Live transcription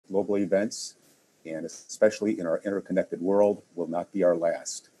global events, and especially in our interconnected world, will not be our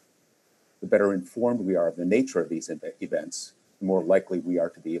last. The better informed we are of the nature of these events, the more likely we are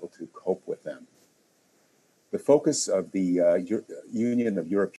to be able to cope with them. The focus of the Union of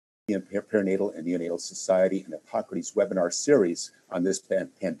European Perinatal and Neonatal Society and Hippocrates webinar series on this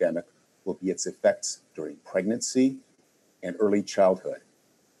pandemic will be its effects during pregnancy and early childhood.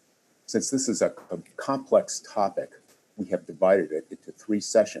 Since this is a complex topic, we have divided it into 3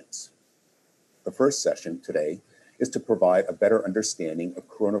 sessions. The first session today is to provide a better understanding of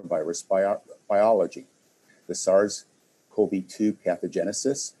coronavirus biology, the SARS-CoV-2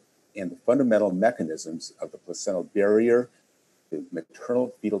 pathogenesis, and the fundamental mechanisms of the placental barrier to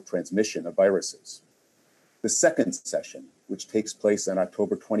maternal-fetal transmission of viruses. The second session, which takes place on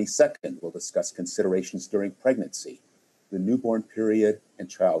October 22nd, will discuss considerations during pregnancy, the newborn period, and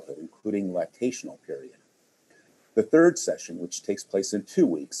childhood, including lactational period. The third session, which takes place in 2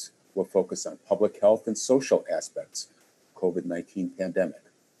 weeks, will focus on public health and social aspects of COVID-19 pandemic,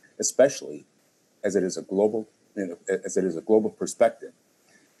 especially as it is a global perspective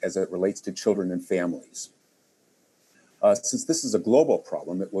as it relates to children and families. Since this is a global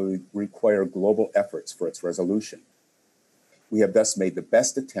problem, it will require global efforts for its resolution. We have thus made the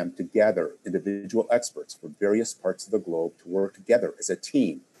best attempt to gather individual experts from various parts of the globe to work together as a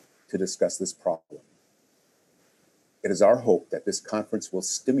team to discuss this problem. It is our hope that this conference will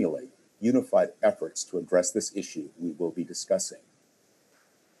stimulate unified efforts to address this issue we will be discussing.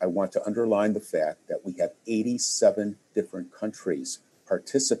 I want to underline the fact that we have 87 different countries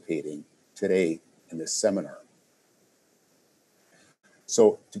participating today in this seminar.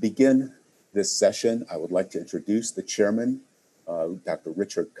 So to begin this session, I would like to introduce the chairman, Dr.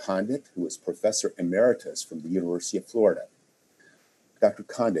 Richard Condit, who is Professor Emeritus from the University of Florida. Dr.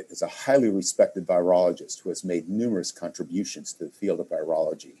 Condit is a highly respected virologist who has made numerous contributions to the field of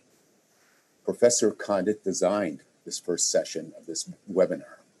virology. Professor Condit designed this first session of this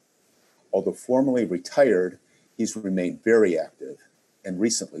webinar. Although formally retired, he's remained very active and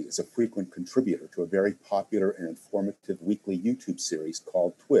recently is a frequent contributor to a very popular and informative weekly YouTube series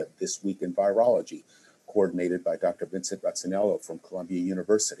called TWIV, This Week in Virology, coordinated by Dr. Vincent Razzanello from Columbia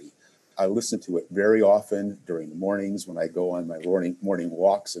University. I listen to it very often during the mornings when I go on my morning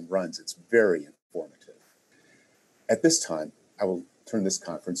walks and runs. It's very informative. At this time, I will turn this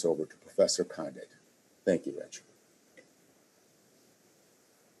conference over to Professor Condit. Thank you, Rich.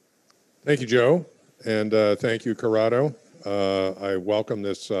 Thank you, Joe, and thank you, Corrado. I welcome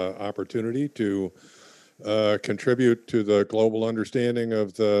this opportunity to contribute to the global understanding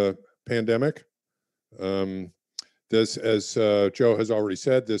of the pandemic. This, as Joe has already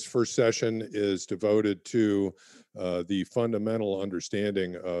said, this first session is devoted to the fundamental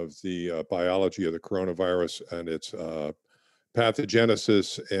understanding of the biology of the coronavirus and its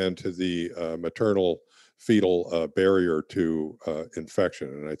pathogenesis and to the maternal-fetal barrier to infection.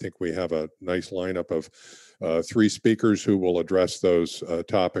 And I think we have a nice lineup of 3 speakers who will address those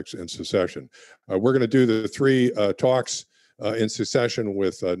topics in succession. We're going to do the 3 talks in succession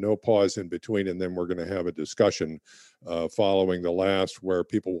with no pause in between, and then we're going to have a discussion following the last where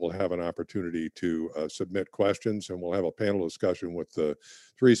people will have an opportunity to submit questions, and we'll have a panel discussion with the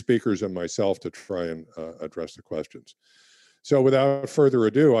 3 speakers and myself to try and address the questions. So without further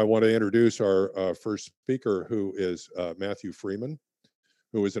ado, I want to introduce our first speaker, who is Mattiew Frieman,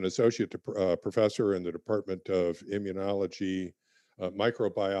 who is an associate professor in the Department of Immunology,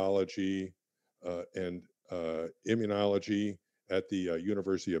 Microbiology, and Immunology at the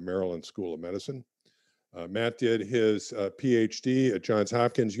University of Maryland School of Medicine. Matt did his PhD at Johns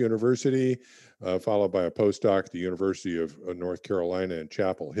Hopkins University, followed by a postdoc at the University of North Carolina in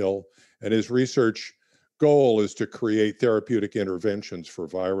Chapel Hill. And his research goal is to create therapeutic interventions for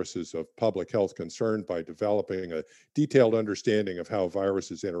viruses of public health concern by developing a detailed understanding of how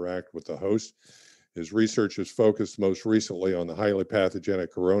viruses interact with the host. His research is focused most recently on the highly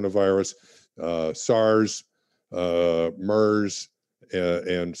pathogenic coronavirus, SARS, MERS,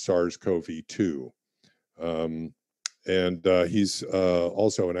 and SARS-CoV-2. He's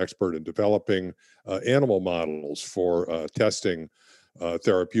also an expert in developing animal models for testing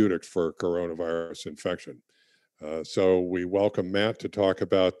therapeutics for coronavirus infection. So we welcome Matt to talk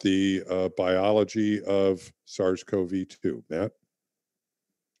about the biology of SARS-CoV-2. Matt?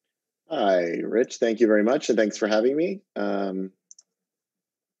 Hi, Rich. Thank you very much, and thanks for having me.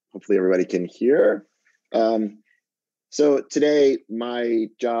 Hopefully everybody can hear. So today, my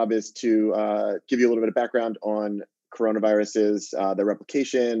job is to give you a little bit of background on coronaviruses, their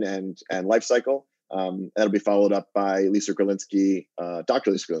replication and life cycle. That'll be followed up by Lisa Gralinski,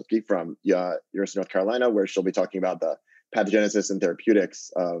 Dr. Lisa Gralinski from University of North Carolina, where she'll be talking about the pathogenesis and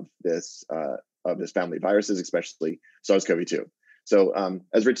therapeutics of this family of viruses, especially SARS-CoV-2. So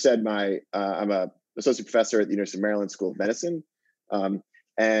as Rich said, I'm a associate professor at the University of Maryland School of Medicine.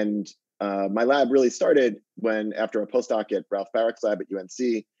 And my lab really started after a postdoc at Ralph Barick's lab at UNC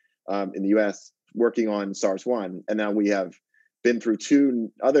in the US, working on SARS-1. And now we have been through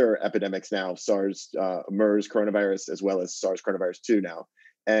 2 other epidemics now, MERS coronavirus, as well as SARS coronavirus 2 now.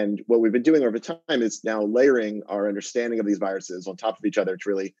 And what we've been doing over time is now layering our understanding of these viruses on top of each other to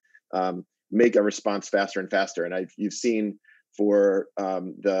really make a response faster and faster. And you've seen for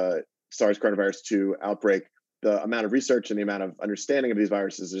the SARS coronavirus 2 outbreak, the amount of research and the amount of understanding of these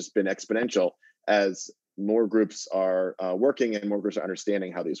viruses has been exponential as more groups are working and more groups are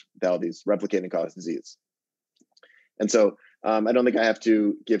understanding how these replicate and cause disease. And so I don't think I have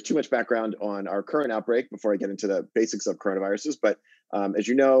to give too much background on our current outbreak before I get into the basics of coronaviruses. But as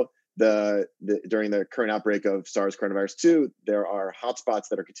you know, during the current outbreak of SARS coronavirus 2, there are hotspots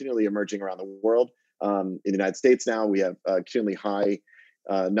that are continually emerging around the world. In the United States now, we have a extremely high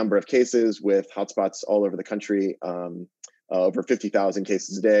number of cases with hotspots all over the country, over 50,000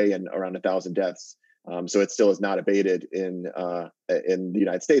 cases a day and around 1,000 deaths. So it still is not abated in the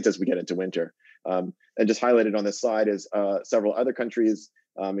United States as we get into winter. And just highlighted on this slide is several other countries,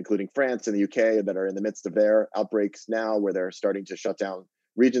 including France and the UK, that are in the midst of their outbreaks now, where they're starting to shut down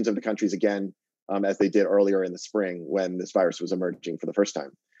regions of the countries again, as they did earlier in the spring when this virus was emerging for the first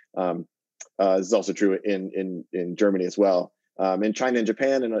time. This is also true in Germany as well. In China and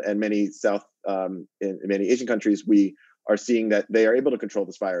Japan and many in many Asian countries, we are seeing that they are able to control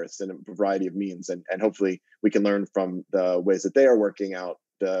this virus in a variety of means, and hopefully we can learn from the ways that they are working out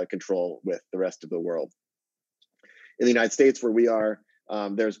the control with the rest of the world. In the United States, where we are,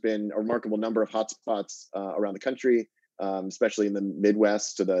 there's been a remarkable number of hotspots around the country, especially in the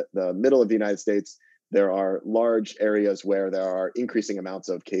Midwest to the middle of the United States. There are large areas where there are increasing amounts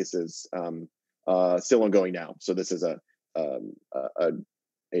of cases still ongoing now. So this is a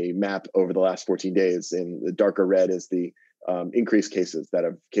map over the last 14 days. In the darker red is the increased cases that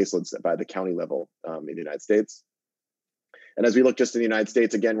have caseloads by the county level in the United States. And as we look just in the United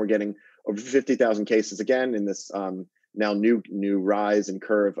States, again, we're getting over 50,000 cases again in this now new rise and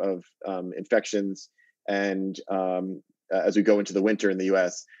curve of infections, and as we go into the winter in the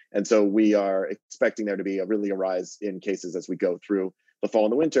US. And so we are expecting there to be a rise in cases as we go through the fall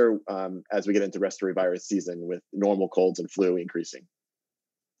and the winter, as we get into respiratory virus season, with normal colds and flu increasing.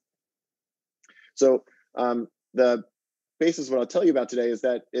 So the basis of what I'll tell you about today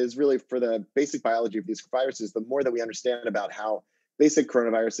is really for the basic biology of these viruses. The more that we understand about how basic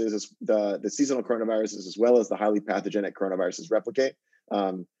coronaviruses, the seasonal coronaviruses, as well as the highly pathogenic coronaviruses replicate,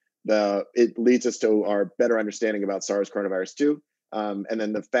 it leads us to our better understanding about SARS coronavirus 2. And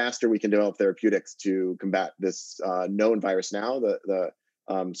then the faster we can develop therapeutics to combat this known virus now, the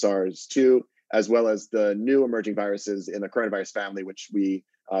SARS-2, as well as the new emerging viruses in the coronavirus family, which we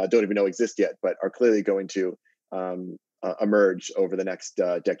don't even know exist yet, but are clearly going to emerge over the next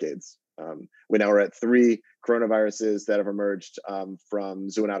decades. We now are at 3 coronaviruses that have emerged from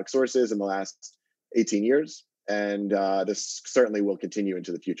zoonotic sources in the last 18 years, and this certainly will continue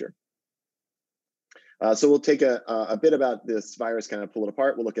into the future. So we'll take a bit about this virus, kind of pull it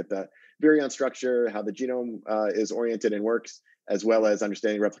apart. We'll look at the virion structure, how the genome is oriented and works, as well as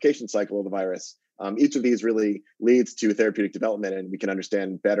understanding the replication cycle of the virus. Each of these really leads to therapeutic development, and we can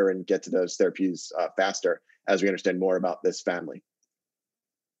understand better and get to those therapies faster as we understand more about this family.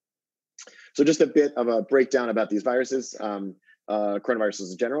 So just a bit of a breakdown about these viruses,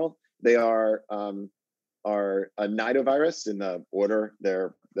 coronaviruses in general. They are a nidovirus in the order.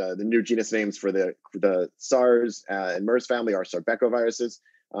 They're the new genus names for the SARS and MERS family are sarbecoviruses.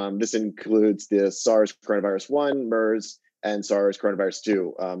 This includes the SARS coronavirus 1, MERS, and SARS coronavirus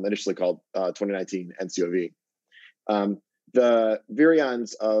 2, initially called 2019 nCoV. The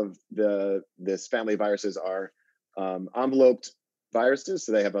virions of this family of viruses are enveloped viruses,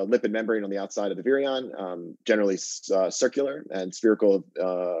 so they have a lipid membrane on the outside of the virion, generally circular and spherical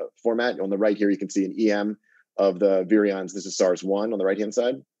format. On the right here, you can see an EM of the virions. This is SARS-1 on the right-hand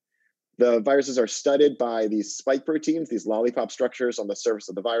side. The viruses are studded by these spike proteins, these lollipop structures on the surface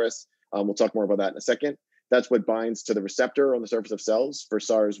of the virus. We'll talk more about that in a second. That's what binds to the receptor on the surface of cells for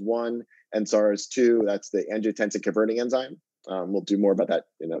SARS-1 and SARS-2. That's the angiotensin converting enzyme. We'll do more about that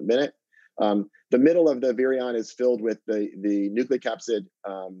in a minute. The middle of the virion is filled with the nucleocapsid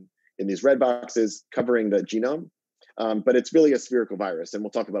in these red boxes covering the genome, but it's really a spherical virus, and we'll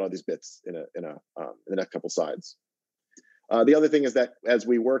talk about all these bits in the next couple slides. The other thing is that as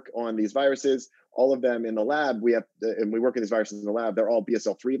we work on these viruses, all of them in the lab, and we work with these viruses in the lab, they're all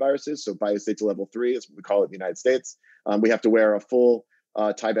BSL-3 viruses, so biosafety level 3 is what we call it in the United States. We have to wear a full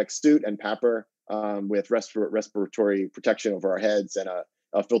Tyvek suit and PAPR with respiratory protection over our heads and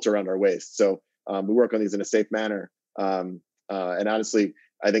a filter around our waist. So we work on these in a safe manner. And honestly,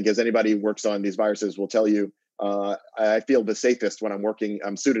 I think as anybody who works on these viruses will tell you, I feel the safest when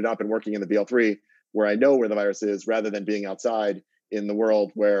I'm suited up and working in the BL3, where I know where the virus is, rather than being outside in the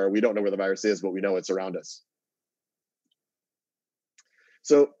world where we don't know where the virus is, but we know it's around us.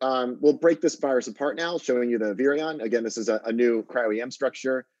 So we'll break this virus apart now, showing you the virion. Again, this is a new cryo-EM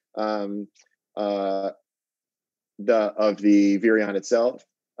structure of the virion itself.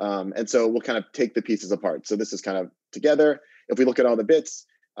 And so we'll kind of take the pieces apart. So this is kind of together. If we look at all the bits,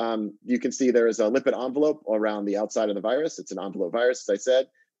 you can see there is a lipid envelope around the outside of the virus. It's an envelope virus, as I said.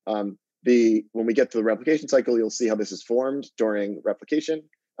 When we get to the replication cycle, you'll see how this is formed during replication.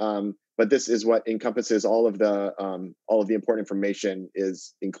 But this is what encompasses all of the important information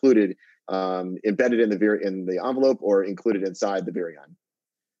is included, embedded in the envelope or included inside the virion.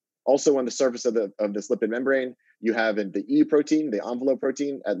 Also, on the surface of this lipid membrane, you have the E protein, the envelope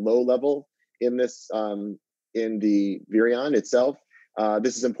protein, at low level in this in the virion itself.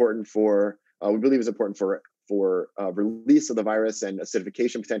 This is important for we believe is important for release of the virus and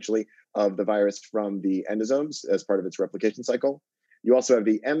acidification potentially of the virus from the endosomes as part of its replication cycle. You also have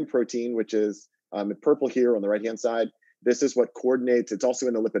the M protein, which is in purple here on the right-hand side. This is what coordinates, it's also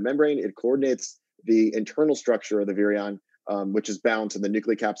in the lipid membrane. It coordinates the internal structure of the virion, which is bound to the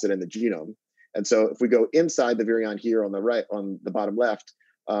nucleocapsid and the genome. And so if we go inside the virion here on the right, on the bottom left,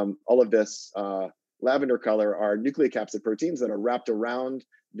 all of this lavender color are nucleocapsid proteins that are wrapped around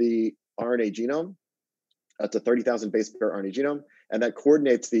the RNA genome. That's a 30,000 base pair RNA genome, and that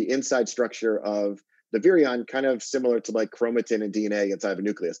coordinates the inside structure of the virion, kind of similar to like chromatin and DNA inside of a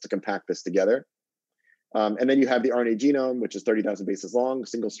nucleus to compact this together. And then you have the RNA genome, which is 30,000 bases long,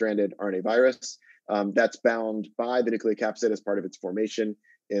 single-stranded RNA virus. That's bound by the nucleocapsid as part of its formation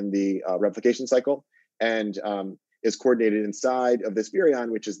in the replication cycle, and is coordinated inside of this virion,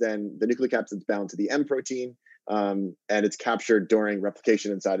 which is then the nucleocapsid's bound to the M protein, and it's captured during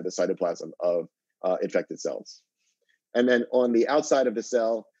replication inside of the cytoplasm of infected cells. And then on the outside of the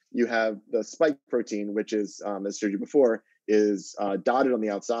cell, you have the spike protein, which is, as I showed you before, is dotted on the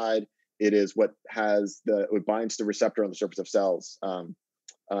outside. It is what it binds to the receptor on the surface of cells. And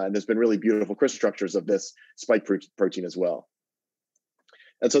there's been really beautiful crystal structures of this spike protein as well.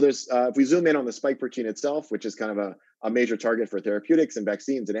 And so there's, if we zoom in on the spike protein itself, which is kind of a major target for therapeutics and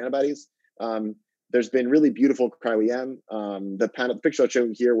vaccines and antibodies, there's been really beautiful cryo-EM. The picture I'll show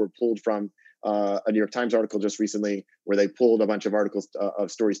you here were pulled from a New York Times article just recently, where they pulled a bunch of articles of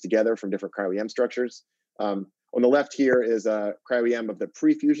stories together from different cryo-EM structures. On the left here is a cryo-EM of the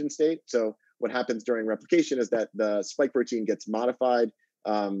pre-fusion state. So what happens during replication is that the spike protein gets modified,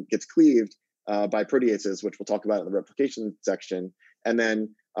 gets cleaved by proteases, which we'll talk about in the replication section. And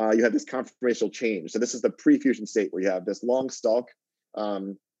then you have this conformational change. So this is the pre-fusion state, where you have this long stalk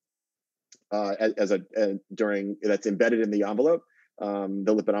that's embedded in the envelope, the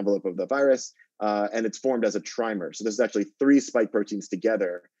lipid envelope of the virus, and it's formed as a trimer. So this is actually 3 spike proteins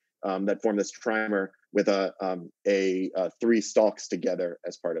together that form this trimer with 3 stalks together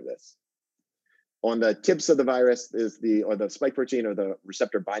as part of this. On the tips of the virus is the spike protein, or the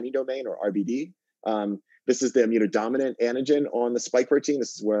receptor binding domain, or RBD. This is the immunodominant antigen on the spike protein.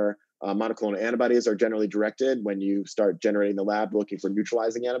 This is where monoclonal antibodies are generally directed when you start generating the lab looking for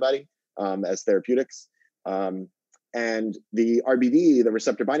neutralizing antibody as therapeutics. And the RBD, the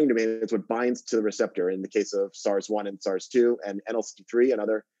receptor binding domain, is what binds to the receptor in the case of SARS-1 and SARS-2 and NL63 and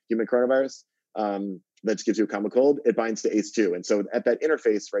other human coronavirus. That just gives you a common cold. It binds to ACE2. And so at that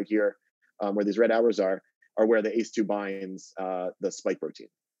interface right here, where these red arrows are where the ACE2 binds the spike protein.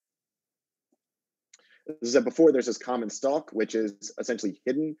 As I said before, there's this common stalk, which is essentially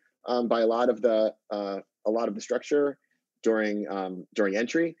hidden by a lot of the structure during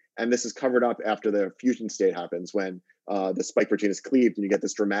entry, and this is covered up after the fusion state happens, when the spike protein is cleaved, and you get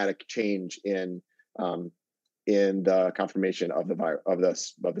this dramatic change in the conformation of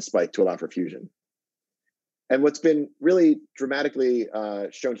the spike to allow for fusion. And what's been really dramatically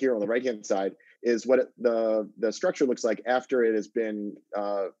shown here on the right-hand side is what the structure looks like after it has been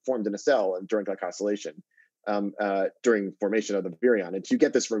formed in a cell and during glycosylation, during formation of the virion. And so you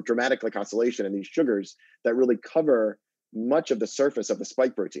get this dramatic glycosylation and these sugars that really cover much of the surface of the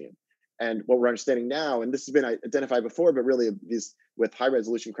spike protein. And what we're understanding now, and this has been identified before, but really with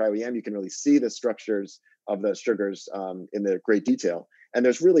high-resolution cryo-EM, you can really see the structures of the sugars in the great detail. And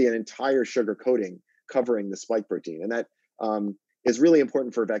there's really an entire sugar coating covering the spike protein. And that is really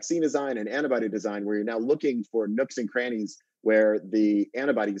important for vaccine design and antibody design, where you're now looking for nooks and crannies where the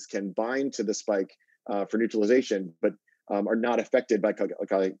antibodies can bind to the spike for neutralization, but are not affected by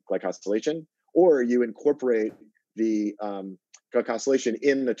glycosylation, or you incorporate the glycosylation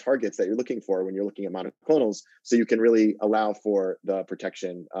in the targets that you're looking for when you're looking at monoclonals, so you can really allow for the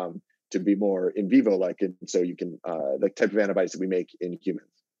protection to be more in vivo-like, and so you can, the type of antibodies that we make in humans.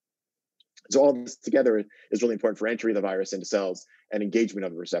 So all this together is really important for entry of the virus into cells and engagement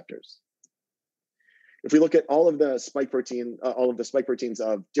of the receptors. If we look at all of the spike proteins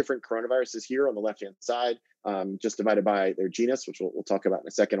of different coronaviruses here on the left-hand side, just divided by their genus, which we'll talk about in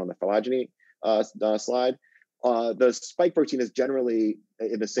a second on the phylogeny slide, the spike protein is generally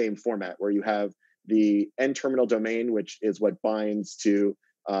in the same format, where you have the N-terminal domain, which is what binds to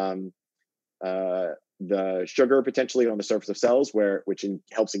the sugar potentially on the surface of cells, which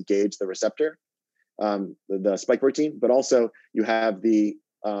helps engage the receptor, the spike protein, but also you have the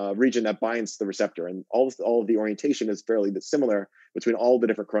region that binds the receptor, and all of the orientation is fairly similar between all the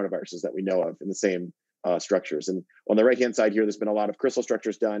different coronaviruses that we know of in the same structures. And on the right-hand side here, there's been a lot of crystal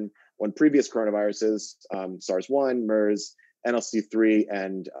structures done on previous coronaviruses, SARS-1, MERS, NLC3,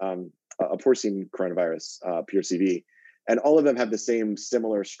 and a porcine coronavirus, PRCV. And all of them have the same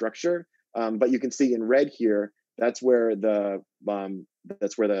similar structure, but you can see in red here, that's where the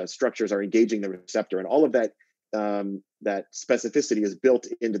structures are engaging the receptor, and all of that that specificity is built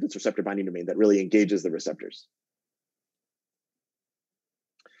into this receptor binding domain that really engages the receptors.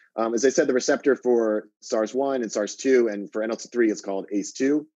 As I said, the receptor for SARS-1 and SARS-2 and for NLC3 is called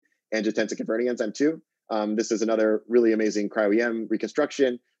ACE2, angiotensin converting enzyme 2. This is another really amazing cryo-EM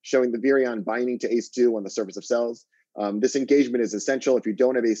reconstruction showing the virion binding to ACE2 on the surface of cells. This engagement is essential. If you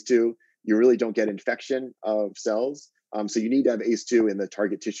don't have ACE2, you really don't get infection of cells. So you need to have ACE2 in the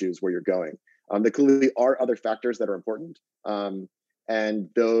target tissues where you're going. There clearly are other factors that are important. And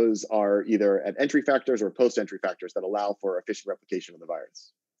those are either at entry factors or post-entry factors that allow for efficient replication of the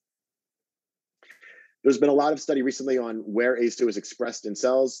virus. There's been a lot of study recently on where ACE2 is expressed in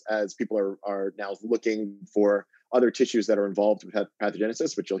cells, as people are now looking for other tissues that are involved with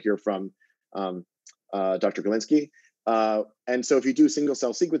pathogenesis, which you'll hear from Dr. Gralinski. And so if you do single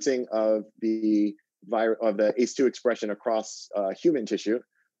cell sequencing of the ACE2 expression across human tissue,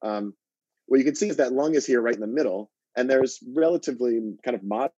 what you can see is that lung is here right in the middle, and there's relatively kind of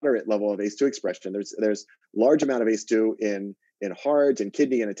moderate level of ACE2 expression. There's large amount of ACE2 in heart and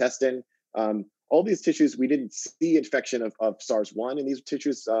kidney and intestine. All these tissues, we didn't see infection of SARS-1 in these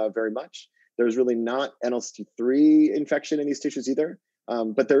tissues very much. There's really not NLC3 infection in these tissues either.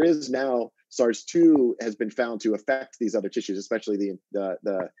 But there is now SARS-2 has been found to affect these other tissues, especially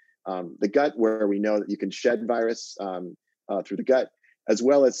the gut, where we know that you can shed virus through the gut, as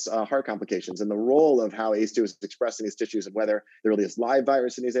well as heart complications. And the role of how ACE2 is expressed in these tissues and whether there really is live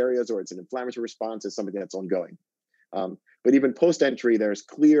virus in these areas or it's an inflammatory response is something that's ongoing. But even post-entry, there's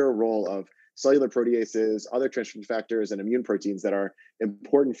clear role of cellular proteases, other transcription factors, and immune proteins that are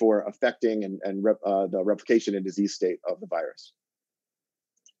important for affecting the replication and disease state of the virus.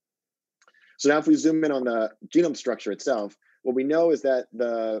 So now if we zoom in on the genome structure itself, what we know is that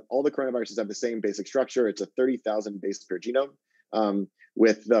all the coronaviruses have the same basic structure. It's a 30,000 base pair genome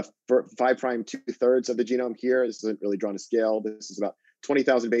with the 5' 2/3 of the genome here. This isn't really drawn to scale. This is about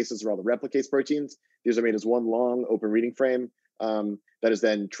 20,000 bases are all the replicase proteins. These are made as one long open reading frame that is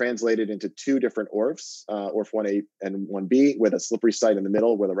then translated into two different ORFs, ORF1A and 1B, with a slippery site in the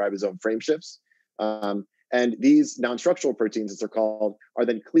middle where the ribosome frame shifts. And these non-structural proteins, as they're called, are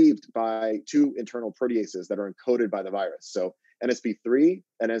then cleaved by two internal proteases that are encoded by the virus. So NSP3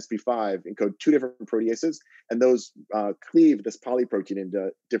 and NSP5 encode two different proteases, and those cleave this polyprotein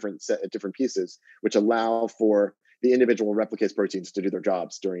into different pieces, which allow for the individual replicase proteins to do their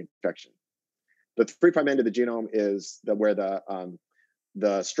jobs during infection. The 3' end of the genome is where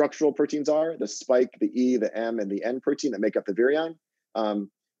the structural proteins are, the spike, the E, the M, and the N protein that make up the virion.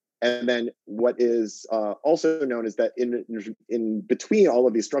 And then what is also known is that in between all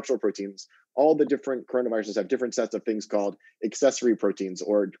of these structural proteins, all the different coronaviruses have different sets of things called accessory proteins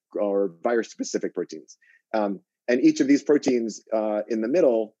or virus-specific proteins. And each of these proteins in the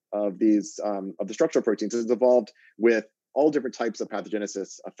middle of these of the structural proteins is involved with all different types of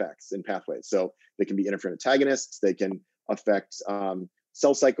pathogenesis effects and pathways. So they can be interferon antagonists, they can affect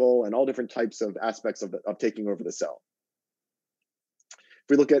cell cycle and all different types of aspects of taking over the cell. If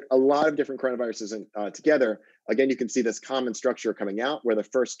we look at a lot of different coronaviruses together, again, you can see this common structure coming out where the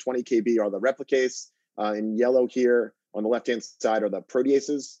first 20 kb are the replicase. In yellow here on the left-hand side are the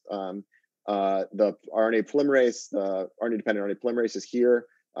proteases. The RNA polymerase, the RNA-dependent RNA polymerase is here.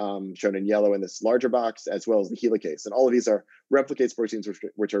 shown in yellow in this larger box, as well as the helicase. And all of these are replicase proteins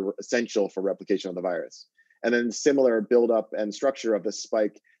which are essential for replication of the virus. And then similar buildup and structure of the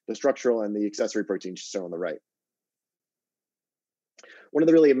spike, the structural and the accessory proteins shown on the right. One of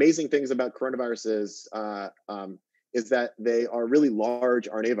the really amazing things about coronaviruses is that they are really large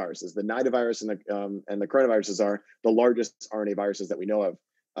RNA viruses. The nidovirus and the coronaviruses are the largest RNA viruses that we know of.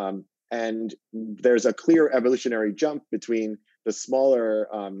 And there's a clear evolutionary jump between the smaller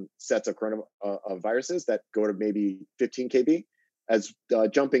sets of viruses that go to maybe 15 kb, as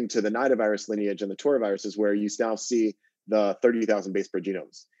jumping to the nidovirus lineage and the toroviruses, where you now see the 30,000 base pair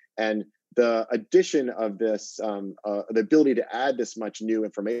genomes. And the addition of this, the ability to add this much new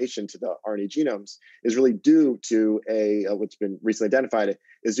information to the RNA genomes is really due to what's been recently identified,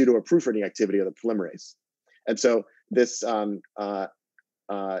 is due to a proofreading activity of the polymerase. And so this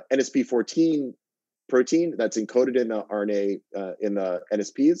NSP14 protein that's encoded in the RNA in the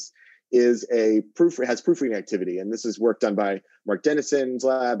NSPs has proofreading activity. And this is work done by Mark Dennison's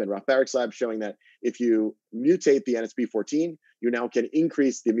lab and Ralph Barrick's lab, showing that if you mutate the NSP14, you now can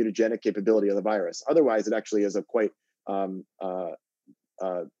increase the immunogenic capability of the virus. Otherwise, it actually is a quite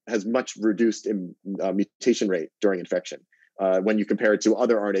has much reduced mutation rate during infection when you compare it to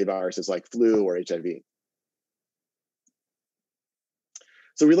other RNA viruses like flu or HIV.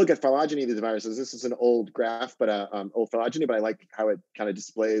 So we look at phylogeny of these viruses. This is an old graph, but old phylogeny, but I like how it kind of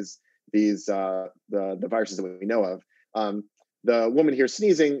displays these the viruses that we know of. The woman here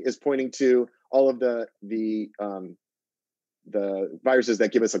sneezing is pointing to all of the viruses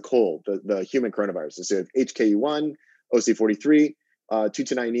that give us a cold, the human coronaviruses. So you have HKU1, OC43,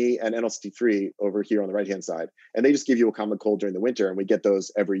 229E, and NLCT3 over here on the right-hand side. And they just give you a common cold during the winter, and we get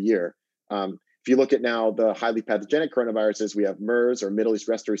those every year. If you look at now the highly pathogenic coronaviruses, we have MERS, or Middle East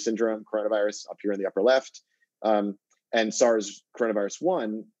Respiratory Syndrome coronavirus, up here in the upper left, and SARS coronavirus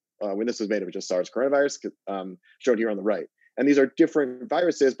 1, when this was made of just SARS coronavirus, shown here on the right. And these are different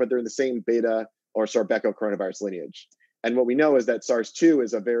viruses, but they're in the same beta or Sarbeco coronavirus lineage. And what we know is that SARS-2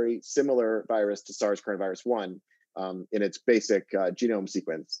 is a very similar virus to SARS coronavirus 1 in its basic genome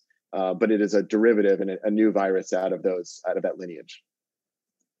sequence, but it is a derivative and a new virus out of that lineage.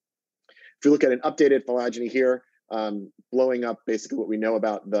 If you look at an updated phylogeny here, blowing up basically what we know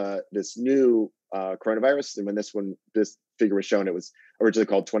about this new coronavirus, and when this figure was shown, it was originally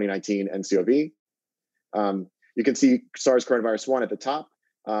called 2019 NCOV. You can see SARS coronavirus 1 at the top,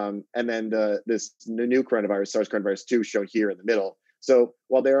 and then this new coronavirus, SARS coronavirus 2, shown here in the middle. So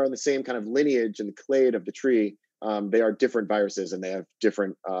while they are in the same kind of lineage and clade of the tree, they are different viruses, and they have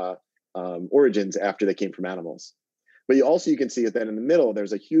different origins after they came from animals. But you can see that in the middle,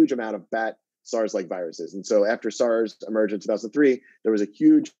 there's a huge amount of bat SARS-like viruses. And so after SARS emerged in 2003, there was a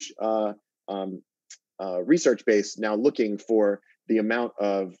huge research base now looking for the amount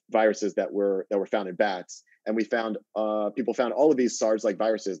of viruses that were found in bats. And we found, people found all of these SARS-like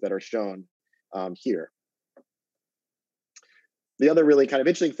viruses that are shown here. The other really kind of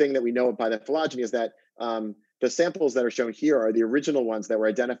interesting thing that we know by the phylogeny is that the samples that are shown here are the original ones that were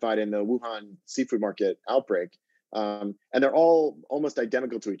identified in the Wuhan seafood market outbreak. And they're all almost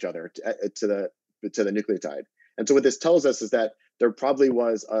identical to each other to the nucleotide. And so what this tells us is that there probably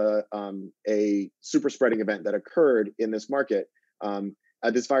was a super spreading event that occurred in this market.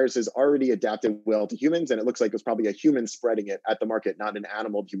 This virus is already adapted well to humans, and it looks like it was probably a human spreading it at the market, not an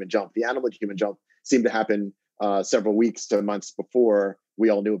animal to human jump. The animal to human jump seemed to happen several weeks to months before we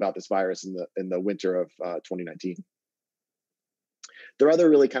all knew about this virus in the winter of 2019. The other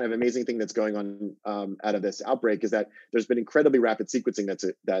really kind of amazing thing that's going on out of this outbreak is that there's been incredibly rapid sequencing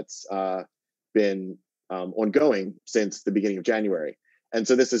that's been ongoing since the beginning of January. And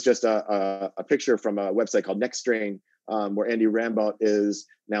so this is just a picture from a website called NextStrain, where Andy Rambot is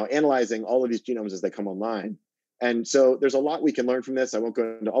now analyzing all of these genomes as they come online. And so there's a lot we can learn from this. I won't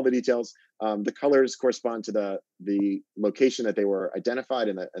go into all the details. The colors correspond to the location that they were identified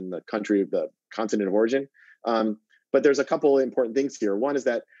in the country, the continent of origin. But there's a couple of important things here. One is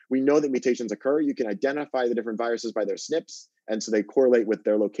that we know that mutations occur. You can identify the different viruses by their SNPs, and so they correlate with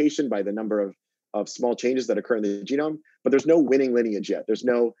their location by the number of small changes that occur in the genome. But there's no winning lineage yet. There's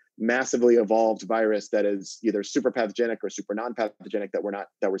no massively evolved virus that is either super pathogenic or super non-pathogenic that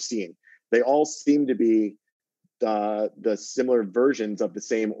we're seeing. They all seem to be the similar versions of the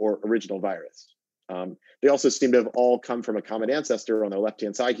same or original virus. They also seem to have all come from a common ancestor on the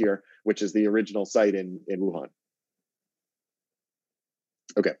left-hand side here, which is the original site in Wuhan.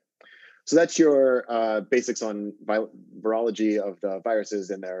 Okay, So that's your basics on virology of the viruses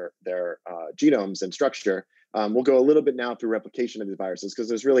and their genomes and structure. We'll go a little bit now through replication of these viruses, because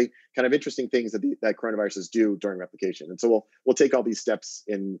there's really kind of interesting things that coronaviruses do during replication. And so we'll take all these steps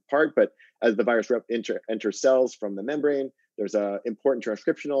in part, but as the virus enters cells from the membrane, there's important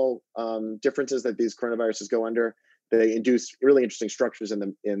transcriptional differences that these coronaviruses go under. They induce really interesting structures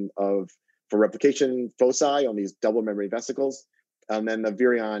for replication foci on these double membrane vesicles. And then the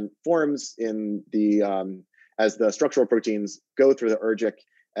virion forms as the structural proteins go through the ergic,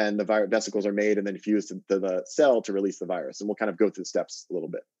 and the vesicles are made and then fused to the cell to release the virus. And we'll kind of go through the steps a little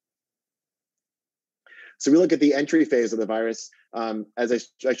bit. So we look at the entry phase of the virus. As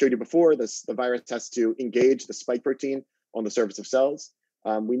I showed you before, the virus has to engage the spike protein on the surface of cells.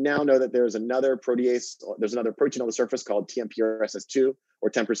 We now know that there's another protease, there's another protein on the surface called TMPRSS2 or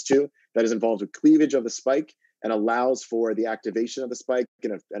TMPRSS2 that is involved with cleavage of the spike and allows for the activation of the spike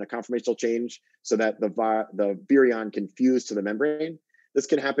and a conformational change so that the virion can fuse to the membrane. This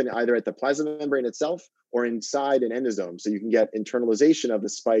can happen either at the plasma membrane itself or inside an endosome. So you can get internalization of the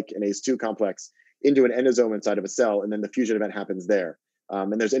spike and ACE2 complex into an endosome inside of a cell, and then the fusion event happens there.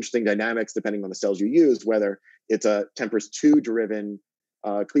 And there's interesting dynamics depending on the cells you use, whether it's a TMPRSS2-driven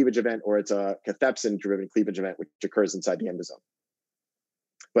cleavage event or it's a cathepsin-driven cleavage event, which occurs inside the endosome.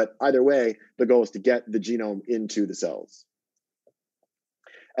 But either way, the goal is to get the genome into the cells.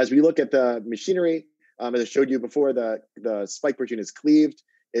 As we look at the machinery, as I showed you before, the spike protein is cleaved.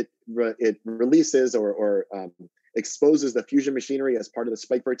 It releases or exposes the fusion machinery as part of the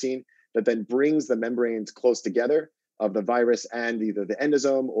spike protein that then brings the membranes close together of the virus and either the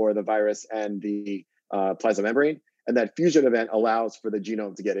endosome or the virus and the plasma membrane. And that fusion event allows for the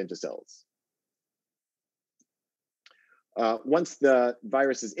genome to get into cells. Once the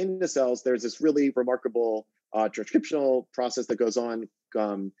virus is in the cells, there's this really remarkable transcriptional process that goes on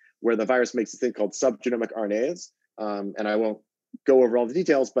where the virus makes this thing called subgenomic RNAs. And I won't go over all the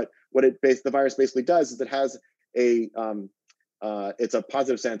details, but what the virus basically does is it has it's a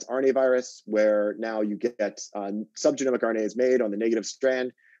positive sense RNA virus where now you get subgenomic RNAs made on the negative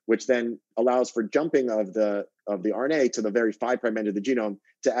strand, which then allows for jumping of the RNA to the very 5' end of the genome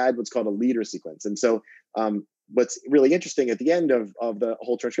to add what's called a leader sequence. And so what's really interesting at the end of the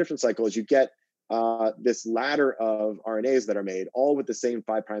whole transcription cycle is you get this ladder of RNAs that are made, all with the same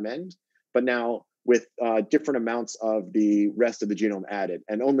 5' end, but now with different amounts of the rest of the genome added.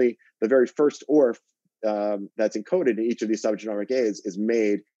 And only the very first ORF that's encoded in each of these subgenomic A's is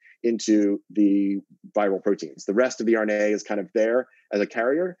made into the viral proteins. The rest of the RNA is kind of there as a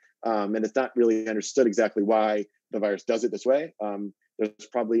carrier, and it's not really understood exactly why the virus does it this way. There's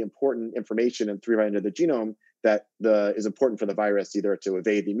probably important information in 3' end of the genome that is important for the virus either to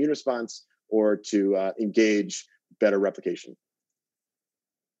evade the immune response or to engage better replication.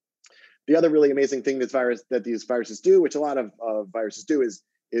 The other really amazing thing that these viruses do, which a lot of viruses do, is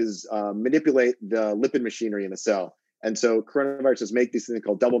manipulate the lipid machinery in the cell. And so coronaviruses make these things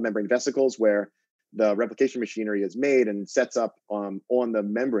called double membrane vesicles where the replication machinery is made and sets up on the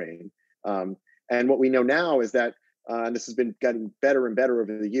membrane. And what we know now is that, and this has been getting better and better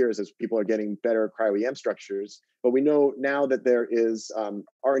over the years as people are getting better cryo-EM structures, but we know now that there is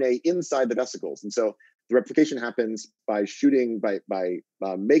RNA inside the vesicles. And so the replication happens by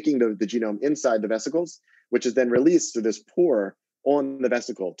making the genome inside the vesicles, which is then released through this pore on the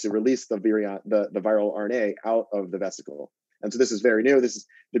vesicle to release the viral RNA out of the vesicle. And so this is very new.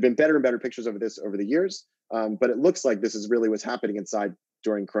 There've been better and better pictures of this over the years, but it looks like this is really what's happening inside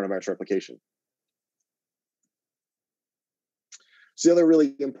during coronavirus replication. So the other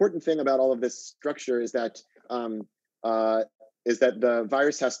really important thing about all of this structure is that the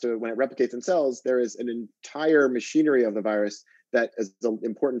virus has to, when it replicates in cells, there is an entire machinery of the virus that is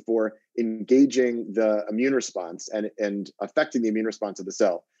important for engaging the immune response and affecting the immune response of the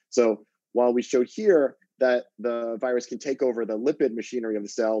cell. So while we showed here that the virus can take over the lipid machinery of the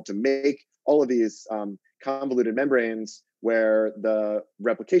cell to make all of these convoluted membranes where the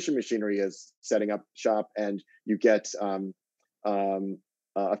replication machinery is setting up shop and you get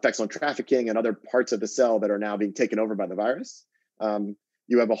effects on trafficking and other parts of the cell that are now being taken over by the virus.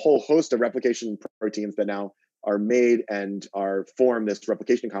 You have a whole host of replication proteins that now are made and form this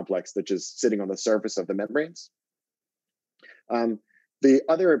replication complex that is sitting on the surface of the membranes. The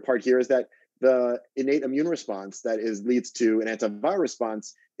other part here is that the innate immune response that leads to an antiviral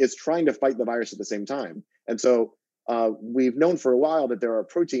response is trying to fight the virus at the same time. And so we've known for a while that there are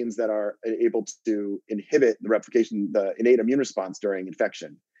proteins that are able to inhibit the innate immune response during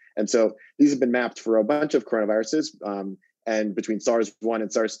infection. And so these have been mapped for a bunch of coronaviruses, and between SARS-1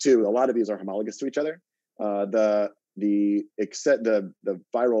 and SARS-2, a lot of these are homologous to each other. The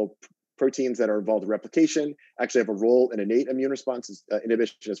viral proteins that are involved in replication actually have a role in innate immune response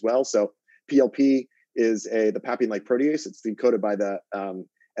inhibition as well. So PLP is the papain-like protease. It's encoded by the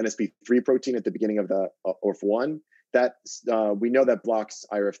NSP3 protein at the beginning of the ORF1. That we know that blocks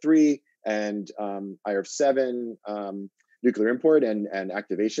IRF3 and IRF7 nuclear import and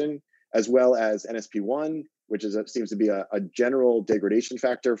activation, as well as NSP1, which seems to be a general degradation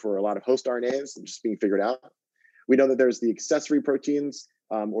factor for a lot of host RNAs, just being figured out. We know that there's the accessory proteins,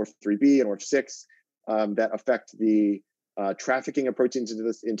 ORF3b and ORF6, that affect the trafficking of proteins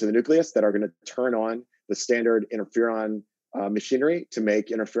into the nucleus that are going to turn on the standard interferon machinery to make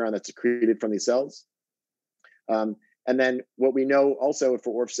interferon that's secreted from these cells. And then what we know also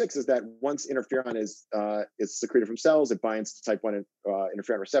for ORF6 is that once interferon is secreted from cells, it binds to type 1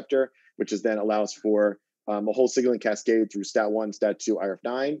 interferon receptor, which is then allows for a whole signaling cascade through STAT1, STAT2,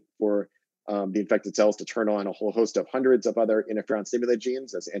 IRF9 for the infected cells to turn on a whole host of hundreds of other interferon stimulated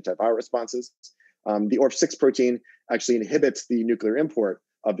genes as antiviral responses. The ORF6 protein actually inhibits the nuclear import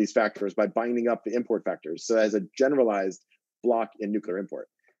of these factors by binding up the import factors. So as a generalized block in nuclear import.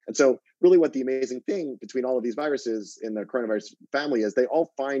 And so really what the amazing thing between all of these viruses in the coronavirus family is they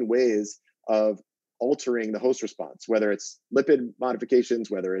all find ways of altering the host response, whether it's lipid modifications,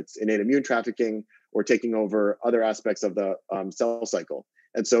 whether it's innate immune trafficking, or taking over other aspects of the cell cycle.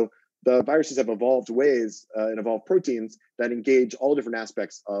 And so the viruses have evolved ways and evolved proteins that engage all different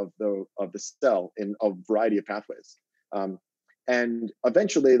aspects of the cell in a variety of pathways. And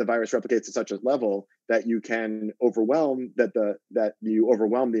eventually the virus replicates at such a level that you can overwhelm the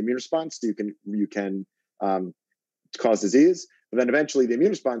immune response. So you can cause disease, but then eventually the immune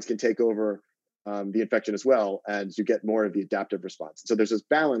response can take over the infection as well, and you get more of the adaptive response. So there's this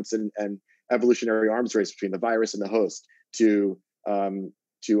balance and evolutionary arms race between the virus and the host to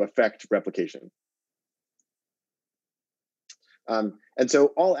affect replication. And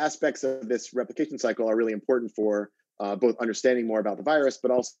so all aspects of this replication cycle are really important for both understanding more about the virus, but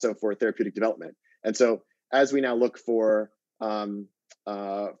also for therapeutic development. And so as we now look for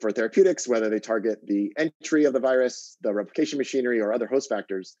therapeutics, whether they target the entry of the virus, the replication machinery, or other host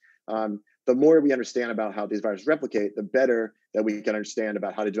factors, the more we understand about how these viruses replicate, the better that we can understand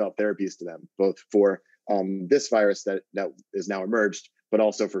about how to develop therapies to them, both for this virus that is now emerged, but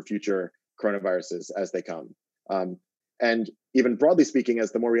also for future coronaviruses as they come. And even broadly speaking,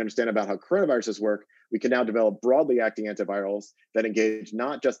 as the more we understand about how coronaviruses work, we can now develop broadly acting antivirals that engage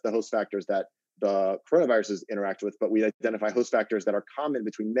not just the host factors that the coronaviruses interact with, but we identify host factors that are common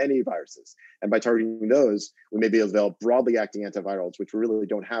between many viruses. And by targeting those, we may be able to develop broadly acting antivirals, which we really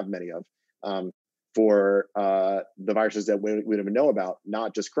don't have many of, for the viruses that we don't even know about,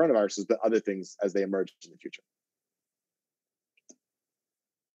 not just coronaviruses, but other things as they emerge in the future.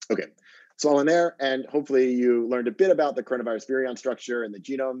 Okay, so all in there, and hopefully you learned a bit about the coronavirus virion structure and the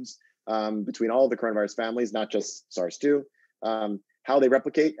genomes between all of the coronavirus families, not just SARS-2, how they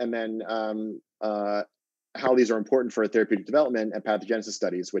replicate, and then how these are important for therapeutic development and pathogenesis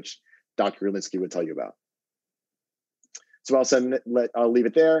studies, which Dr. Gralinski would tell you about. So I'll leave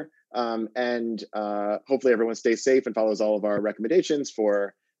it there, and hopefully everyone stays safe and follows all of our recommendations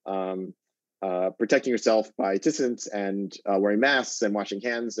for protecting yourself by distance and wearing masks and washing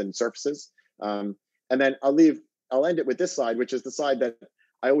hands and surfaces. And then I'll end it with this slide, which is the slide that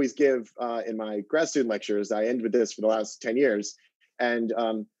I always give in my grad student lectures. I end with this for the last 10 years. And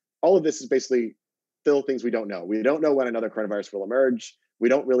all of this is basically still things we don't know. We don't know when another coronavirus will emerge. We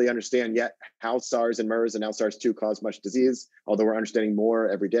don't really understand yet how SARS and MERS and now SARS-2 cause much disease, although we're understanding more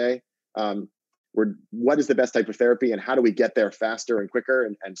every day. What is the best type of therapy, and how do we get there faster and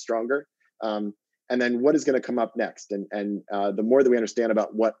quicker and stronger? And then what is going to come up next? And the more that we understand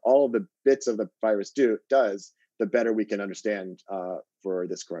about what all of the bits of the virus does, the better we can understand for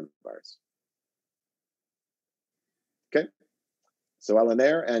this coronavirus. Okay, so I'll end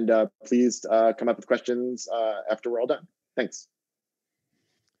there, and please come up with questions after we're all done. Thanks.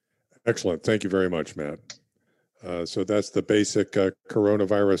 Excellent. Thank you very much, Matt. So that's the basic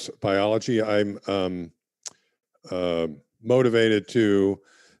coronavirus biology. I'm motivated to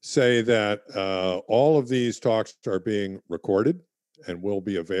say that all of these talks are being recorded and will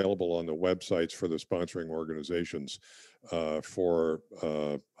be available on the websites for the sponsoring organizations for,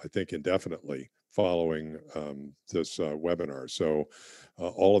 I think, indefinitely following this webinar. So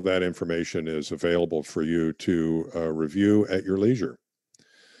all of that information is available for you to review at your leisure.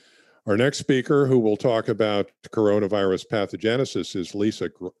 Our next speaker, who will talk about coronavirus pathogenesis, is Lisa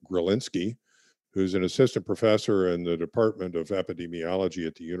Gralinski, who's an assistant professor in the Department of Epidemiology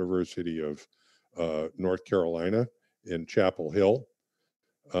at the University of North Carolina in Chapel Hill.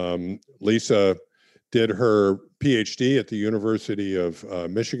 Lisa did her PhD at the University of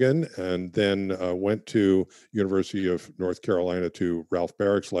Michigan, and then went to University of North Carolina to Ralph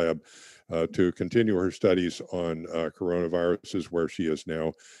Barrick's lab to continue her studies on coronaviruses, where she is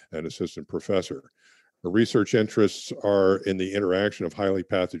now an assistant professor. Her research interests are in the interaction of highly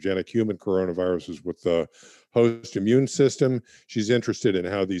pathogenic human coronaviruses with the host immune system. She's interested in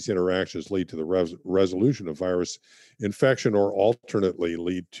how these interactions lead to the resolution of virus infection, or alternately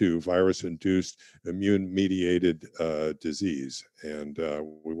lead to virus-induced immune-mediated disease. And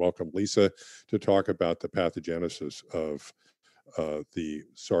we welcome Lisa to talk about the pathogenesis of the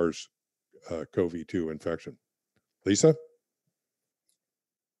SARS-CoV-2 infection. Lisa?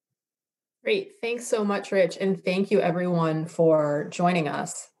 Great. Thanks so much, Rich. And thank you, everyone, for joining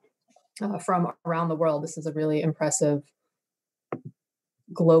us from around the world. This is a really impressive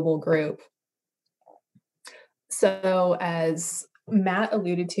global group. So as Matt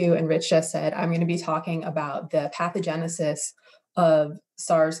alluded to and Rich just said, I'm going to be talking about the pathogenesis of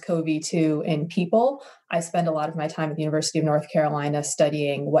SARS-CoV-2 in people. I spend a lot of my time at the University of North Carolina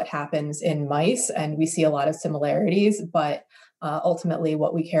studying what happens in mice, and we see a lot of similarities, but ultimately,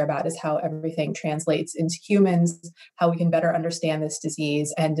 what we care about is how everything translates into humans, how we can better understand this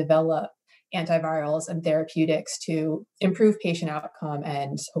disease and develop antivirals and therapeutics to improve patient outcome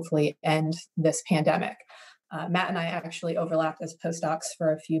and hopefully end this pandemic. Matt and I actually overlapped as postdocs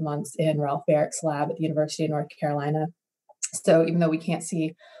for a few months in Ralph Barrick's lab at the University of North Carolina. So even though we can't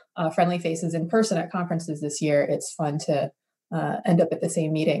see friendly faces in person at conferences this year, it's fun to end up at the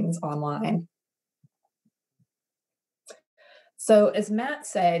same meetings online. So as Matt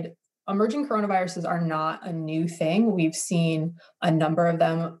said, emerging coronaviruses are not a new thing. We've seen a number of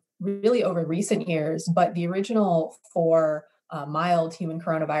them really over recent years, but the original four mild human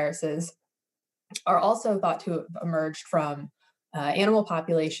coronaviruses are also thought to have emerged from animal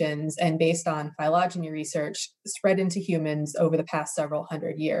populations and, based on phylogeny research, spread into humans over the past several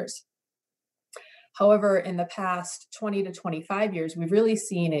hundred years. However, in the past 20 to 25 years, we've really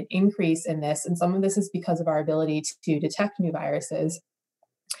seen an increase in this, and some of this is because of our ability to detect new viruses.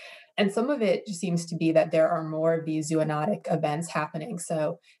 And some of it just seems to be that there are more of these zoonotic events happening.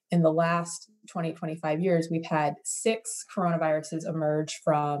 So in the last 20, 25 years, we've had 6 coronaviruses emerge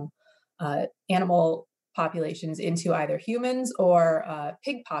from animal populations into either humans or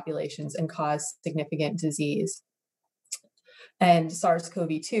pig populations and cause significant disease. And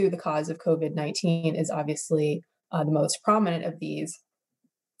SARS-CoV-2, the cause of COVID-19, is obviously the most prominent of these.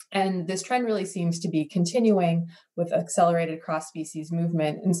 And this trend really seems to be continuing with accelerated cross-species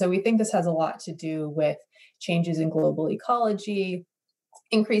movement. And so we think this has a lot to do with changes in global ecology,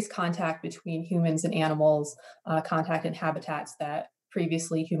 increased contact between humans and animals, contact in habitats that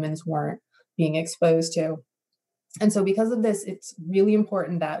previously humans weren't being exposed to. And so because of this, it's really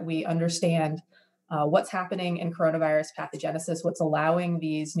important that we understand what's happening in coronavirus pathogenesis, what's allowing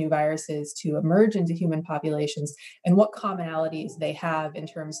these new viruses to emerge into human populations, and what commonalities they have in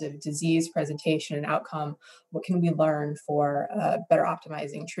terms of disease presentation and outcome. What can we learn for better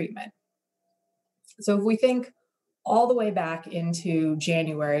optimizing treatment? So if we think all the way back into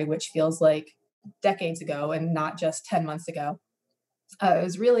January, which feels like decades ago and not just 10 months ago, it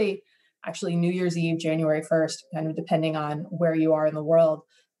was really actually New Year's Eve, January 1st, kind of depending on where you are in the world,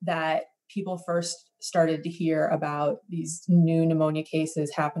 that people first started to hear about these new pneumonia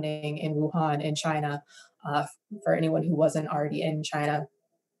cases happening in Wuhan in China. For anyone who wasn't already in China,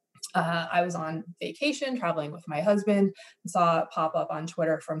 I was on vacation traveling with my husband and saw it pop up on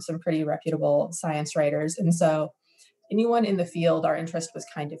Twitter from some pretty reputable science writers. And so anyone in the field, our interest was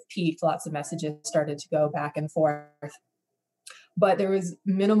kind of piqued. Lots of messages started to go back and forth, but there was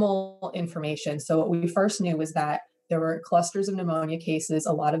minimal information. So what we first knew was that there were clusters of pneumonia cases,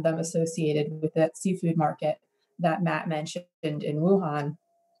 a lot of them associated with that seafood market that Matt mentioned in Wuhan.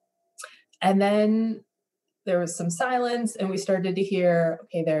 And then there was some silence, and we started to hear,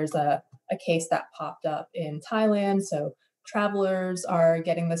 okay, there's a case that popped up in Thailand. So travelers are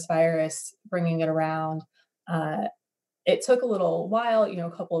getting this virus, bringing it around. It took a little while,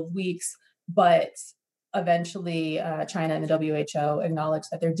 a couple of weeks, but eventually China and the WHO acknowledged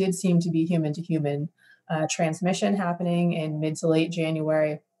that there did seem to be human-to-human transmission happening in mid to late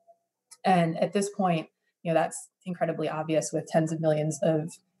January. And at this point, that's incredibly obvious with tens of millions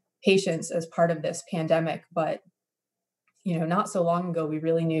of patients as part of this pandemic. But, not so long ago, we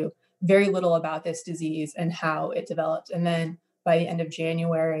really knew very little about this disease and how it developed. And then by the end of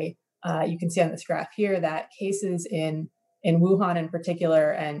January, you can see on this graph here that cases in Wuhan in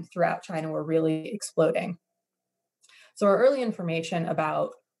particular and throughout China were really exploding. So our early information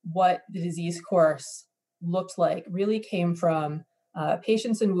about what the disease course looked like really came from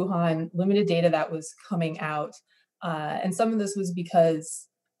patients in Wuhan, limited data that was coming out. And some of this was because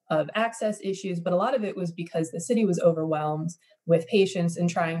of access issues, but a lot of it was because the city was overwhelmed with patients and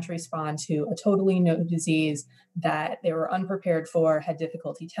trying to respond to a totally new disease that they were unprepared for, had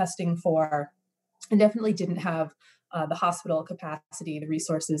difficulty testing for, and definitely didn't have the hospital capacity, the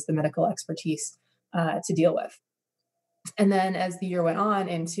resources, the medical expertise to deal with. And then as the year went on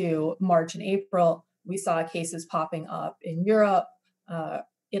into March and April, we saw cases popping up in Europe,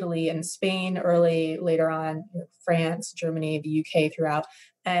 Italy and Spain later on, France, Germany, the UK throughout.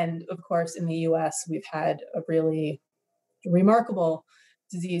 And of course, in the US, we've had a really remarkable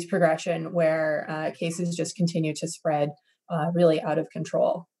disease progression where cases just continue to spread really out of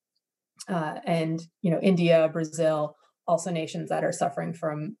control. And, India, Brazil, also nations that are suffering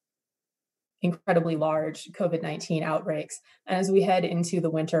from incredibly large COVID-19 outbreaks. And as we head into the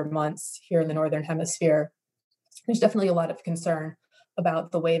winter months here in the Northern Hemisphere, there's definitely a lot of concern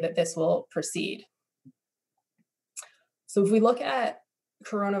about the way that this will proceed. So if we look at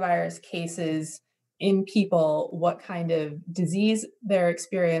coronavirus cases in people, what kind of disease they're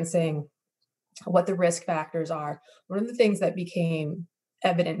experiencing, what the risk factors are, one of the things that became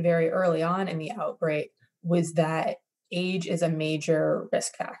evident very early on in the outbreak was that age is a major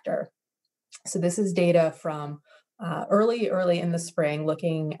risk factor. So this is data from early in the spring,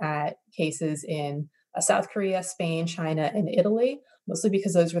 looking at cases in South Korea, Spain, China, and Italy, mostly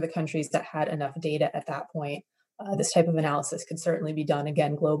because those were the countries that had enough data at that point. This type of analysis could certainly be done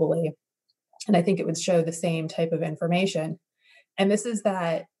again globally. And I think it would show the same type of information. And this is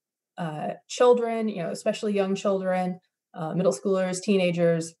that children, especially young children, middle schoolers,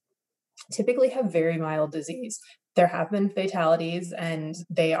 teenagers, typically have very mild disease. There have been fatalities, and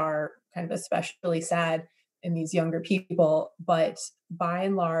they are kind of especially sad in these younger people. But by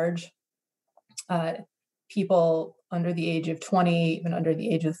and large, people under the age of 20, even under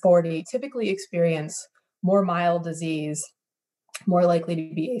the age of 40, typically experience more mild disease, more likely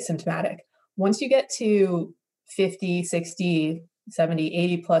to be asymptomatic. Once you get to 50, 60, 70,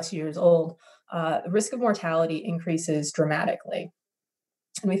 80 plus years old, the risk of mortality increases dramatically.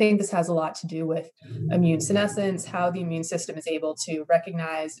 And we think this has a lot to do with immune senescence, how the immune system is able to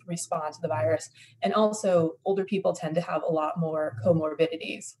recognize, respond to the virus. And also, older people tend to have a lot more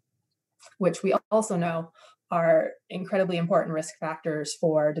comorbidities, which we also know are incredibly important risk factors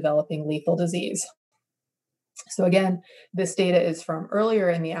for developing lethal disease. So again, this data is from earlier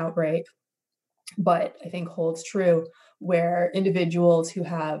in the outbreak, but I think holds true where individuals who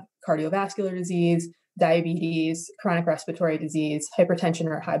have cardiovascular disease, diabetes, chronic respiratory disease, hypertension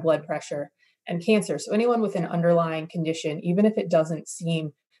or high blood pressure, and cancer. So anyone with an underlying condition, even if it doesn't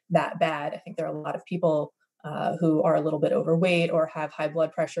seem that bad, I think there are a lot of people who are a little bit overweight or have high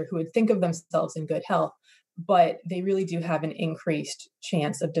blood pressure who would think of themselves in good health, but they really do have an increased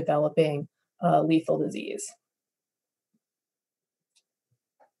chance of developing lethal disease.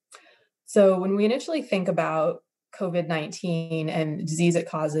 So when we initially think about COVID-19 and the disease it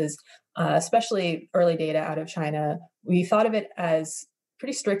causes, especially early data out of China, we thought of it as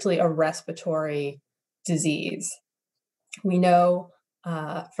pretty strictly a respiratory disease. We know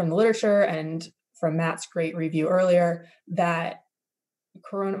from the literature and from Matt's great review earlier that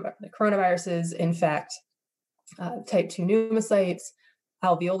coronaviruses infect type 2 pneumocytes,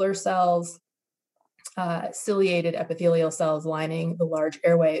 alveolar cells, ciliated epithelial cells lining the large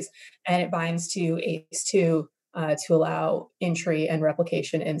airways, and it binds to ACE2 to allow entry and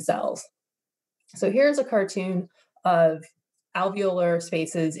replication in cells. So here's a cartoon of alveolar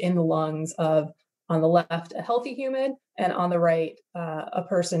spaces in the lungs of, on the left, a healthy human, and on the right, a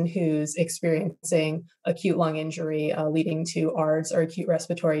person who's experiencing acute lung injury leading to ARDS, or acute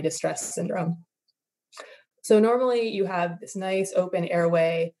respiratory distress syndrome. So normally you have this nice open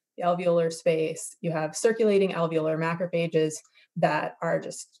airway, the alveolar space, you have circulating alveolar macrophages that are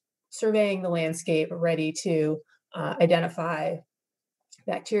just surveying the landscape, ready to identify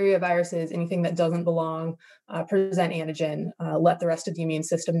bacteria, viruses, anything that doesn't belong, present antigen, let the rest of the immune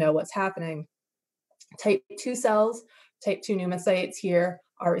system know what's happening. Type 2 cells, type 2 pneumocytes here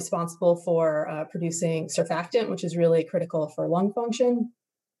are responsible for producing surfactant, which is really critical for lung function.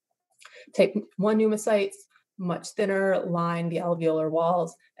 Type 1 pneumocytes, much thinner, line the alveolar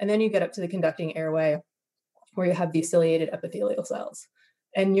walls. And then you get up to the conducting airway where you have the ciliated epithelial cells.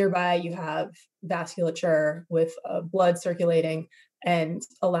 And nearby you have vasculature with blood circulating and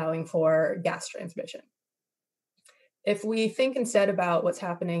allowing for gas transmission. If we think instead about what's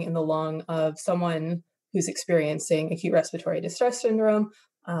happening in the lung of someone who's experiencing acute respiratory distress syndrome,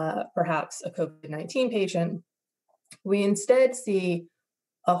 perhaps a COVID-19 patient, we instead see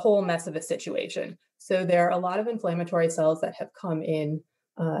a whole mess of a situation. So there are a lot of inflammatory cells that have come in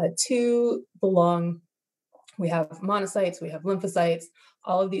to the lung. We have monocytes, we have lymphocytes.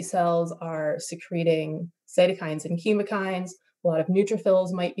 All of these cells are secreting cytokines and chemokines. A lot of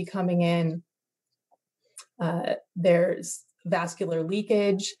neutrophils might be coming in. There's vascular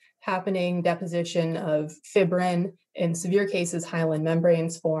leakage happening, deposition of fibrin. In severe cases, hyaline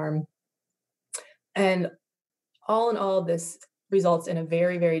membranes form. And all in all, this results in a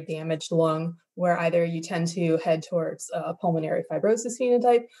very, very damaged lung where either you tend to head towards a pulmonary fibrosis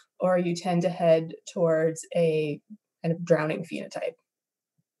phenotype or you tend to head towards a kind of drowning phenotype.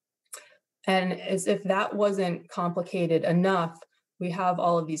 And as if that wasn't complicated enough, we have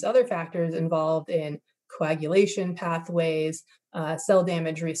all of these other factors involved in coagulation pathways, cell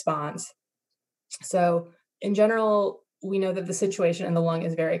damage response. So in general, we know that the situation in the lung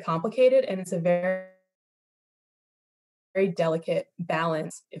is very complicated, and it's a very, very delicate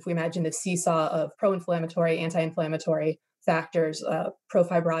balance. If we imagine the seesaw of pro-inflammatory, anti-inflammatory factors,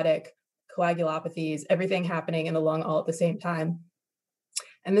 pro-fibrotic, coagulopathies, everything happening in the lung all at the same time.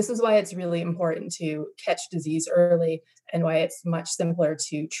 And this is why it's really important to catch disease early and why it's much simpler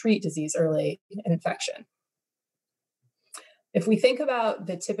to treat disease early in infection. If we think about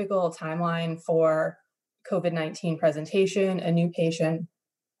the typical timeline for COVID-19 presentation, a new patient,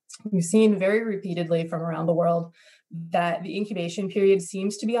 we've seen very repeatedly from around the world that the incubation period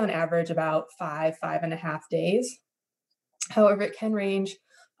seems to be on average about 5.5 days. However, it can range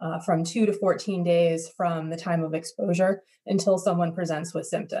from 2 to 14 days from the time of exposure until someone presents with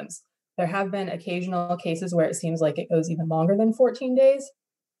symptoms. There have been occasional cases where it seems like it goes even longer than 14 days,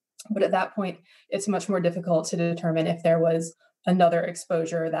 but at that point, it's much more difficult to determine if there was another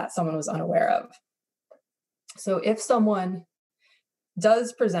exposure that someone was unaware of. So if someone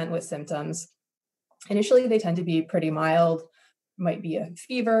does present with symptoms, initially they tend to be pretty mild, might be a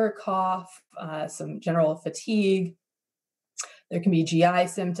fever, cough, some general fatigue. There can be GI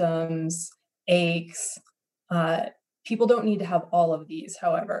symptoms, aches. People don't need to have all of these.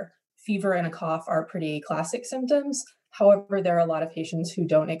 However, fever and a cough are pretty classic symptoms. However, there are a lot of patients who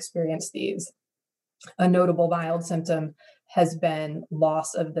don't experience these. A notable mild symptom has been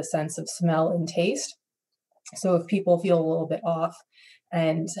loss of the sense of smell and taste. So if people feel a little bit off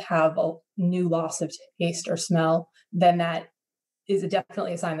and have a new loss of taste or smell, then that is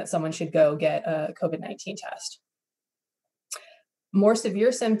definitely a sign that someone should go get a COVID-19 test. More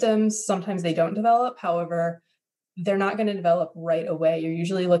severe symptoms, sometimes they don't develop. However, they're not going to develop right away. You're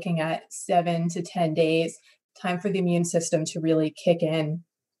usually looking at 7 to 10 days, time for the immune system to really kick in,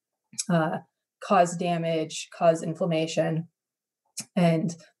 cause damage, cause inflammation,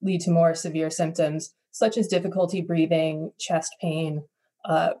 and lead to more severe symptoms, such as difficulty breathing, chest pain,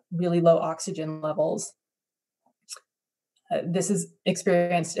 really low oxygen levels. This is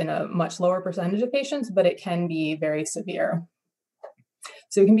experienced in a much lower percentage of patients, but it can be very severe.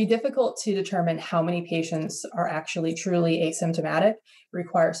 So it can be difficult to determine how many patients are actually truly asymptomatic. It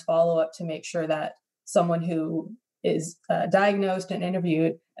requires follow-up to make sure that someone who is diagnosed and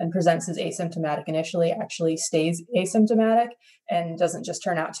interviewed and presents as asymptomatic initially actually stays asymptomatic and doesn't just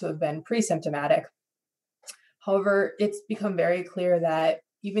turn out to have been pre-symptomatic. However, it's become very clear that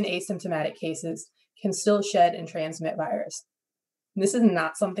even asymptomatic cases can still shed and transmit virus. And this is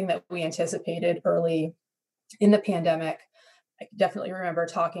not something that we anticipated early in the pandemic. I definitely remember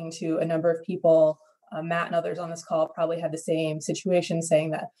talking to a number of people, Matt and others on this call probably had the same situation,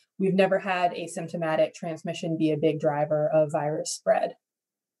 saying that we've never had asymptomatic transmission be a big driver of virus spread.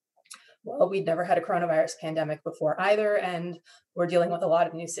 Well, we'd never had a coronavirus pandemic before either, and we're dealing with a lot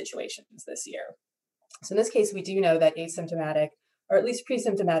of new situations this year. So in this case, we do know that asymptomatic, or at least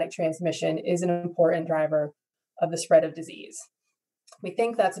pre-symptomatic transmission is an important driver of the spread of disease. We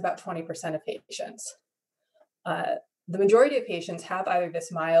think that's about 20% of patients. The majority of patients have either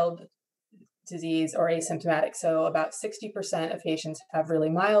this mild disease or asymptomatic. So about 60% of patients have really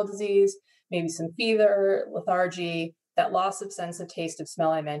mild disease, maybe some fever, lethargy, that loss of sense of taste of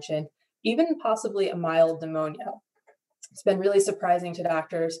smell I mentioned, even possibly a mild pneumonia. It's been really surprising to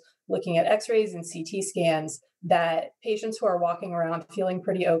doctors looking at x-rays and CT scans that patients who are walking around feeling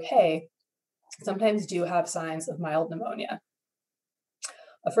pretty okay sometimes do have signs of mild pneumonia.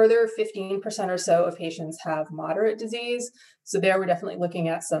 A further 15% or so of patients have moderate disease. So there we're definitely looking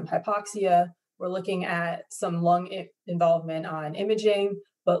at some hypoxia. We're looking at some lung involvement on imaging,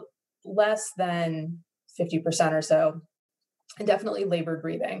 but less than 50% or so, and definitely labored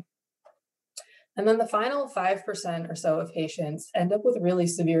breathing. And then the final 5% or so of patients end up with really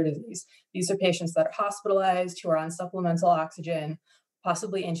severe disease. These are patients that are hospitalized, who are on supplemental oxygen,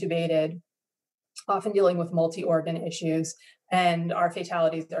 possibly intubated. often dealing with multi-organ issues, and our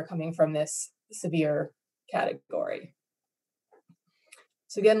fatalities are coming from this severe category.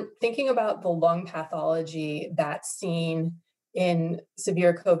 So again, thinking about the lung pathology that's seen in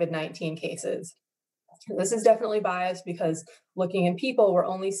severe COVID-19 cases, this is definitely biased because looking in people, we're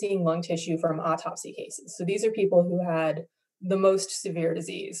only seeing lung tissue from autopsy cases. So these are people who had the most severe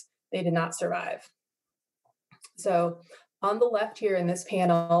disease. They did not survive. So on the left here in this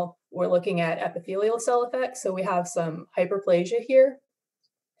panel, we're looking at epithelial cell effects. So we have some hyperplasia here.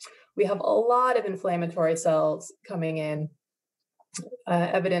 We have a lot of inflammatory cells coming in,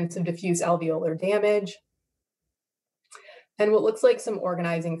 evidence of diffuse alveolar damage, and what looks like some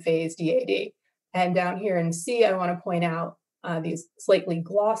organizing phase DAD. And down here in C, I want to point out these slightly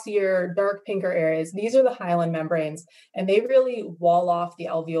glossier, dark pinker areas. These are the hyaline membranes, and they really wall off the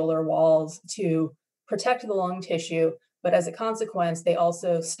alveolar walls to protect the lung tissue, but as a consequence, they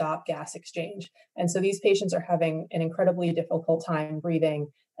also stop gas exchange. And so these patients are having an incredibly difficult time breathing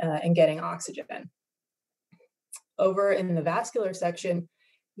and getting oxygen. Over in the vascular section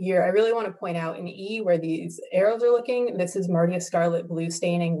here, I really want to point out in E where these arrows are looking, this is Mardia scarlet blue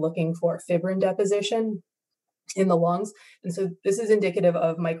staining looking for fibrin deposition in the lungs. And so this is indicative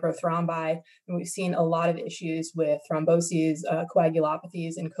of microthrombi. And we've seen a lot of issues with thromboses,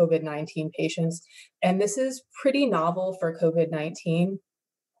 coagulopathies in COVID-19 patients. And this is pretty novel for COVID-19.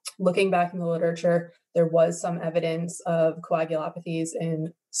 Looking back in the literature, there was some evidence of coagulopathies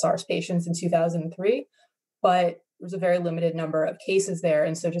in SARS patients in 2003, but there was a very limited number of cases there.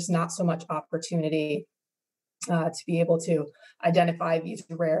 And so just not so much opportunity to be able to identify these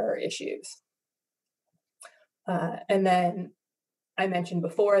rarer issues. And then I mentioned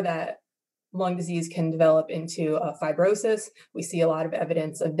before that lung disease can develop into fibrosis. We see a lot of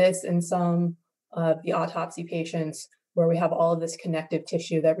evidence of this in some of the autopsy patients where we have all of this connective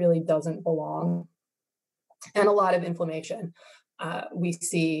tissue that really doesn't belong, and a lot of inflammation. We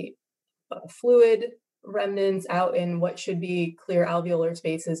see fluid remnants out in what should be clear alveolar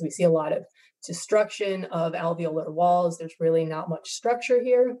spaces. We see a lot of destruction of alveolar walls. There's really not much structure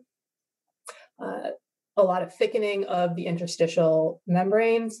here. A lot of thickening of the interstitial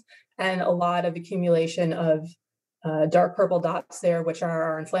membranes, and a lot of accumulation of dark purple dots there, which are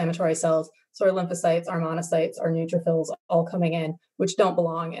our inflammatory cells. So our lymphocytes, our monocytes, our neutrophils all coming in, which don't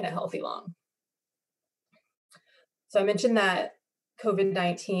belong in a healthy lung. So I mentioned that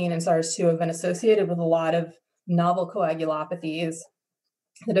COVID-19 and SARS-2 have been associated with a lot of novel coagulopathies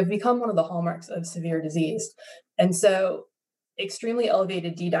that have become one of the hallmarks of severe disease. And so extremely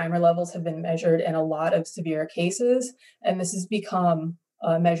elevated D-dimer levels have been measured in a lot of severe cases, and this has become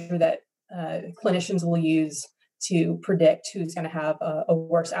a measure that clinicians will use to predict who's going to have a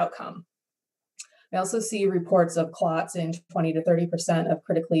worse outcome. We also see reports of clots in 20 to 30% of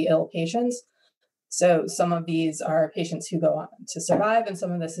critically ill patients. So some of these are patients who go on to survive, and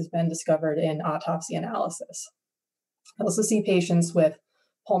some of this has been discovered in autopsy analysis. I also see patients with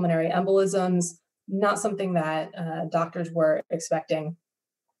pulmonary embolisms, not something that doctors were expecting.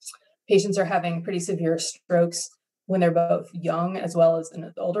 Patients are having pretty severe strokes when they're both young as well as in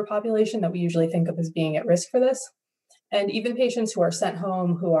the older population that we usually think of as being at risk for this. And even patients who are sent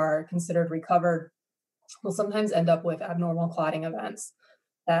home who are considered recovered will sometimes end up with abnormal clotting events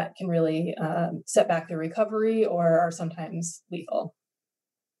that can really set back their recovery or are sometimes lethal.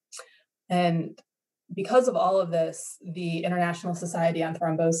 And because of all of this, the International Society on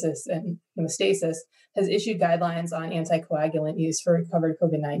Thrombosis and Hemostasis has issued guidelines on anticoagulant use for recovered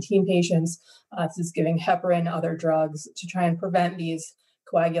COVID-19 patients. This is giving heparin, other drugs to try and prevent these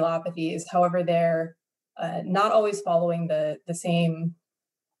coagulopathies. However, they're not always following the same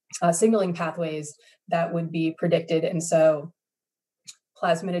signaling pathways that would be predicted. And so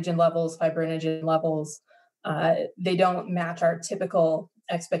plasminogen levels, fibrinogen levels, they don't match our typical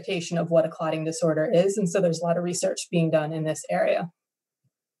expectation of what a clotting disorder is. And so there's a lot of research being done in this area.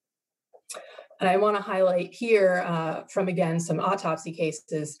 And I want to highlight here from, again, some autopsy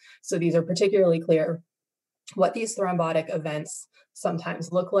cases. So these are particularly clear what these thrombotic events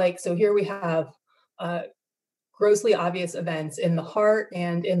sometimes look like. So here we have grossly obvious events in the heart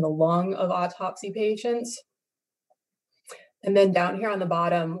and in the lung of autopsy patients. And then down here on the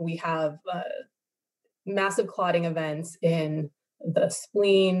bottom, we have massive clotting events in the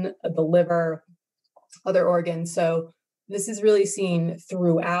spleen, the liver, other organs. So this is really seen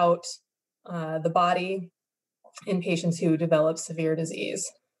throughout the body in patients who develop severe disease.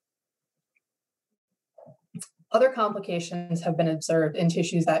 Other complications have been observed in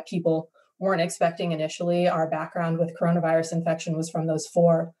tissues that people weren't expecting initially. Our background with coronavirus infection was from those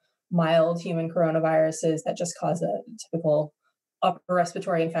 4 mild human coronaviruses that just cause a typical upper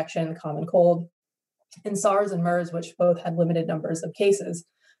respiratory infection, common cold. and SARS and MERS, which both had limited numbers of cases.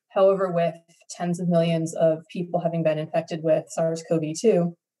 However, with tens of millions of people having been infected with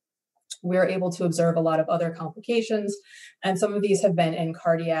SARS-CoV-2, we're able to observe a lot of other complications, and some of these have been in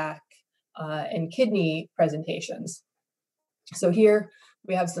cardiac and kidney presentations. So here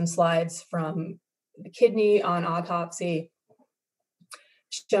we have some slides from the kidney on autopsy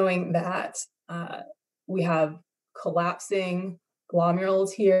showing that we have collapsing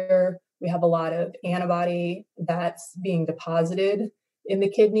glomerulus here. We have a lot of antibody that's being deposited in the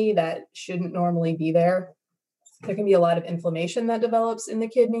kidney that shouldn't normally be there. There can be a lot of inflammation that develops in the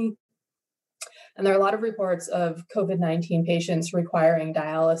kidney. And there are a lot of reports of COVID-19 patients requiring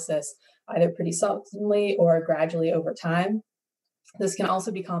dialysis, either pretty suddenly or gradually over time. This can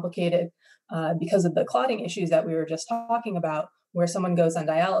also be complicated because of the clotting issues that we were just talking about, where someone goes on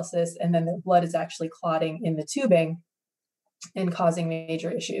dialysis and then their blood is actually clotting in the tubing and causing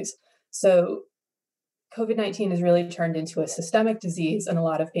major issues. So COVID-19 has really turned into a systemic disease in a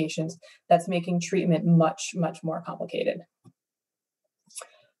lot of patients that's making treatment much, much more complicated.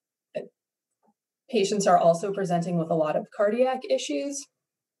 Patients are also presenting with a lot of cardiac issues,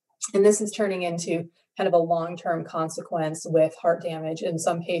 and this is turning into kind of a long-term consequence with heart damage in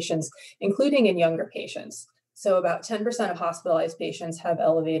some patients, including in younger patients. So about 10% of hospitalized patients have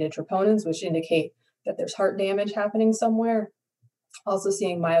elevated troponins, which indicate that there's heart damage happening somewhere. Also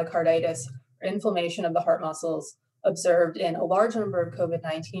seeing myocarditis or inflammation of the heart muscles observed in a large number of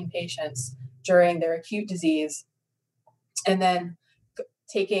COVID-19 patients during their acute disease. And then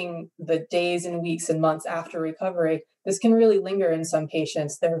taking the days and weeks and months after recovery, this can really linger in some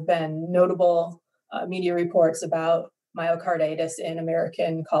patients. There have been notable media reports about myocarditis in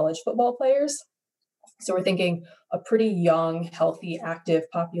American college football players. So we're thinking a pretty young, healthy, active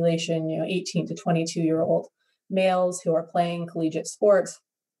population, 18 to 22-year-old males who are playing collegiate sports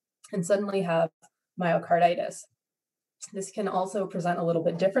and suddenly have myocarditis. This can also present a little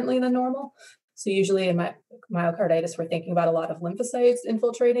bit differently than normal. So usually in myocarditis, we're thinking about a lot of lymphocytes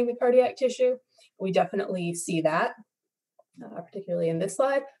infiltrating the cardiac tissue. We definitely see that, particularly in this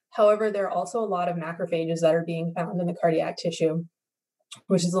slide. However, there are also a lot of macrophages that are being found in the cardiac tissue,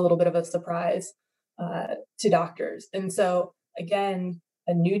 which is a little bit of a surprise to doctors. And so again,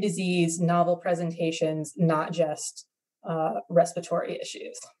 a new disease, novel presentations, not just respiratory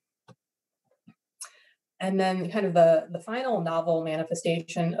issues. And then kind of the final novel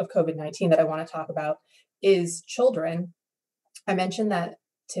manifestation of COVID-19 that I want to talk about is children. I mentioned that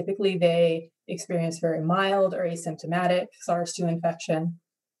typically they experience very mild or asymptomatic SARS-2 infection.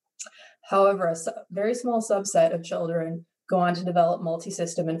 However, a very small subset of children go on to develop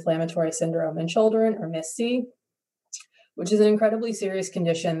multisystem inflammatory syndrome in children, or MIS-C, which is an incredibly serious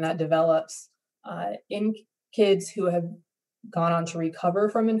condition that develops in kids who have gone on to recover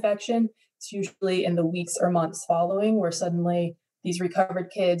from infection. It's usually in the weeks or months following, where suddenly these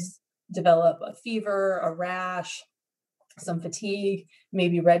recovered kids develop a fever, a rash, some fatigue,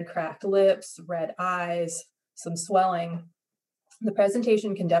 maybe red cracked lips, red eyes, some swelling. The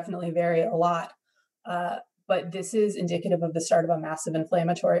presentation can definitely vary a lot, but this is indicative of the start of a massive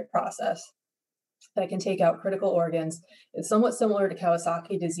inflammatory process that can take out critical organs. It's somewhat similar to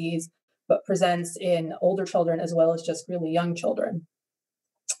Kawasaki disease, but presents in older children as well as just really young children.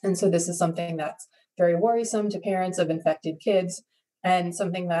 And so this is something that's very worrisome to parents of infected kids, and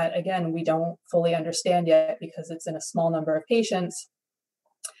something that, again, we don't fully understand yet because it's in a small number of patients,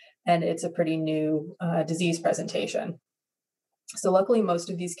 and it's a pretty new disease presentation. So luckily,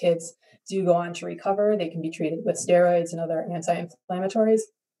 most of these kids do go on to recover. They can be treated with steroids and other anti-inflammatories,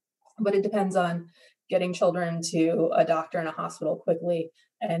 but it depends on getting children to a doctor and a hospital quickly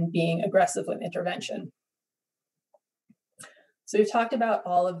and being aggressive with intervention. So we've talked about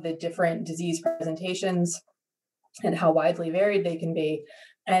all of the different disease presentations and how widely varied they can be.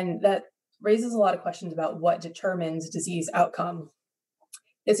 And that raises a lot of questions about what determines disease outcome.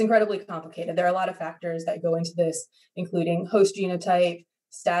 It's incredibly complicated. There are a lot of factors that go into this, including host genotype,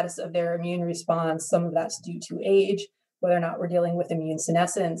 status of their immune response. Some of that's due to age, whether or not we're dealing with immune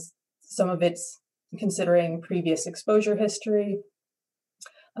senescence. Some of it's considering previous exposure history,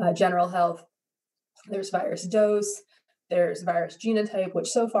 general health. There's virus dose. There's virus genotype, which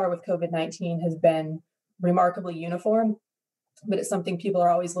so far with COVID-19 has been remarkably uniform, but it's something people are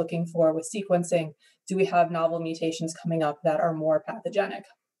always looking for with sequencing. Do we have novel mutations coming up that are more pathogenic?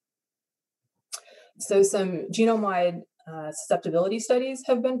 So some genome-wide susceptibility studies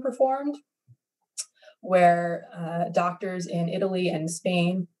have been performed where doctors in Italy and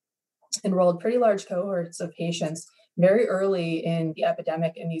Spain enrolled pretty large cohorts of patients very early in the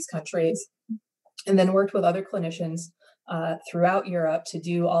epidemic in these countries, and then worked with other clinicians throughout Europe to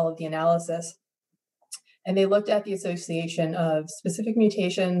do all of the analysis. And they looked at the association of specific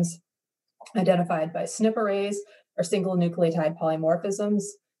mutations identified by SNP arrays or single nucleotide polymorphisms.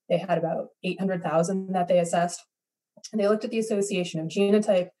 They had about 800,000 that they assessed. And they looked at the association of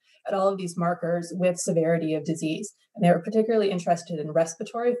genotype at all of these markers with severity of disease. And they were particularly interested in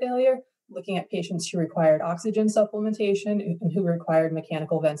respiratory failure, looking at patients who required oxygen supplementation and who required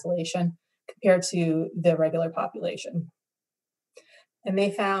mechanical ventilation compared to the regular population. And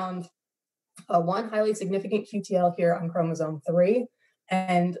they found one highly significant QTL here on chromosome 3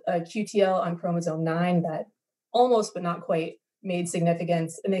 and a QTL on chromosome 9 that almost but not quite made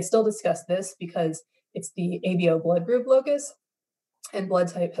significance. And they still discuss this because it's the ABO blood group locus, and blood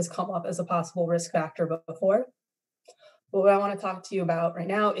type has come up as a possible risk factor before. But what I want to talk to you about right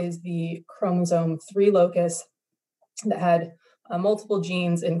now is the chromosome 3 locus that had multiple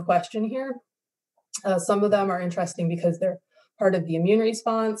genes in question here. Some of them are interesting because they're part of the immune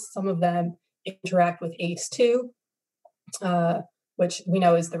response. Some of them interact with ACE2, which we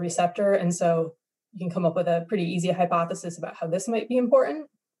know is the receptor. And so you can come up with a pretty easy hypothesis about how this might be important.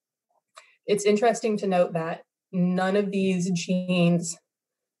 It's interesting to note that none of these genes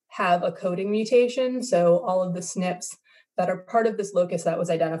have a coding mutation. So all of the SNPs that are part of this locus that was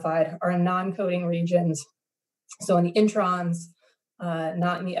identified are in non-coding regions. So in the introns,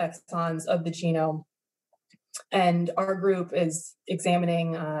 not in the exons of the genome. And our group is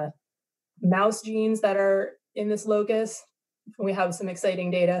examining mouse genes that are in this locus. We have some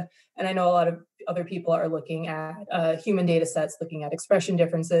exciting data. And I know a lot of other people are looking at human data sets, looking at expression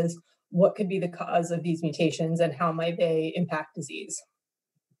differences. What could be the cause of these mutations and how might they impact disease?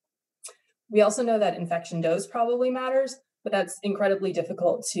 We also know that infection dose probably matters, but that's incredibly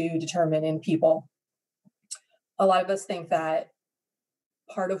difficult to determine in people. A lot of us think that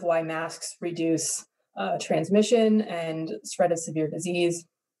part of why masks reduce transmission and spread of severe disease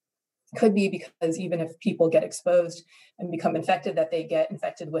could be because even if people get exposed and become infected, that they get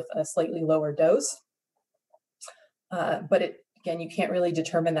infected with a slightly lower dose. But again, you can't really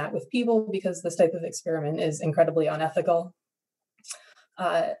determine that with people because this type of experiment is incredibly unethical.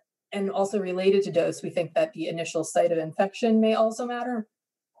 And also related to dose, we think that the initial site of infection may also matter,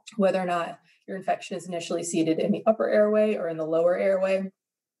 whether or not your infection is initially seated in the upper airway or in the lower airway.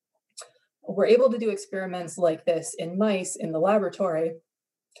 We're able to do experiments like this in mice in the laboratory.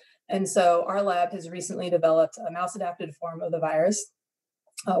 And so our lab has recently developed a mouse-adapted form of the virus.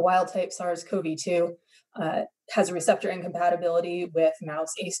 Wild-type SARS-CoV-2 has a receptor incompatibility with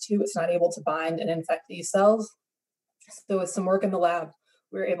mouse ACE2. It's not able to bind and infect these cells. So with some work in the lab,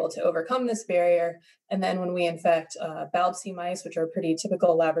 we were able to overcome this barrier. And then when we infect Balbc mice, which are a pretty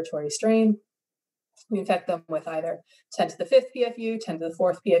typical laboratory strain, we infect them with either 10 to the 5th PFU, 10 to the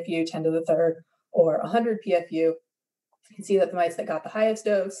 4th PFU, 10 to the 3rd, or 100 PFU. You can see that the mice that got the highest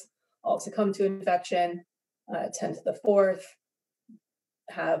dose all succumb to infection. 10 to the 4th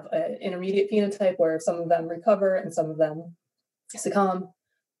have an intermediate phenotype where some of them recover and some of them succumb.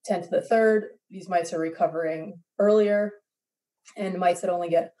 10 to the 3rd, these mice are recovering earlier. And mice that only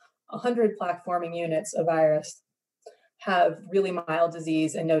get 100 plaque-forming units of virus have really mild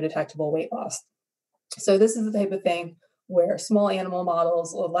disease and no detectable weight loss. So this is the type of thing where small animal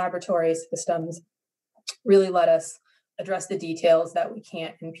models or laboratory systems really let us address the details that we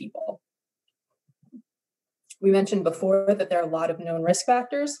can't in people. We mentioned before that there are a lot of known risk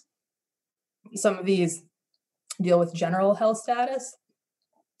factors. Some of these deal with general health status.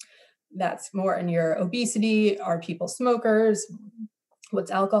 That's more in your obesity. Are people smokers?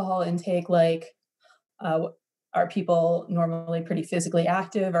 What's alcohol intake like? Are people normally pretty physically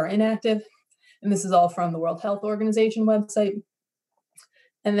active or inactive? And this is all from the World Health Organization website.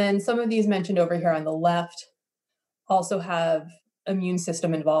 And then some of these mentioned over here on the left also have immune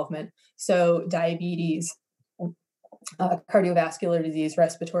system involvement. So diabetes, cardiovascular disease,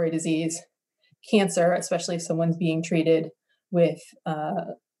 respiratory disease, cancer, especially if someone's being treated with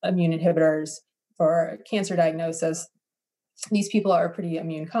immune inhibitors for cancer diagnosis. These people are pretty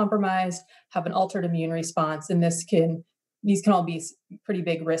immune compromised, have an altered immune response, and these can all be pretty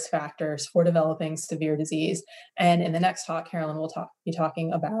big risk factors for developing severe disease. And in the next talk, Carolyn will be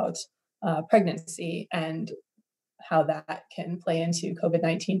talking about pregnancy and how that can play into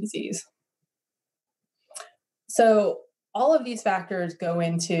COVID-19 disease. So all of these factors go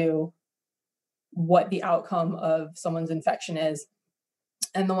into what the outcome of someone's infection is.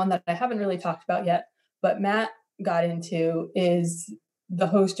 And the one that I haven't really talked about yet, but Matt got into, is the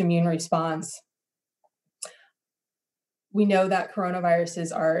host immune response. We know that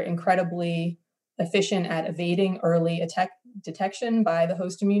coronaviruses are incredibly efficient at evading early detection by the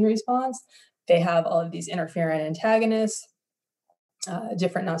host immune response. They have all of these interferon antagonists.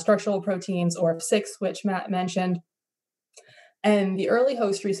 different non-structural proteins, or 6, which Matt mentioned. And the early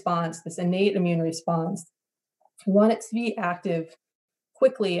host response, this innate immune response, we want it to be active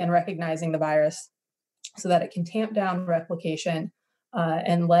quickly in recognizing the virus so that it can tamp down replication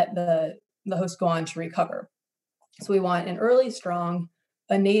and let the host go on to recover. So we want an early, strong,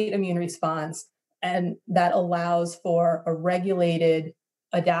 innate immune response, and that allows for a regulated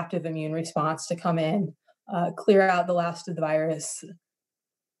adaptive immune response to come in, clear out the last of the virus,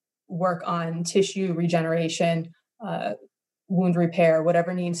 work on tissue regeneration, wound repair,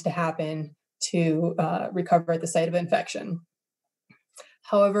 whatever needs to happen to recover at the site of infection.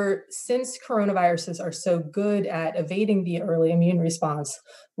 However, since coronaviruses are so good at evading the early immune response,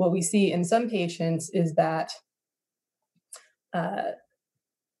 what we see in some patients is that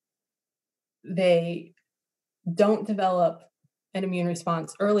they don't develop an immune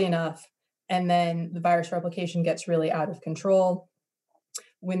response early enough, and then the virus replication gets really out of control.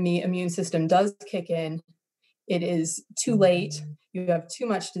 When the immune system does kick in, it is too late. You have too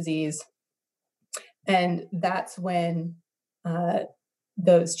much disease. And that's when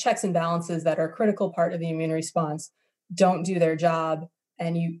those checks and balances that are a critical part of the immune response don't do their job,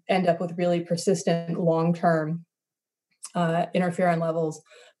 and you end up with really persistent long-term interferon levels.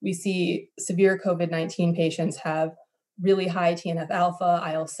 We see severe COVID-19 patients have really high TNF-alpha,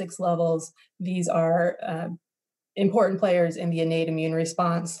 IL-6 levels. These are important players in the innate immune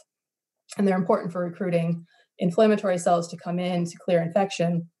response, and they're important for recruiting inflammatory cells to come in to clear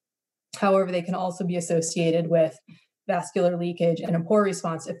infection. However, they can also be associated with vascular leakage and a poor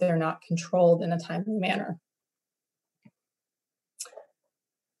response if they're not controlled in a timely manner.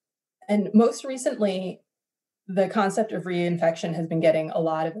 And most recently, the concept of reinfection has been getting a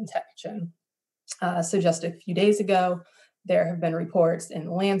lot of attention. So just a few days ago, there have been reports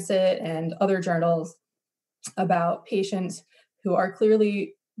in Lancet and other journals about patients who are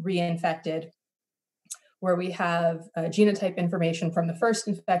clearly reinfected, where we have genotype information from the first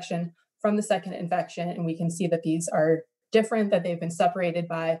infection, from the second infection, and we can see that these are different, that they've been separated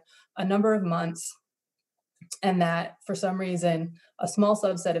by a number of months, and that for some reason, a small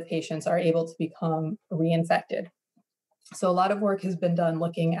subset of patients are able to become reinfected. So a lot of work has been done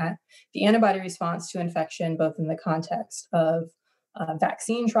looking at the antibody response to infection, both in the context of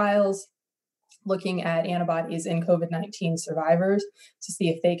vaccine trials, looking at antibodies in COVID-19 survivors to see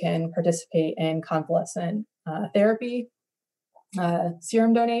if they can participate in convalescent therapy,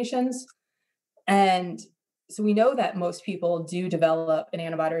 serum donations. And so we know that most people do develop an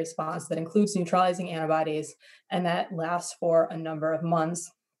antibody response that includes neutralizing antibodies, and that lasts for a number of months.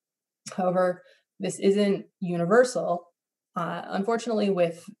 However, this isn't universal. Unfortunately,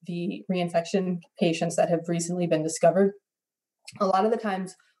 with the reinfection patients that have recently been discovered, a lot of the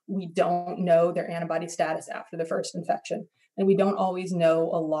times we don't know their antibody status after the first infection, and we don't always know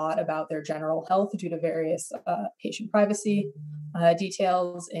a lot about their general health due to various patient privacy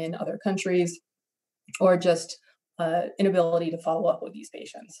details in other countries, or just inability to follow up with these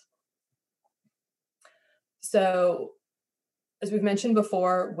patients. So, as we've mentioned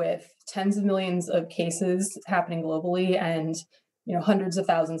before, with tens of millions of cases happening globally and hundreds of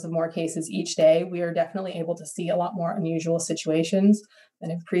thousands of more cases each day, we are definitely able to see a lot more unusual situations than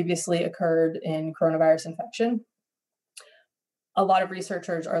have previously occurred in coronavirus infection. A lot of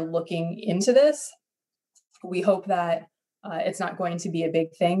researchers are looking into this. We hope that it's not going to be a big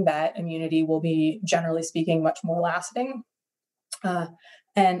thing, that immunity will be, generally speaking, much more lasting.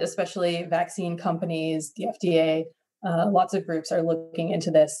 And especially vaccine companies, the FDA, lots of groups are looking into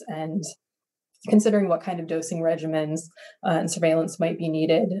this and considering what kind of dosing regimens and surveillance might be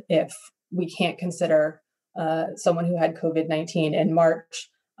needed if we can't consider someone who had COVID-19 in March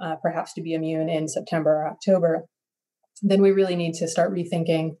perhaps to be immune in September or October. Then we really need to start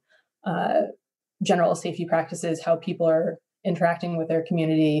rethinking general safety practices, how people are interacting with their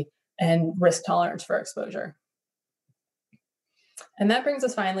community, and risk tolerance for exposure. And that brings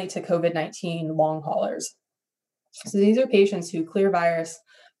us finally to COVID-19 long haulers. So these are patients who clear virus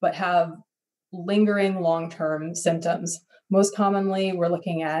but have lingering long-term symptoms. Most commonly, we're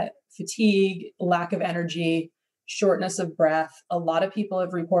looking at fatigue, lack of energy, shortness of breath. A lot of people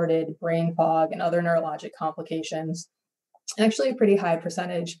have reported brain fog and other neurologic complications. Actually, a pretty high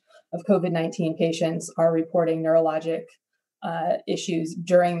percentage of COVID-19 patients are reporting neurologic issues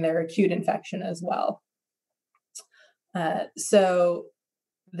during their acute infection as well. So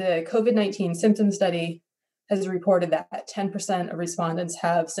the COVID-19 symptom study has reported that 10% of respondents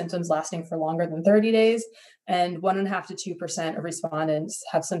have symptoms lasting for longer than 30 days, and 1.5% to 2% of respondents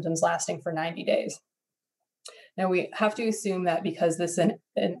have symptoms lasting for 90 days. Now, we have to assume that because this is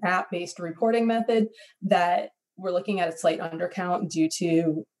an app-based reporting method, that we're looking at a slight undercount due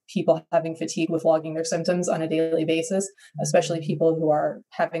to people having fatigue with logging their symptoms on a daily basis, especially people who are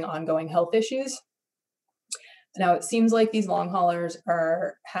having ongoing health issues. Now, it seems like these long haulers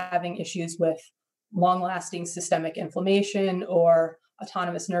are having issues with long-lasting systemic inflammation or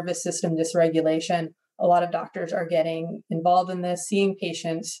autonomous nervous system dysregulation. A lot of doctors are getting involved in this, seeing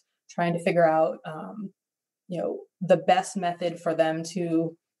patients, trying to figure out, the best method for them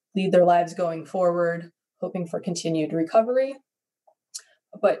to lead their lives going forward, hoping for continued recovery,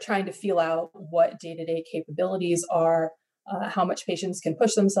 but trying to feel out what day-to-day capabilities are, how much patients can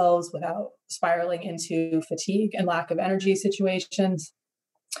push themselves without spiraling into fatigue and lack of energy situations.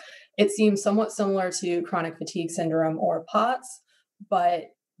 It seems somewhat similar to chronic fatigue syndrome or POTS, but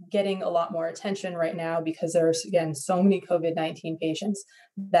getting a lot more attention right now because there's, again, so many COVID-19 patients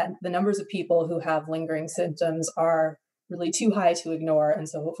that the numbers of people who have lingering symptoms are really too high to ignore. And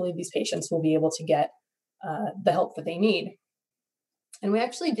so hopefully these patients will be able to get the help that they need. And we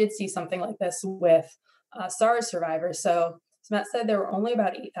actually did see something like this with SARS survivors. So as Matt said, there were only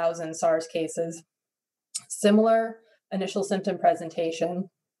about 8,000 SARS cases, similar initial symptom presentation,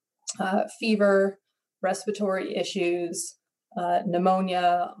 fever, respiratory issues,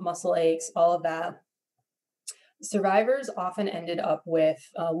 pneumonia, muscle aches, all of that. Survivors often ended up with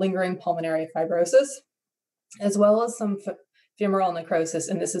lingering pulmonary fibrosis, as well as some femoral necrosis,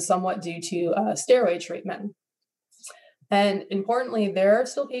 and this is somewhat due to steroid treatment. And importantly, there are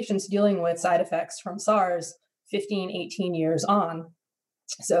still patients dealing with side effects from SARS 15, 18 years on.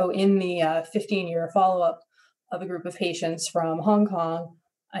 So in the 15-year follow-up of a group of patients from Hong Kong,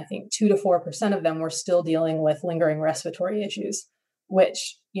 I think 2 to 4% of them were still dealing with lingering respiratory issues,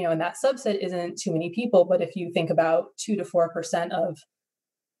 which, in that subset isn't too many people. But if you think about 2 to 4% of,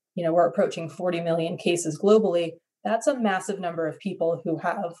 we're approaching 40 million cases globally, that's a massive number of people who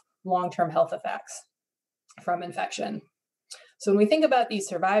have long-term health effects from infection. So when we think about these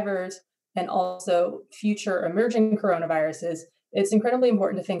survivors and also future emerging coronaviruses, it's incredibly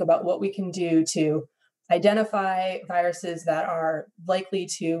important to think about what we can do to identify viruses that are likely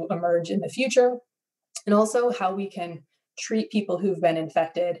to emerge in the future, and also how we can treat people who've been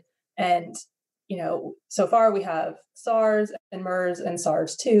infected. And, so far we have SARS and MERS and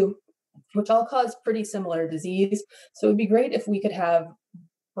SARS-2, which all cause pretty similar disease. So it would be great if we could have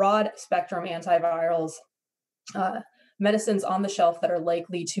broad spectrum antivirals, medicines on the shelf that are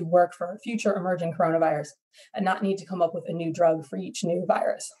likely to work for future emerging coronavirus and not need to come up with a new drug for each new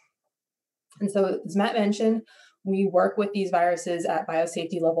virus. And so, as Matt mentioned, we work with these viruses at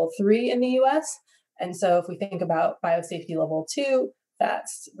biosafety level 3 in the US. And so if we think about biosafety level 2,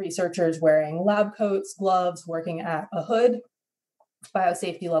 that's researchers wearing lab coats, gloves, working at a hood.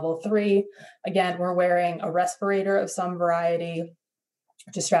 Biosafety level 3, again, we're wearing a respirator of some variety,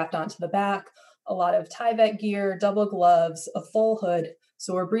 just strapped onto the back, a lot of Tyvek gear, double gloves, a full hood.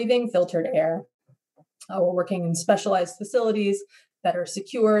 So we're breathing filtered air. We're working in specialized facilities that are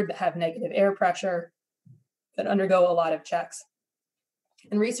secured, that have negative air pressure, that undergo a lot of checks.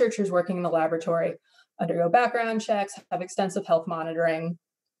 And researchers working in the laboratory undergo background checks, have extensive health monitoring.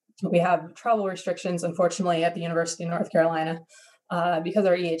 We have travel restrictions, unfortunately, at the University of North Carolina because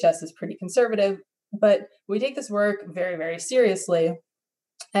our EHS is pretty conservative, but we take this work very, very seriously.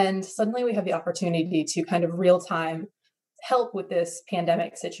 And suddenly we have the opportunity to kind of real-time help with this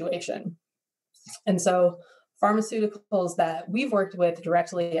pandemic situation. And so pharmaceuticals that we've worked with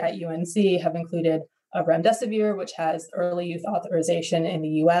directly at UNC have included remdesivir, which has early use authorization in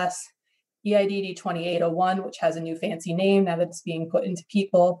the US, EIDD 2801, which has a new fancy name now that it's being put into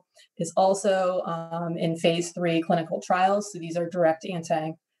people, is also in phase 3 clinical trials. So these are direct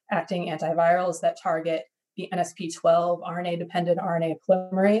acting antivirals that target the NSP12 RNA-dependent RNA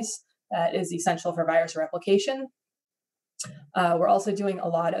polymerase that is essential for virus replication. We're also doing a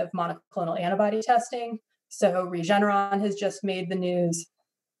lot of monoclonal antibody testing. So Regeneron has just made the news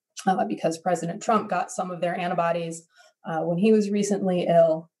because President Trump got some of their antibodies when he was recently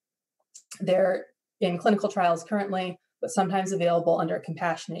ill. They're in clinical trials currently, but sometimes available under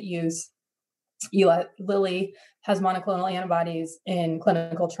compassionate use. Eli Lilly has monoclonal antibodies in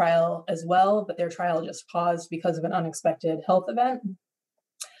clinical trial as well, but their trial just paused because of an unexpected health event.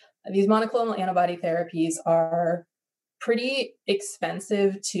 These monoclonal antibody therapies are pretty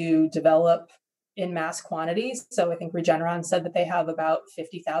expensive to develop in mass quantities. So I think Regeneron said that they have about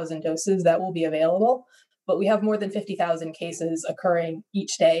 50,000 doses that will be available, but we have more than 50,000 cases occurring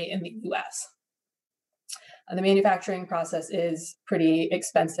each day in the US. The manufacturing process is pretty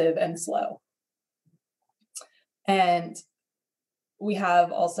expensive and slow. And we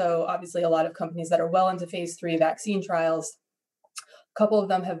have also, obviously, a lot of companies that are well into phase 3 vaccine trials. A couple of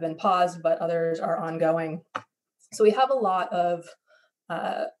them have been paused, but others are ongoing. So we have a lot of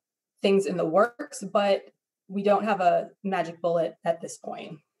things in the works, but we don't have a magic bullet at this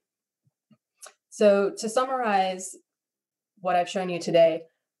point. So to summarize what I've shown you today,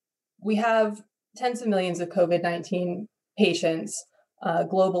 we have tens of millions of COVID-19 patients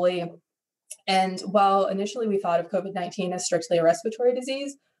globally. And while initially we thought of COVID-19 as strictly a respiratory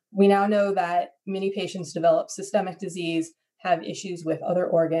disease, we now know that many patients develop systemic disease, have issues with other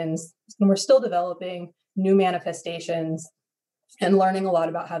organs, and we're still developing new manifestations and learning a lot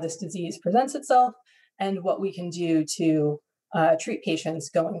about how this disease presents itself and what we can do to treat patients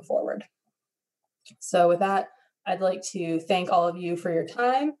going forward. So with that, I'd like to thank all of you for your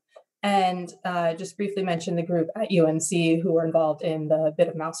time and just briefly mention the group at UNC who were involved in the bit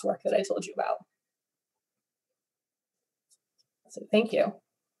of mouse work that I told you about. So thank you.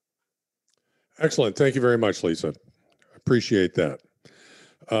 Excellent. Thank you very much, Lisa. Appreciate that.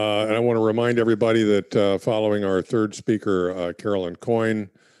 And I want to remind everybody that following our third speaker, Carolyn Coyne,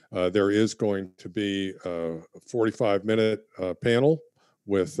 there is going to be a 45-minute panel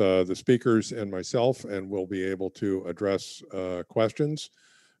with the speakers and myself, and we'll be able to address questions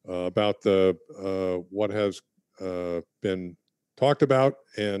about what has been talked about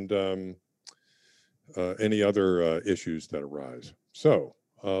and any other issues that arise. So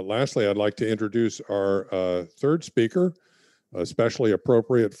lastly, I'd like to introduce our third speaker, especially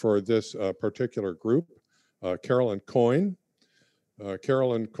appropriate for this particular group, Carolyn Coyne.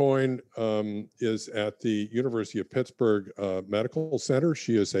 Carolyn Coyne is at the University of Pittsburgh Medical Center.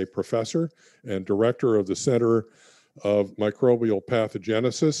 She is a professor and director of the Center of Microbial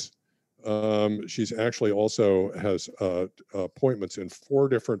Pathogenesis. She's actually also has appointments in 4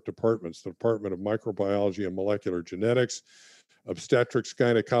 different departments: the Department of Microbiology and Molecular Genetics, Obstetrics,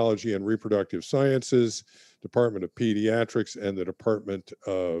 Gynecology, and Reproductive Sciences, Department of Pediatrics, and the Department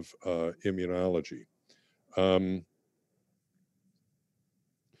of Immunology.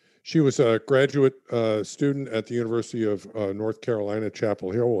 She was a graduate student at the University of North Carolina,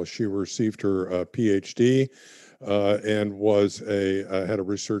 Chapel Hill, where she received her PhD and was had a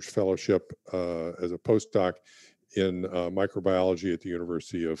research fellowship as a postdoc in microbiology at the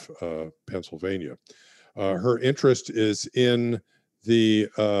University of Pennsylvania. Her interest is in the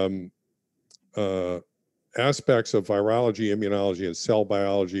aspects of virology, immunology, and cell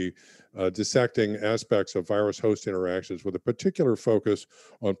biology, dissecting aspects of virus-host interactions with a particular focus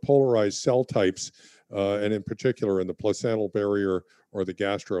on polarized cell types, and in particular in the placental barrier or the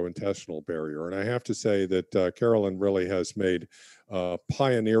gastrointestinal barrier. And I have to say that Carolyn really has made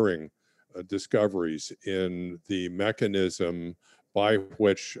pioneering discoveries in the mechanism by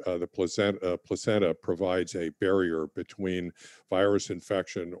which the placenta provides a barrier between virus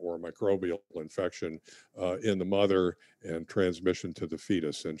infection or microbial infection in the mother and transmission to the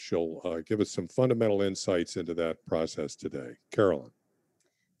fetus. And she'll give us some fundamental insights into that process today. Carolyn.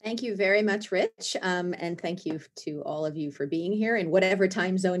 Thank you very much, Rich. And thank you to all of you for being here in whatever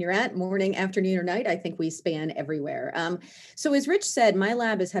time zone you're at, morning, afternoon, or night. I think we span everywhere. So as Rich said, my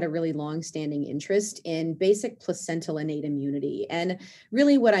lab has had a really long-standing interest in basic placental innate immunity. And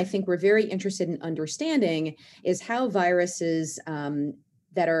really what I think we're very interested in understanding is how viruses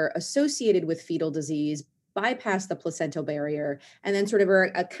that are associated with fetal disease bypass the placental barrier. And then sort of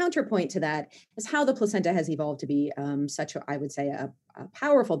a counterpoint to that is how the placenta has evolved to be such, I would say, a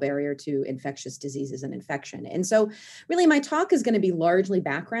powerful barrier to infectious diseases and infection. And so really my talk is going to be largely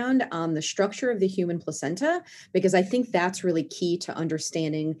background on the structure of the human placenta, because I think that's really key to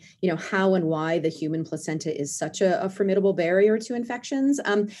understanding, how and why the human placenta is such a formidable barrier to infections.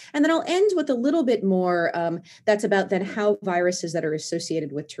 And then I'll end with a little bit more that's about then how viruses that are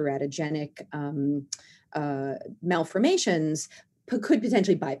associated with teratogenic malformations could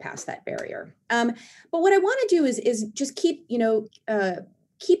potentially bypass that barrier. But what I want to do is just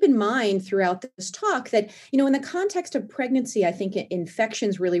keep in mind throughout this talk that, in the context of pregnancy, I think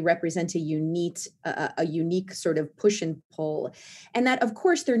infections really represent a unique sort of push and pull. And that, of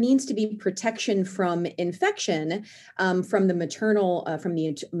course, there needs to be protection from infection from the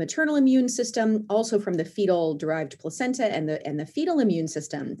maternal immune system, also from the fetal derived placenta and the fetal immune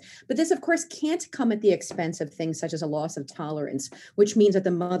system. But this, of course, can't come at the expense of things such as a loss of tolerance, which means that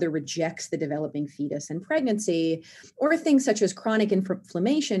the mother rejects the developing fetus in pregnancy, or things such as chronic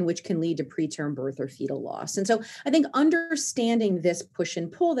inflammation, which can lead to preterm birth or fetal loss. And so I think understanding this push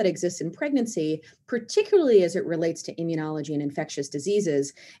and pull that exists in pregnancy, particularly as it relates to immunology and infectious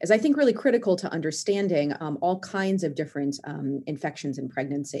diseases, is I think really critical to understanding all kinds of different infections in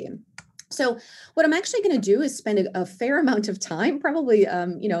pregnancy. So what I'm actually going to do is spend a fair amount of time, probably,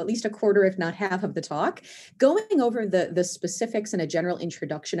 at least a quarter, if not half of the talk, going over the specifics and a general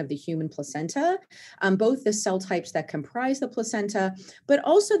introduction of the human placenta, both the cell types that comprise the placenta, but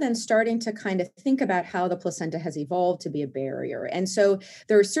also then starting to kind of think about how the placenta has evolved to be a barrier. And so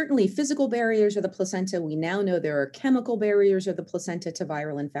there are certainly physical barriers of the placenta. We now know there are chemical barriers of the placenta to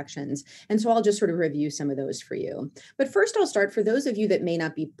viral infections. And so I'll just sort of review some of those for you. But first, I'll start, for those of you that may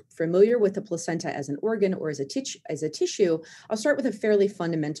not be familiar with the placenta as an organ or as a tissue, I'll start with a fairly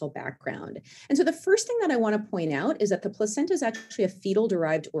fundamental background. And so the first thing that I want to point out is that the placenta is actually a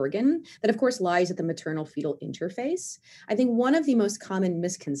fetal-derived organ that, of course, lies at the maternal-fetal interface. I think one of the most common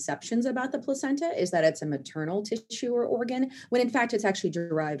misconceptions about the placenta is that it's a maternal tissue or organ, when in fact it's actually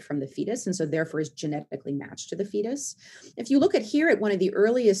derived from the fetus, and so therefore is genetically matched to the fetus. If you look at here at one of the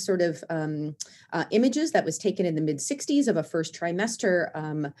earliest sort of images that was taken in the mid-60s of a first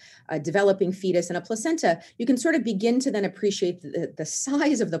trimester developing fetus and a placenta, you can sort of begin to then appreciate the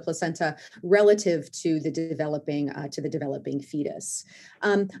size of the placenta relative to the developing fetus.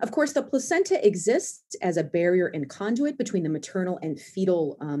 Of course, the placenta exists as a barrier and conduit between the maternal and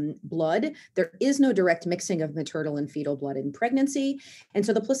fetal blood. There is no direct mixing of maternal and fetal blood in pregnancy. And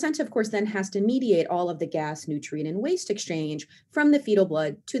so the placenta, of course, then has to mediate all of the gas, nutrient, and waste exchange from the fetal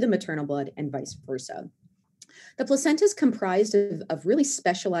blood to the maternal blood and vice versa. The placenta is comprised of really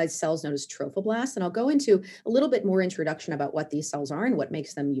specialized cells known as trophoblasts, and I'll go into a little bit more introduction about what these cells are and what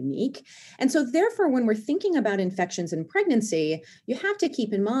makes them unique. And so therefore, when we're thinking about infections in pregnancy, you have to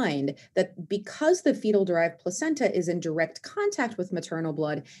keep in mind that because the fetal-derived placenta is in direct contact with maternal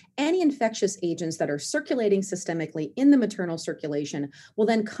blood, any infectious agents that are circulating systemically in the maternal circulation will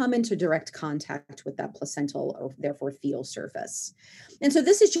then come into direct contact with that placental or therefore fetal surface. And so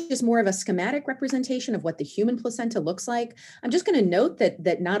this is just more of a schematic representation of what the human placenta looks like. I'm just going to note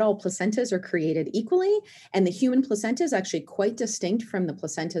that not all placentas are created equally, and the human placenta is actually quite distinct from the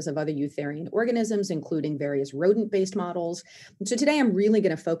placentas of other eutherian organisms, including various rodent-based models. And so today I'm really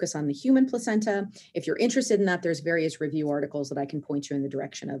going to focus on the human placenta. If you're interested in that, there's various review articles that I can point you in the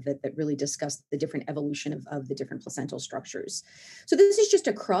direction of that really discuss the different evolution of the different placental structures. So this is just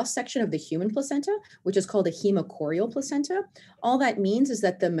a cross-section of the human placenta, which is called a hemochorial placenta. All that means is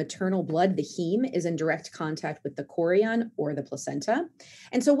that the maternal blood, the heme, is in direct contact with the chorion or the placenta.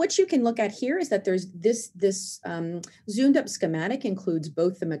 And so what you can look at here is that there's this zoomed up schematic includes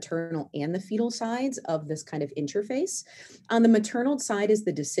both the maternal and the fetal sides of this kind of interface. On the maternal side is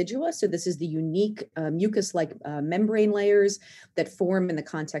the decidua. So this is the unique mucus-like membrane layers that form in the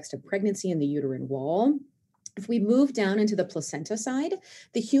context of pregnancy in the uterine wall. If we move down into the placenta side,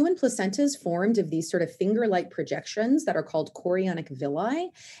 the human placenta is formed of these sort of finger-like projections that are called chorionic villi.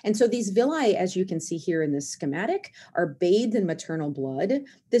 And so these villi, as you can see here in this schematic, are bathed in maternal blood.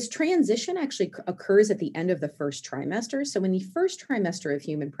 This transition actually occurs at the end of the first trimester. So in the first trimester of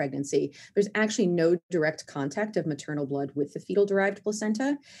human pregnancy, there's actually no direct contact of maternal blood with the fetal-derived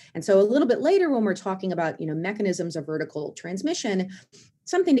placenta. And so a little bit later, when we're talking about, mechanisms of vertical transmission,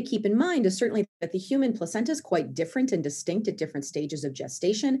 something to keep in mind is certainly that the human placenta is quite different and distinct at different stages of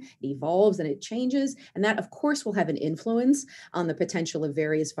gestation. It evolves and it changes. And that, of course, will have an influence on the potential of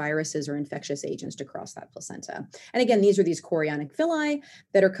various viruses or infectious agents to cross that placenta. And again, these are these chorionic villi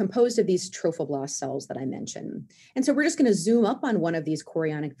that are composed of these trophoblast cells that I mentioned. And so we're just going to zoom up on one of these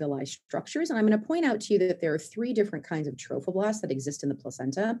chorionic villi structures. And I'm going to point out to you that there are 3 different kinds of trophoblasts that exist in the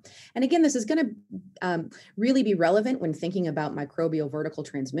placenta. And again, this is going to really be relevant when thinking about microbial vertical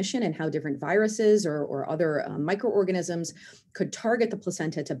transmission and how different viruses or other microorganisms could target the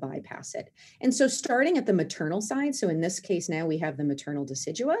placenta to bypass it. And so starting at the maternal side, so in this case now we have the maternal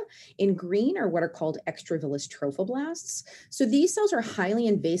decidua. In green are what are called extravillous trophoblasts. So these cells are highly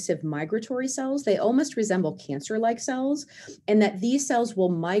invasive migratory cells. They almost resemble cancer-like cells, and that these cells will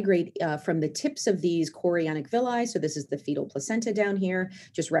migrate from the tips of these chorionic villi. So this is the fetal placenta down here,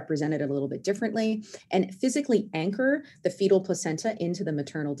 just represented a little bit differently, and physically anchor the fetal placenta into the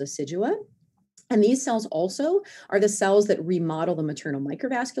maternal decidua. And these cells also are the cells that remodel the maternal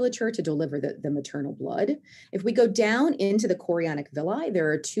microvasculature to deliver the maternal blood. If we go down into the chorionic villi,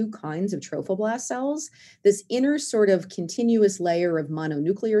 there are 2 kinds of trophoblast cells. This inner sort of continuous layer of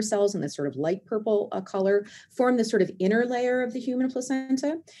mononuclear cells in this sort of light purple color form the sort of inner layer of the human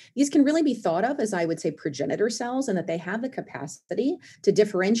placenta. These can really be thought of as, I would say, progenitor cells, and that they have the capacity to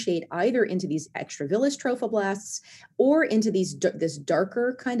differentiate either into these extravillous trophoblasts or into this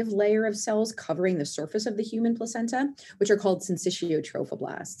darker kind of layer of cells covering the surface of the human placenta, which are called syncytio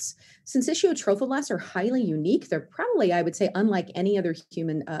trophoblasts. Syncytio trophoblasts are highly unique. They're probably, I would say, unlike any other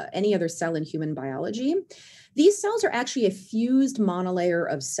cell in human biology. These cells are actually a fused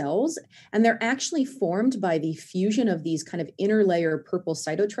monolayer of cells, and they're actually formed by the fusion of these kind of interlayer purple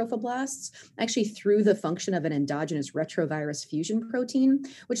cytotrophoblasts, actually through the function of an endogenous retrovirus fusion protein,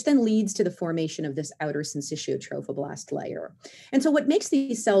 which then leads to the formation of this outer syncytiotrophoblast layer. And so what makes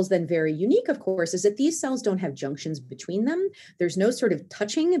these cells then very unique, of course, is that these cells don't have junctions between them. There's no sort of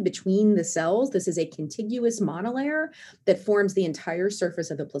touching between the cells. This is a contiguous monolayer that forms the entire surface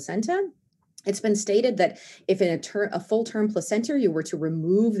of the placenta. It's been stated that if in a full-term placenta, you were to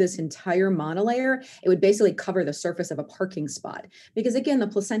remove this entire monolayer, it would basically cover the surface of a parking spot. Because again, the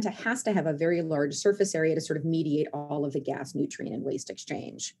placenta has to have a very large surface area to sort of mediate all of the gas, nutrient, and waste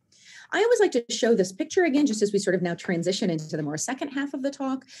exchange. I always like to show this picture again, just as we sort of now transition into the more second half of the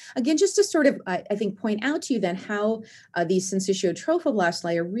talk. Again, just to sort of, I think, point out to you then how the syncytiotrophoblasts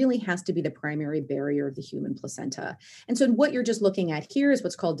layer really has to be the primary barrier of the human placenta. And so what you're just looking at here is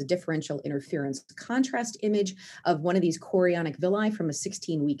what's called the differential interference contrast image of one of these chorionic villi from a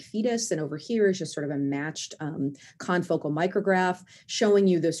 16-week fetus. And over here is just sort of a matched confocal micrograph showing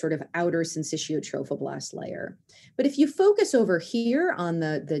you the sort of outer syncytiotrophoblast layer. But if you focus over here on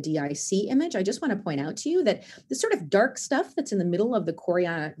the DIC image, I just want to point out to you that the sort of dark stuff that's in the middle of the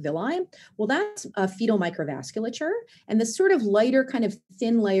chorionic villi, well, that's fetal microvasculature. And this sort of lighter kind of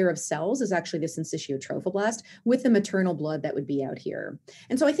thin layer of cells is actually the syncytiotrophoblast with the maternal blood that would be out here.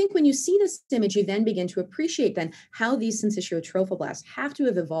 And so I think when you see this image, you then begin to appreciate then how these syncytiotrophoblasts have to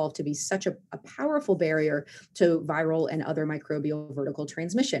have evolved to be such a powerful barrier to viral and other microbial vertical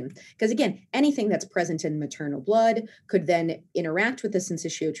transmission. Because again, anything that's present in maternal blood could then interact with the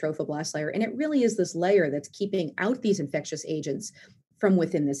syncytiotrophoblasts layer. And it really is this layer that's keeping out these infectious agents from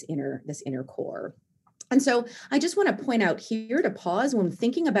within this inner core. And so I just want to point out here to pause when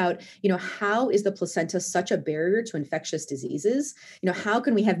thinking about, how is the placenta such a barrier to infectious diseases? How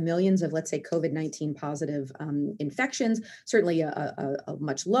can we have millions of, let's say, COVID-19 positive infections, certainly a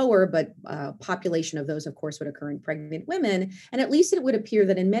much lower, but population of those, of course, would occur in pregnant women. And at least it would appear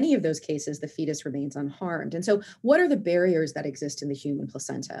that in many of those cases, the fetus remains unharmed. And so what are the barriers that exist in the human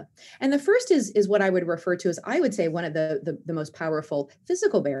placenta? And the first is what I would refer to as, I would say, one of the most powerful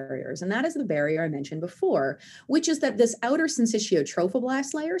physical barriers. And that is the barrier I mentioned before, which is that this outer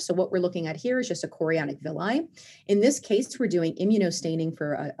syncytiotrophoblast layer, so what we're looking at here is just a chorionic villi. In this case, we're doing immunostaining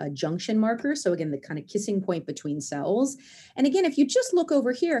for a junction marker. So again, the kind of kissing point between cells. And again, if you just look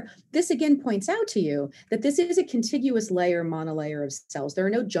over here, this again points out to you that this is a contiguous layer, monolayer of cells. There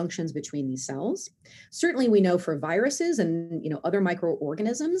are no junctions between these cells. Certainly we know for viruses and other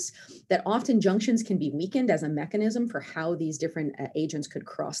microorganisms that often junctions can be weakened as a mechanism for how these different agents could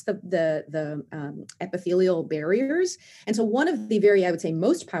cross the epithelial barriers. And so one of the very, I would say,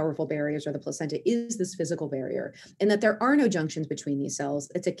 most powerful barriers of the placenta is this physical barrier, and that there are no junctions between these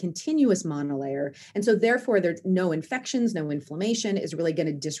cells. It's a continuous monolayer. And so therefore there's no infections, no inflammation is really going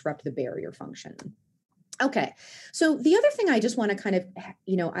to disrupt the barrier function. Okay, so the other thing I just want to kind of,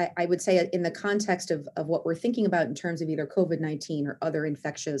 I would say in the context of what we're thinking about in terms of either COVID-19 or other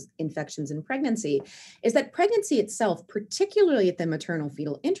infections in pregnancy, is that pregnancy itself, particularly at the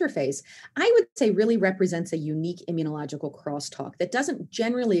maternal-fetal interface, I would say really represents a unique immunological crosstalk that doesn't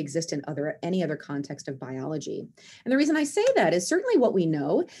generally exist in any other context of biology. And the reason I say that is certainly what we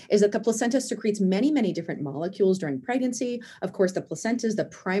know is that the placenta secretes many, many different molecules during pregnancy. Of course, the placenta is the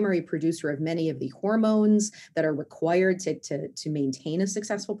primary producer of many of the hormones that are required to maintain a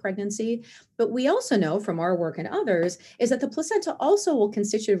successful pregnancy. But we also know from our work and others is that the placenta also will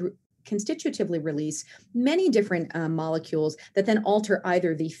constitutively release many different molecules that then alter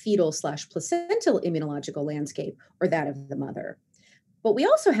either the fetal/placental immunological landscape or that of the mother. But we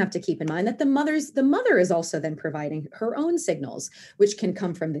also have to keep in mind that the mother is also then providing her own signals, which can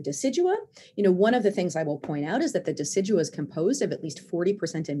come from the decidua. One of the things I will point out is that the decidua is composed of at least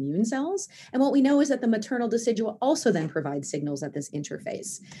 40% immune cells. And what we know is that the maternal decidua also then provides signals at this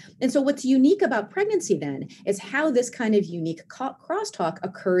interface. And so what's unique about pregnancy then is how this kind of unique crosstalk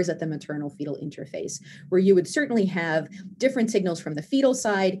occurs at the maternal-fetal interface, where you would certainly have different signals from the fetal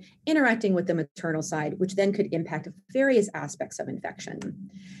side interacting with the maternal side, which then could impact various aspects of infection.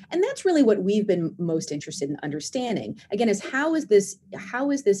 And that's really what we've been most interested in understanding. Again, is how is this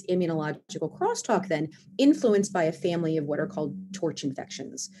immunological crosstalk then influenced by a family of what are called torch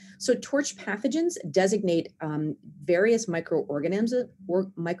infections? So torch pathogens designate various microorganisms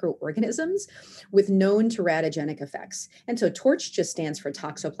with known teratogenic effects. And so torch just stands for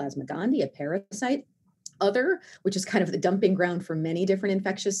Toxoplasma gondii, a parasite. other, which is kind of the dumping ground for many different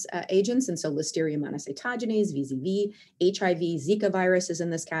infectious agents. And so Listeria monocytogenes, VZV, HIV, Zika virus is in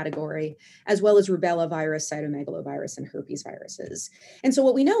this category, as well as rubella virus, cytomegalovirus, and herpes viruses. And so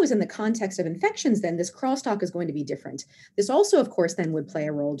what we know is in the context of infections, then this crosstalk is going to be different. This also, of course, then would play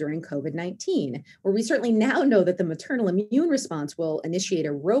a role during COVID-19, where we certainly now know that the maternal immune response will initiate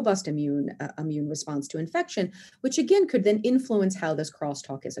a robust immune response to infection, which again could then influence how this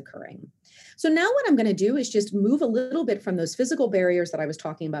crosstalk is occurring. So now what I'm going to do is just move a little bit from those physical barriers that I was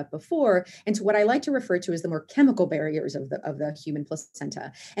talking about before into what I like to refer to as the more chemical barriers of the human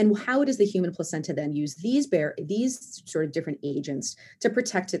placenta. And how does the human placenta then use these sort of different agents to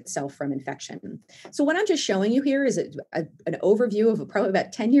protect itself from infection? So what I'm just showing you here is an overview of probably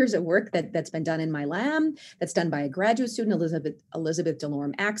about 10 years of work that's been done in my lab, that's done by a graduate student, Elizabeth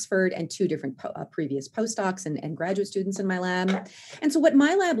Delorme Axford, and two different previous postdocs and graduate students in my lab. And so what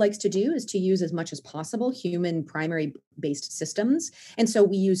my lab likes to do is to use as much as possible human primary-based systems. And so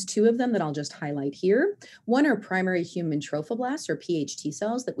we use two of them that I'll just highlight here. One are primary human trophoblasts, or PHT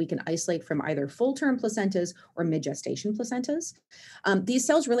cells, that we can isolate from either full-term placentas or mid-gestation placentas. These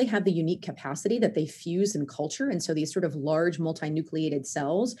cells really have the unique capacity that they fuse in culture. And so these sort of large multinucleated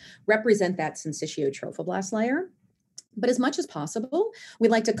cells represent that syncytial trophoblast layer. But as much as possible, we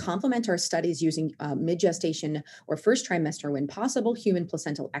like to complement our studies using mid-gestation or first trimester, when possible, human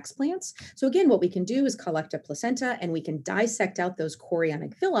placental explants. So again, what we can do is collect a placenta and we can dissect out those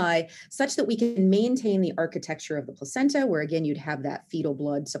chorionic villi such that we can maintain the architecture of the placenta, where again, you'd have that fetal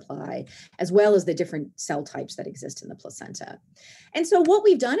blood supply, as well as the different cell types that exist in the placenta. And so what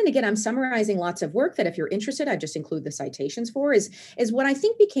we've done, and again, I'm summarizing lots of work that if you're interested, I just include the citations for, is what I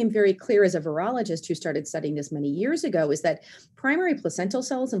think became very clear as a virologist who started studying this many years ago, is that primary placental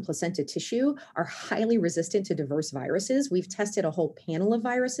cells and placenta tissue are highly resistant to diverse viruses. We've tested a whole panel of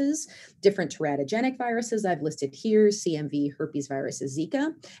viruses, different teratogenic viruses I've listed here, CMV, herpes viruses,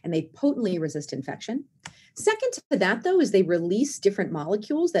 Zika, and they potently resist infection. Second to that, though, is they release different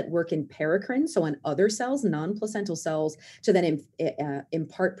molecules that work in paracrine, so on other cells, non-placental cells, to then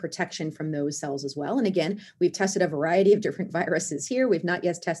impart protection from those cells as well. And again, we've tested a variety of different viruses here. We've not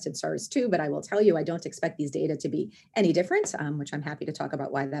yet tested SARS-2, but I will tell you, I don't expect these data to be any different, which I'm happy to talk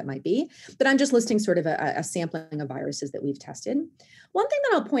about why that might be. But I'm just listing sort of a sampling of viruses that we've tested. One thing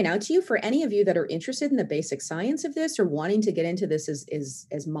that I'll point out to you, for any of you that are interested in the basic science of this or wanting to get into this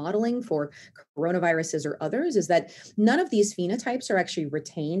as modeling for coronaviruses or others, is that none of these phenotypes are actually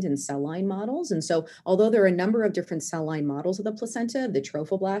retained in cell line models. And so although there are a number of different cell line models of the placenta, the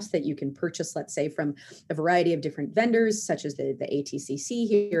trophoblast that you can purchase, let's say, from a variety of different vendors, such as the ATCC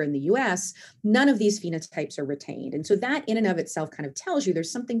here in the US, none of these phenotypes are retained. And so that in and of itself kind of tells you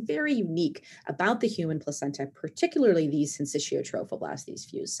there's something very unique about the human placenta, particularly these syncytial trophoblasts, these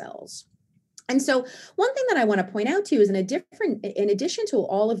fused cells. And so one thing that I want to point out to you is in addition to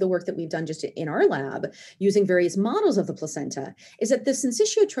all of the work that we've done just in our lab using various models of the placenta, is that the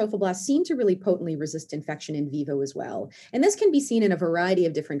syncytial trophoblasts seem to really potently resist infection in vivo as well. And this can be seen in a variety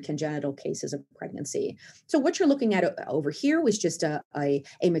of different congenital cases of pregnancy. So what you're looking at over here was just a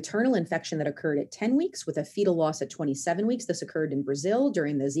maternal infection that occurred at 10 weeks with a fetal loss at 27 weeks. This occurred in Brazil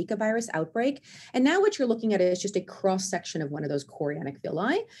during the Zika virus outbreak. And now what you're looking at is just a cross section of one of those chorionic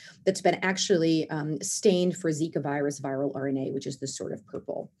villi that's been actually stained for Zika virus viral RNA, which is this sort of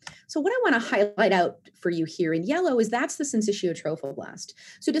purple. So what I want to highlight out for you here in yellow is that's the syncytial trophoblast.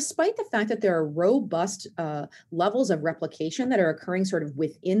 So despite the fact that there are robust levels of replication that are occurring sort of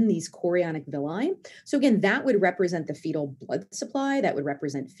within these chorionic villi, so again, that would represent the fetal blood supply, that would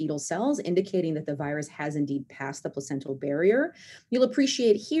represent fetal cells, indicating that the virus has indeed passed the placental barrier. You'll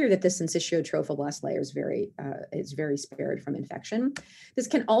appreciate here that the syncytial trophoblast layer is very spared from infection. This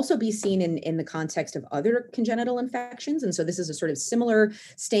can also be seen in the context of other congenital infections. And so this is a sort of similar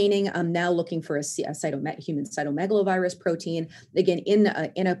staining. I'm now looking for a human cytomegalovirus protein, again, in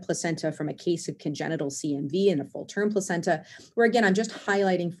a placenta from a case of congenital CMV in a full-term placenta, where again, I'm just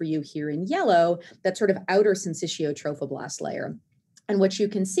highlighting for you here in yellow that sort of outer syncytial trophoblast layer. And what you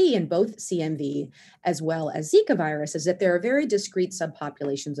can see in both CMV as well as Zika virus is that there are very discrete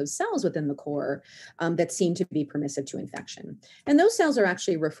subpopulations of cells within the core that seem to be permissive to infection. And those cells are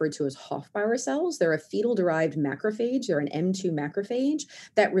actually referred to as Hofbauer cells. They're a fetal-derived macrophage. They're an M2 macrophage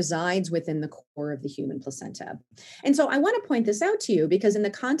that resides within the core of the human placenta. And so I want to point this out to you because in the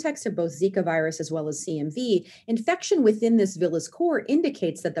context of both Zika virus as well as CMV, infection within this villus core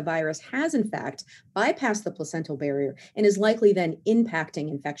indicates that the virus has in fact bypassed the placental barrier and is likely then impacting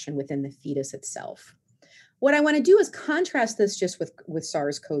infection within the fetus itself. What I want to do is contrast this just with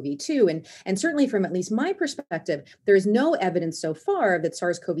SARS-CoV-2. And certainly from at least my perspective, there is no evidence so far that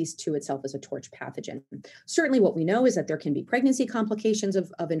SARS-CoV-2 itself is a torch pathogen. Certainly what we know is that there can be pregnancy complications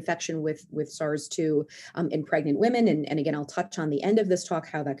of infection with SARS-2 in pregnant women. And again, I'll touch on the end of this talk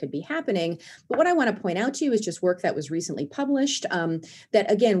how that could be happening. But what I want to point out to you is just work that was recently published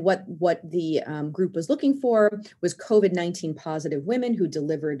that, again, what the group was looking for was COVID-19 positive women who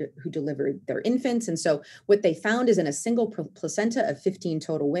delivered their infants. And so what they found is in a single placenta of 15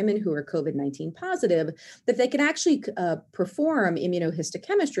 total women who are COVID-19 positive, that they could actually perform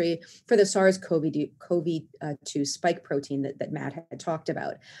immunohistochemistry for the SARS-CoV-2 spike protein that Matt had talked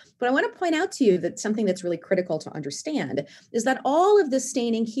about. But I want to point out to you that something that's really critical to understand is that all of this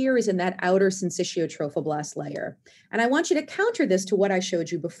staining here is in that outer syncytial trophoblast layer. And I want you to counter this to what I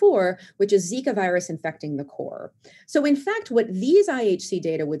showed you before, which is Zika virus infecting the core. So in fact, what these IHC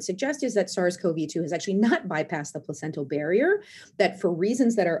data would suggest is that SARS-CoV-2 has actually not bypassed the placental barrier, that for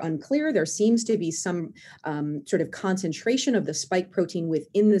reasons that are unclear, there seems to be some sort of concentration of the spike protein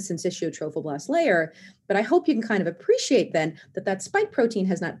within the syncytial trophoblast layer. But I hope you can kind of appreciate then that spike protein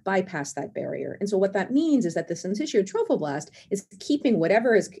has not bypassed that barrier. And so what that means is that the syncytial trophoblast is keeping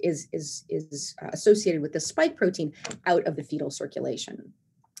whatever is associated with the spike protein out of the fetal circulation.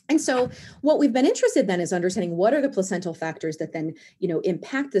 And so what we've been interested then is understanding what are the placental factors that then,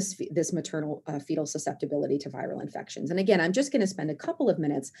 impact this maternal fetal susceptibility to viral infections. And again, I'm just going to spend a couple of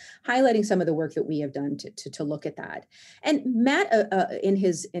minutes highlighting some of the work that we have done to look at that. And Matt, in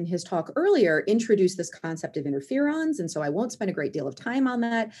his talk earlier, introduced this concept of interferons. And so I won't spend a great deal of time on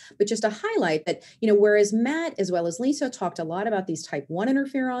that, but just to highlight that, whereas Matt as well as Lisa talked a lot about these type 1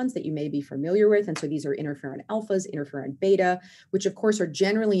 interferons that you may be familiar with. And so these are interferon alphas, interferon beta, which of course are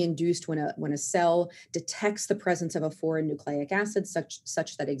generally induced when a cell detects the presence of a foreign nucleic acid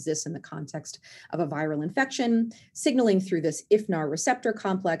such that exists in the context of a viral infection, signaling through this IFNAR receptor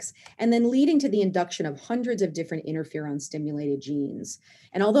complex, and then leading to the induction of hundreds of different interferon-stimulated genes.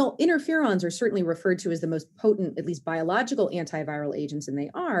 And although interferons are certainly referred to as the most potent, at least biological antiviral agents, and they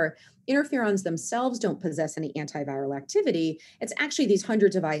are, interferons themselves don't possess any antiviral activity. It's actually these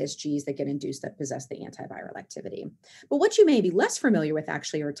hundreds of ISGs that get induced that possess the antiviral activity. But what you may be less familiar with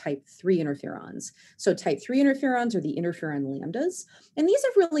actually are type 3 interferons. So type 3 interferons are the interferon lambdas. And these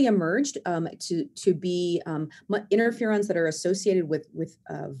have really emerged to be interferons that are associated with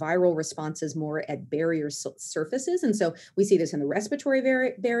viral responses more at barrier surfaces. And so we see this in the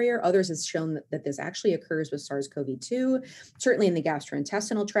respiratory barrier. Others have shown that this actually occurs with SARS-CoV-2. Certainly in the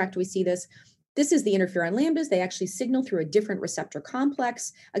gastrointestinal tract, we see this. This is the interferon lambdas. They actually signal through a different receptor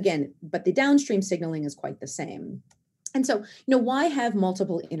complex. Again, but the downstream signaling is quite the same. And so, why have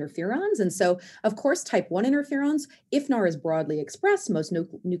multiple interferons? And so, of course, type 1 interferons, IFNAR is broadly expressed. Most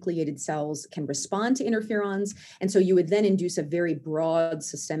nucleated cells can respond to interferons. And so you would then induce a very broad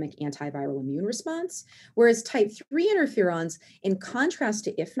systemic antiviral immune response. Whereas type 3 interferons, in contrast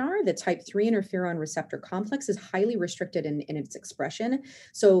to IFNAR, the type 3 interferon receptor complex is highly restricted in its expression.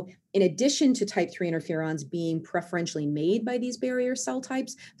 So in addition to type 3 interferons being preferentially made by these barrier cell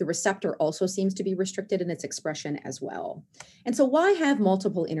types, the receptor also seems to be restricted in its expression as well. And so why have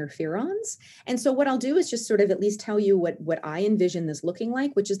multiple interferons? And so what I'll do is just sort of at least tell you what I envision this looking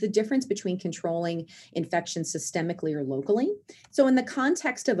like, which is the difference between controlling infection systemically or locally. So in the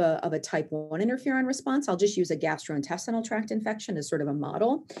context of a type 1 interferon response, I'll just use a gastrointestinal tract infection as sort of a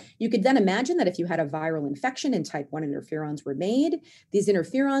model. You could then imagine that if you had a viral infection and type 1 interferons were made, these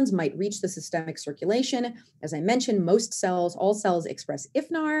interferons might reach the systemic circulation. As I mentioned, all cells express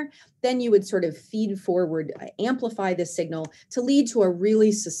IFNAR. Then you would sort of feed forward, amplify this signal to lead to a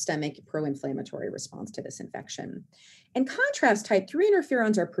really systemic pro-inflammatory response to this infection. In contrast, type 3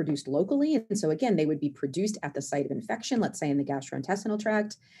 interferons are produced locally. And so again, they would be produced at the site of infection, let's say in the gastrointestinal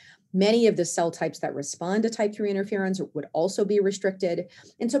tract. Many of the cell types that respond to type 3 interferons would also be restricted.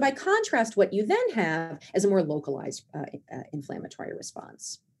 And so by contrast, what you then have is a more localized inflammatory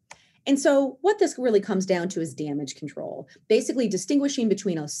response. And so what this really comes down to is damage control, basically distinguishing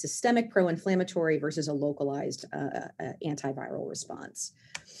between a systemic pro-inflammatory versus a localized antiviral response.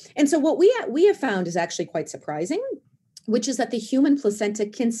 And so what we have found is actually quite surprising, which is that the human placenta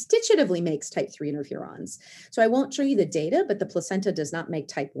constitutively makes type 3 interferons. So I won't show you the data, but the placenta does not make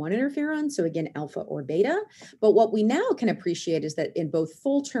type 1 interferons, so again, alpha or beta. But what we now can appreciate is that in both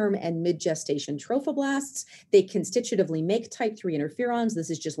full-term and mid-gestation trophoblasts, they constitutively make type 3 interferons. This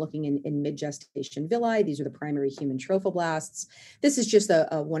is just looking in mid-gestation villi. These are the primary human trophoblasts. This is just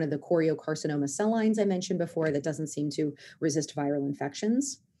one of the choriocarcinoma cell lines I mentioned before that doesn't seem to resist viral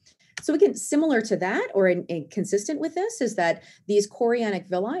infections. So again, similar to that, or consistent with this, is that these chorionic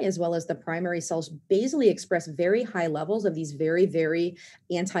villi, as well as the primary cells, basally express very high levels of these very, very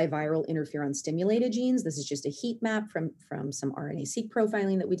antiviral interferon stimulated genes. This is just a heat map from some RNA-seq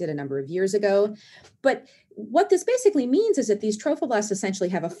profiling that we did a number of years ago. But what this basically means is that these trophoblasts essentially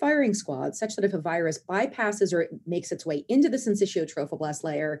have a firing squad such that if a virus bypasses or makes its way into the syncytial trophoblast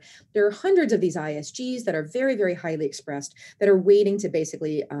layer, there are hundreds of these ISGs that are very, very highly expressed that are waiting to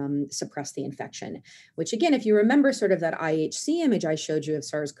basically suppress the infection, which again, if you remember sort of that IHC image I showed you of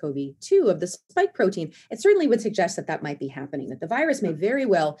SARS-CoV-2 of the spike protein, it certainly would suggest that that might be happening, that the virus may very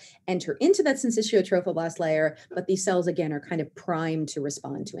well enter into that syncytial trophoblast layer, but these cells again are kind of primed to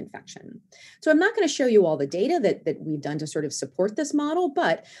respond to infection. So I'm not going to show you all the data that we've done to sort of support this model,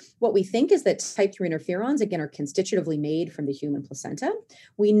 but what we think is that type 3 interferons, again, are constitutively made from the human placenta.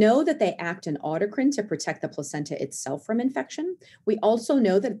 We know that they act in autocrine to protect the placenta itself from infection. We also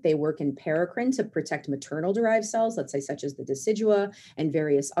know that they work in paracrine to protect maternal-derived cells, let's say such as the decidua and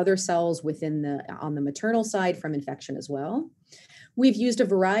various other cells on the maternal side from infection as well. We've used a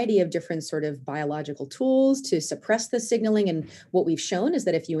variety of different sort of biological tools to suppress the signaling. And what we've shown is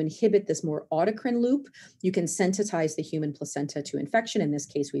that if you inhibit this more autocrine loop, you can sensitize the human placenta to infection. In this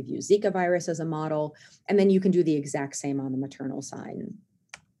case, we've used Zika virus as a model. And then you can do the exact same on the maternal side.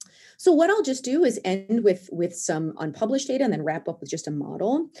 So what I'll just do is end with some unpublished data and then wrap up with just a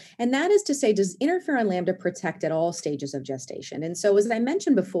model. And that is to say, does interferon lambda protect at all stages of gestation? And so as I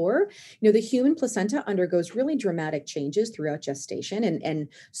mentioned before, the human placenta undergoes really dramatic changes throughout gestation. And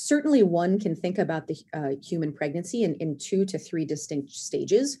certainly one can think about the human pregnancy in 2 to 3 distinct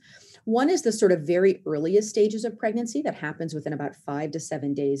stages. One is the sort of very earliest stages of pregnancy that happens within about 5 to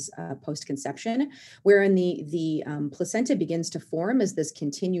 7 days post-conception, wherein the placenta begins to form as this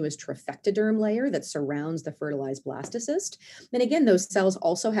continuous trophectoderm layer that surrounds the fertilized blastocyst. And again, those cells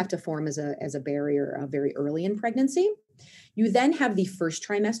also have to form as a barrier very early in pregnancy. You then have the first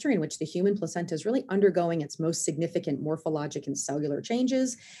trimester in which the human placenta is really undergoing its most significant morphologic and cellular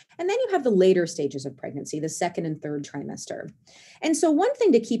changes. And then you have the later stages of pregnancy, the second and third trimester. And so one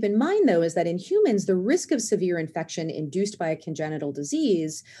thing to keep in mind, though, is that in humans, the risk of severe infection induced by a congenital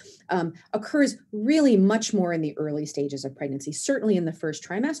disease occurs really much more in the early stages of pregnancy. Certainly in the first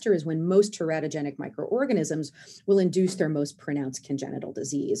trimester is when most teratogenic microorganisms will induce their most pronounced congenital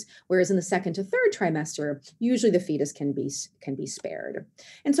disease. Whereas in the second to third trimester, usually the fetus can be spared.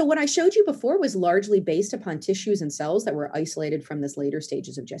 And so what I showed you before was largely based upon tissues and cells that were isolated from this later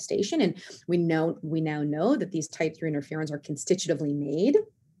stages of gestation. And we now know that these type 3 interferons are constitutively made.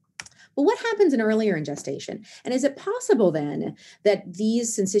 But what happens earlier in gestation? And is it possible then that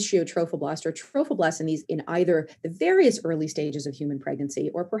these syncytial trophoblasts or trophoblasts in either the various early stages of human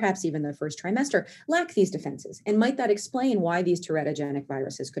pregnancy or perhaps even the first trimester lack these defenses? And might that explain why these teratogenic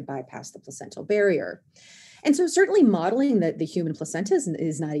viruses could bypass the placental barrier? And so certainly modeling the human placenta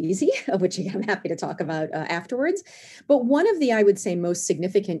is not easy, which I'm happy to talk about afterwards. But one of the, I would say, most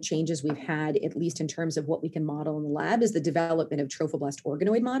significant changes we've had, at least in terms of what we can model in the lab, is the development of trophoblast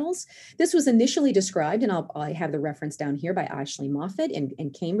organoid models. This was initially described, and I have the reference down here, by Ashley Moffat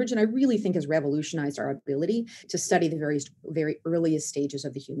in Cambridge, and I really think has revolutionized our ability to study the very earliest stages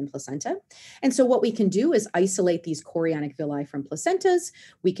of the human placenta. And so what we can do is isolate these chorionic villi from placentas.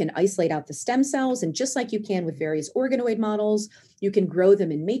 We can isolate out the stem cells, and just like you can with various organoid models, you can grow them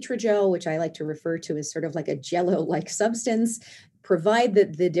in matrigel, which I like to refer to as sort of like a jello-like substance, provide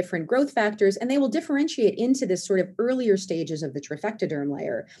the different growth factors, and they will differentiate into this sort of earlier stages of the trophectoderm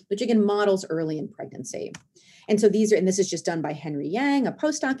layer, which again models early in pregnancy. And so this is just done by Henry Yang, a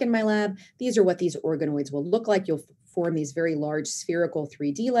postdoc in my lab. These are what these organoids will look like. You'll form these very large spherical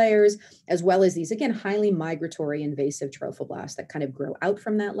 3D layers, as well as these, again, highly migratory invasive trophoblasts that kind of grow out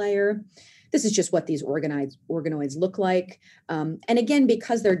from that layer. This is just what these organoids look like. And again,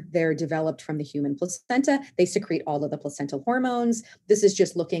 because they're developed from the human placenta, they secrete all of the placental hormones. This is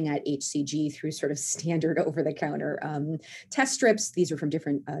just looking at HCG through sort of standard over-the-counter test strips. These are from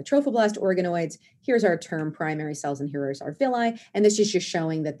different trophoblast organoids. Here's our term primary cells, and here is our villi. And this is just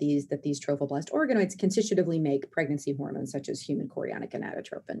showing that these trophoblast organoids constitutively make pregnancy hormones such as human chorionic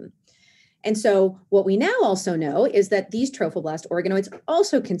gonadotropin. And so what we now also know is that these trophoblast organoids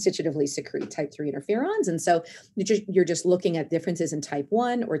also constitutively secrete type 3 interferons. And so you're just looking at differences in type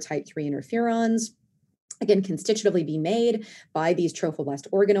 1 or type 3 interferons, again, constitutively be made by these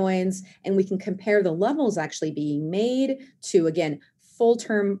trophoblast organoids. And we can compare the levels actually being made to, again,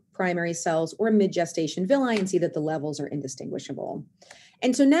 full-term primary cells or mid-gestation villi and see that the levels are indistinguishable.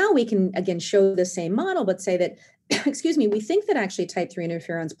 And so now we can, again, show the same model, but say that, excuse me, we think that actually type 3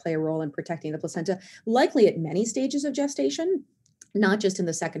 interferons play a role in protecting the placenta, likely at many stages of gestation. not just in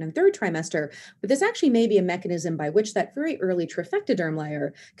the second and third trimester, but this actually may be a mechanism by which that very early trifectoderm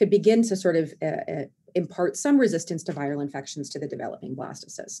layer could begin to sort of impart some resistance to viral infections to the developing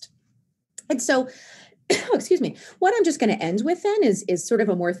blastocyst. And so, excuse me, what I'm just going to end with then is sort of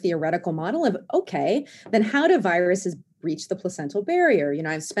a more theoretical model of, okay, then how do viruses breach the placental barrier? You know,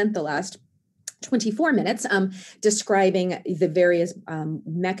 I've spent the last 24 minutes describing the various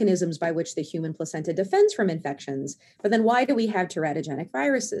mechanisms by which the human placenta defends from infections. But then why do we have teratogenic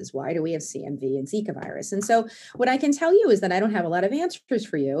viruses? Why do we have CMV and Zika virus? And so what I can tell you is that I don't have a lot of answers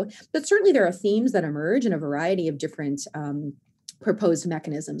for you, but certainly there are themes that emerge in a variety of different proposed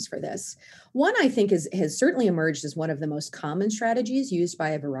mechanisms for this. One, I think, has certainly emerged as one of the most common strategies used by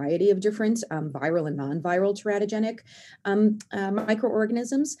a variety of different viral and non-viral teratogenic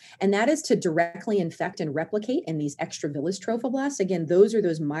microorganisms, and that is to directly infect and replicate in these extravillous trophoblasts. Again, those are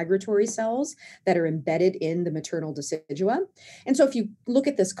those migratory cells that are embedded in the maternal decidua. And so if you look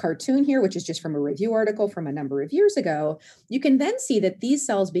at this cartoon here, which is just from a review article from a number of years ago, you can then see that these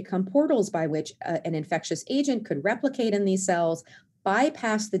cells become portals by which an infectious agent could replicate in these cells,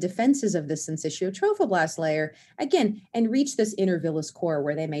 bypass the defenses of the syncytial trophoblast layer, again, and reach this inner villus core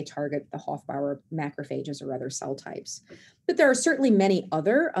where they may target the Hofbauer macrophages or other cell types. But there are certainly many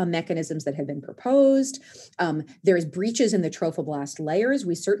other mechanisms that have been proposed. There's breaches in the trophoblast layers.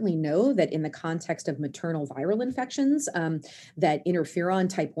 We certainly know that in the context of maternal viral infections, that interferon,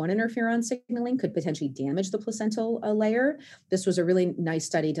 type 1 interferon signaling could potentially damage the placental layer. This was a really nice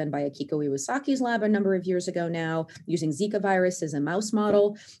study done by Akiko Iwasaki's lab a number of years ago now, using Zika virus as a mouse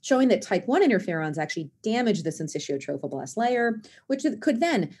model, showing that type 1 interferons actually damage the syncytial trophoblast layer, which could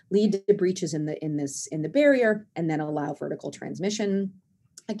then lead to breaches in the barrier and then allow vertical transmission.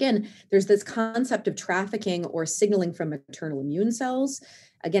 Again, there's this concept of trafficking or signaling from maternal immune cells.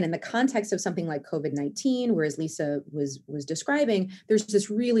 Again, in the context of something like COVID-19, where as Lisa was describing, there's this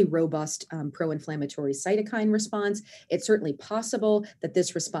really robust pro-inflammatory cytokine response. It's certainly possible that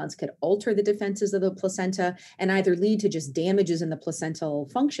this response could alter the defenses of the placenta and either lead to just damages in the placental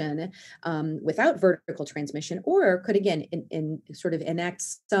function without vertical transmission, or could again sort of enact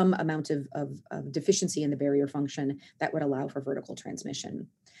some amount of deficiency in the barrier function that would allow for vertical transmission.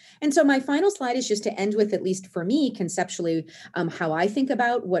 And so my final slide is just to end with, at least for me, conceptually, how I think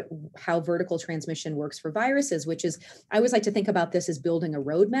about how vertical transmission works for viruses, which is, I always like to think about this as building a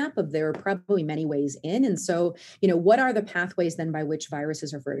roadmap of there are probably many ways in. And so, what are the pathways then by which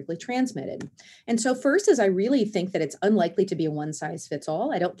viruses are vertically transmitted? And so first is I really think that it's unlikely to be a one size fits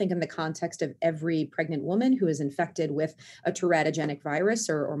all. I don't think in the context of every pregnant woman who is infected with a teratogenic virus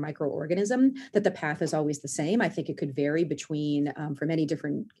or microorganism, that the path is always the same. I think it could vary between, for many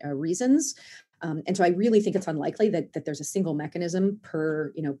different reasons. And so I really think it's unlikely that there's a single mechanism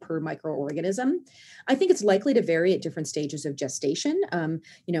per microorganism. I think it's likely to vary at different stages of gestation.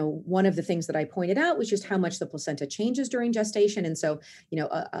 One of the things that I pointed out was just how much the placenta changes during gestation. And so,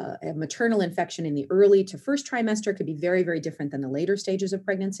 a maternal infection in the early to first trimester could be very, very different than the later stages of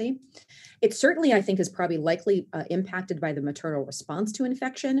pregnancy. It certainly, I think, is probably likely impacted by the maternal response to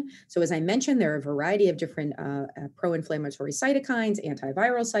infection. So as I mentioned, there are a variety of different pro-inflammatory cytokines,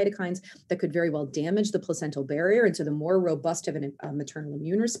 antiviral cytokines that could very well damage the placental barrier. And so the more robust of a maternal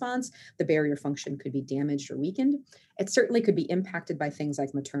immune response, the barrier function could be damaged or weakened. It certainly could be impacted by things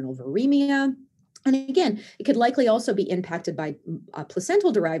like maternal viremia. And again, it could likely also be impacted by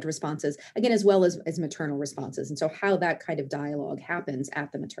placental-derived responses, again, as well as maternal responses. And so how that kind of dialogue happens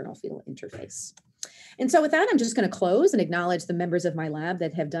at the maternal-fetal interface. And so with that, I'm just going to close and acknowledge the members of my lab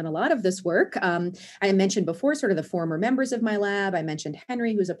that have done a lot of this work. I mentioned before sort of the former members of my lab. I mentioned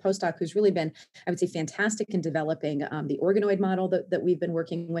Henry, who's a postdoc who's really been, I would say, fantastic in developing the organoid model that we've been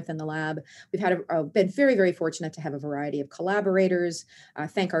working with in the lab. We've been very, very fortunate to have a variety of collaborators,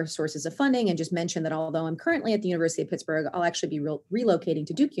 thank our sources of funding, and just mention that although I'm currently at the University of Pittsburgh, I'll actually be relocating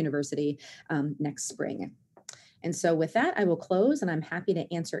to Duke University next spring. And so with that, I will close, and I'm happy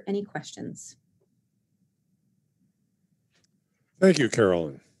to answer any questions. Thank you,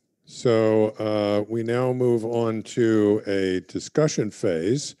 Carolyn. So we now move on to a discussion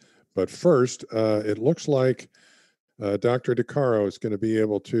phase. But first, it looks like Dr. DeCaro is going to be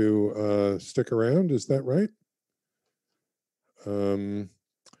able to stick around. Is that right?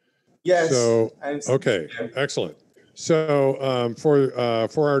 Yes. So, okay, excellent. So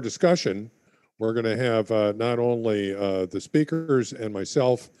for our discussion, we're going to have not only the speakers and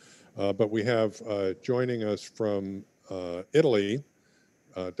myself, but we have joining us from Italy,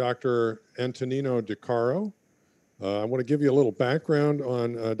 Dr. Antonino DeCaro. I want to give you a little background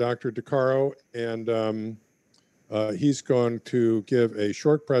on Dr. DeCaro, and He's going to give a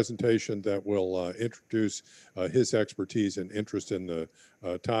short presentation that will introduce his expertise and interest in the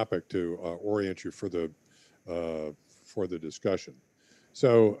topic to orient you for the discussion.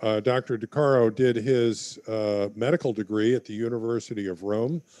 So Dr. DeCaro did his medical degree at the University of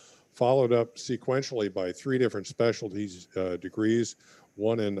Rome, followed up sequentially by 3 different specialties degrees,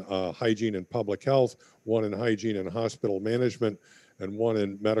 one in hygiene and public health, one in hygiene and hospital management, and one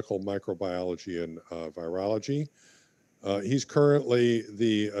in medical microbiology and virology. He's currently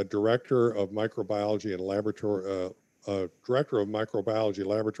the Director of Microbiology and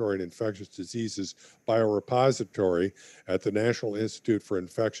Laboratory and Infectious Diseases Biorepository at the National Institute for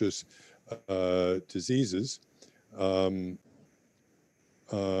Infectious Diseases. And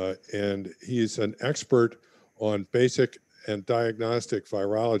he's an expert on basic and diagnostic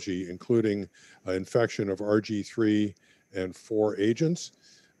virology, including infection of RG3 and 4 agents.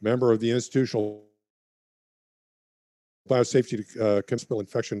 Member of the Institutional Biosafety Chemical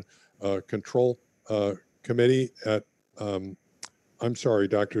Infection Control Committee at, I'm sorry,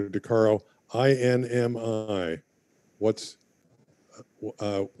 Dr. DeCaro, INMI. What's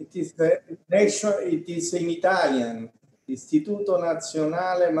It is in Italian. Istituto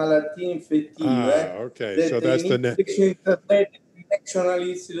Nazionale Malattie Infettive. Okay, so that's the National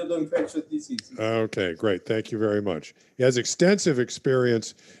Institute of Infectious Diseases. Okay, great. Thank you very much. He has extensive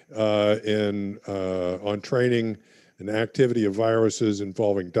experience on training and activity of viruses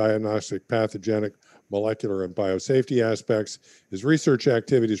involving diagnostic, pathogenic, molecular, and biosafety aspects. His research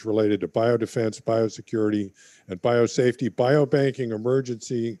activities related to biodefense, biosecurity, and biosafety, biobanking,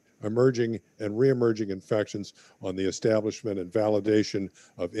 emerging and reemerging infections on the establishment and validation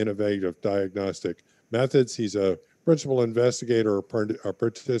of innovative diagnostic methods. He's a principal investigator or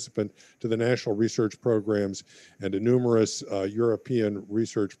participant to the national research programs and to numerous European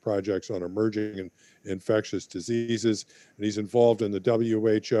research projects on emerging and infectious diseases. And he's involved in the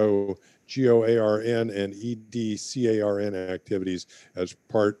WHO, GOARN, and EDCARN activities as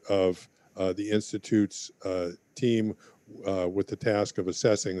part of the Institute's team with the task of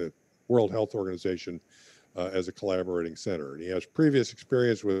assessing the World Health Organization as a collaborating center. And he has previous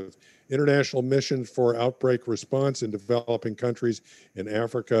experience with international missions for outbreak response in developing countries in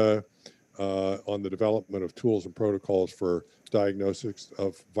Africa on the development of tools and protocols for diagnosis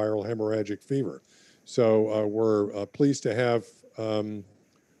of viral hemorrhagic fever. So we're pleased to have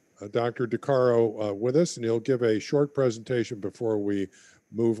Dr. DeCaro with us, and he'll give a short presentation before we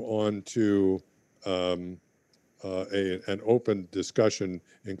move on to an open discussion,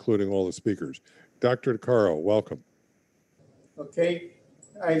 including all the speakers. Dr. DeCaro, welcome. Okay,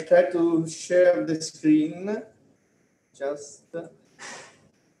 I try to share the screen. Just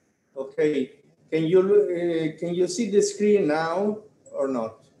okay. Can you see the screen now or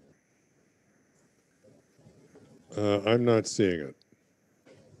not? I'm not seeing it.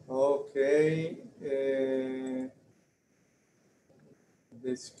 Okay.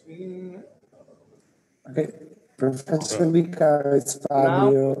 The screen. Okay, Professor Vicaro, it's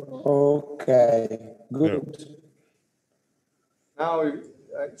Fabio. Okay, good. Now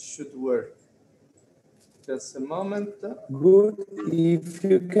it should work. Just a moment. Good. If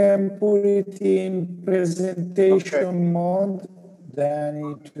you can put it in presentation mode,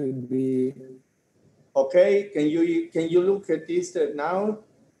 then it will be okay. Can you look at this now?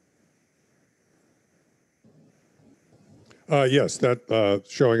 Yes,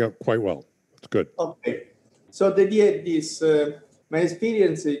 that's showing up quite well. It's good. Okay. So the idea is my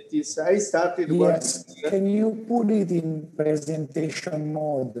experience is I started yes. working. Can you put it in presentation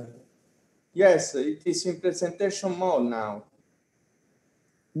mode? Yes, it is in presentation mode now.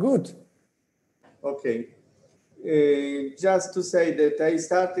 Good. Okay. Just to say that I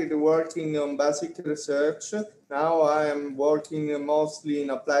started working on basic research. Now I am working mostly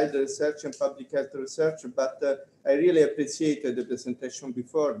in applied research and public health research, but I really appreciated the presentation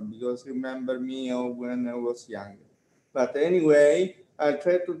before because remember me when I was young. But anyway, I'll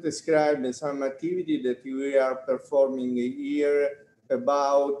try to describe some activity that we are performing here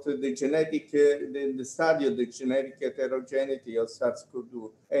about the genetic, the study of the genetic heterogeneity of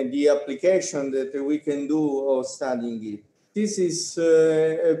SARS-CoV-2 and the application that we can do of studying it. This is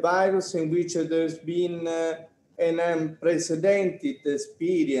a virus in which there's been an unprecedented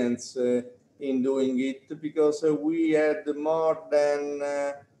experience in doing it because we had more than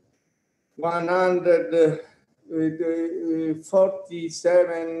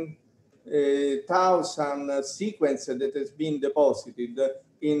 147,000 sequences that has been deposited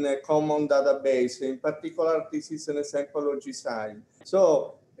in a common database. In particular, this is an example of GSI.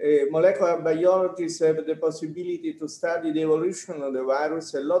 So molecular biologists have the possibility to study the evolution of the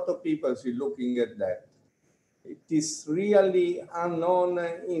virus. A lot of people are looking at that. it is really unknown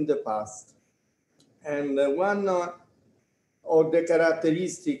in the past. And one of the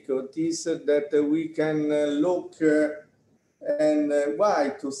characteristics of this that we can look and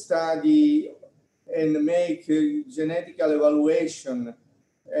why to study and make genetical evaluation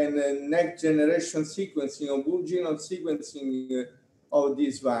and next generation sequencing of whole genome sequencing of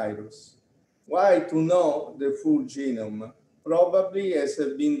this virus. Why to know the full genome? Probably, as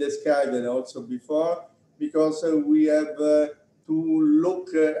has been described also before, because we have to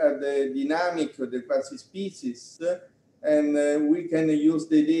look at the dynamic of the quasi-species, and we can use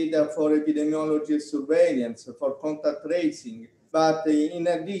the data for epidemiology surveillance, for contact tracing. But in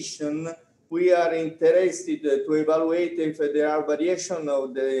addition, we are interested to evaluate if there are variations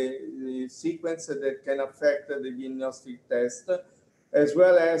of the sequence that can affect the diagnostic test, as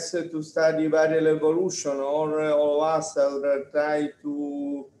well as to study viral evolution. All of us are trying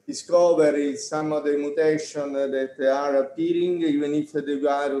to discover some of the mutations that are appearing, even if the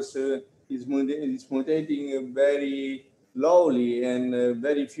virus is mutating very slowly and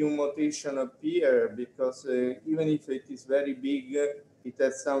very few mutations appear, because even if it is very big, it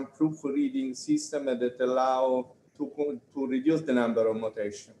has some proofreading system that allow to reduce the number of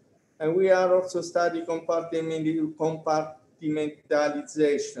mutations. And we are also studying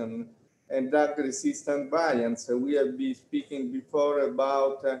compartmentalization and drug-resistant variants. We have been speaking before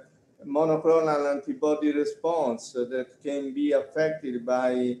about monoclonal antibody response that can be affected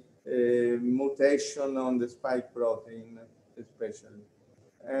by mutation on the spike protein, especially.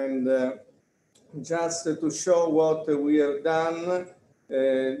 And just to show what we have done,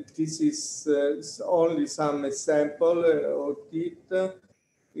 this is only some example of it.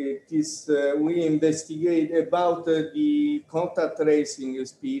 It is, we investigate about the contact tracing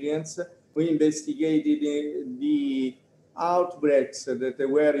experience. We investigated the outbreaks that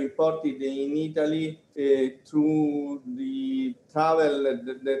were reported in Italy through the travel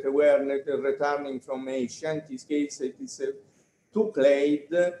that were returning from Asia. In this case, it is 2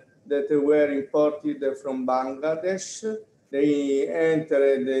 clades that were imported from Bangladesh. They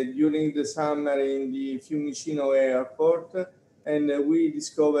entered during the summer in the Fiumicino airport, and we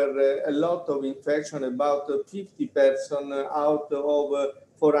discovered a lot of infection, about 50 persons out of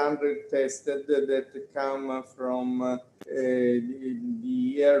 400 tested that come from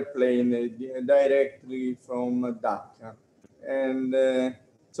the airplane directly from Dhaka. And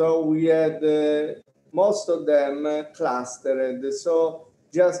so we had most of them clustered. So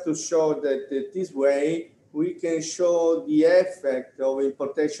just to show that this way, we can show the effect of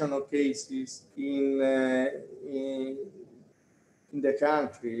importation of cases in the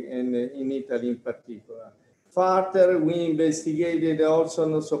country and in Italy in particular. Further, we investigated also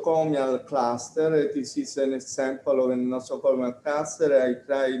nosocomial cluster. This is an example of a nosocomial cluster. I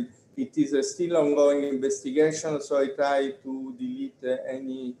tried, it is a still ongoing investigation, so I tried to delete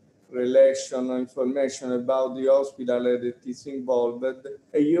any relation or information about the hospital that is involved.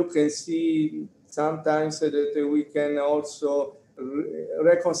 And you can see sometimes that we can also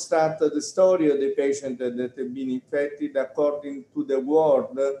reconstruct the story of the patient that have been infected according to the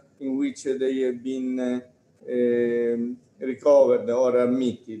ward in which they have been recovered or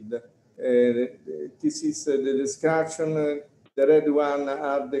admitted. This is the description. The red one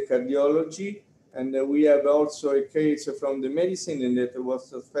are the cardiology, and we have also a case from the medicine that was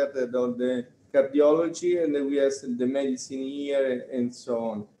transferred on the cardiology, and we have the medicine here and so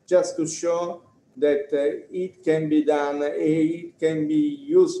on. Just to show that it can be done, it can be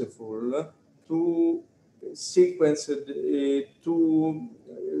useful to sequence, to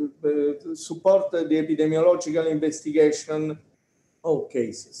support the epidemiological investigation of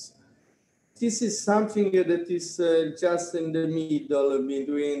cases. This is something that is just in the middle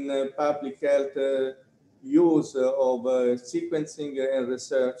between public health use of sequencing and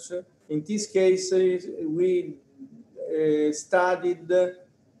research. In this case, we studied the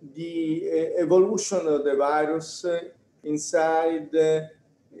evolution of the virus inside the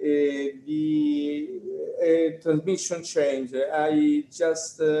transmission change. I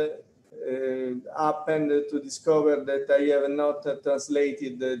just happened to discover that I have not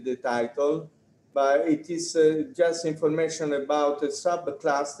translated the title, but it is just information about a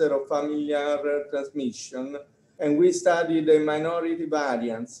subcluster of familiar transmission. And we studied the minority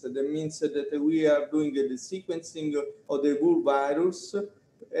variants. That means that we are doing the sequencing of the whole virus,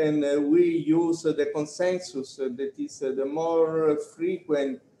 and we use the consensus that is the more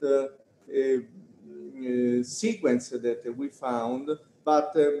frequent sequence that we found.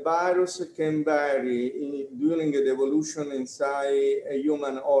 But virus can vary during the evolution inside a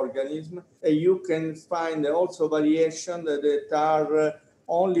human organism. And you can find also variations that are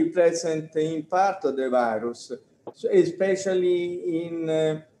only present in part of the virus, so especially in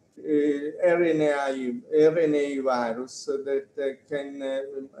RNA virus that can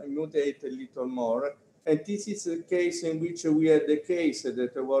mutate a little more. And this is the case in which we had the case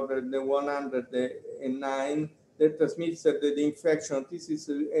that was the 109 that transmits the infection. This is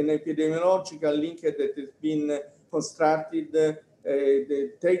an epidemiological link that has been constructed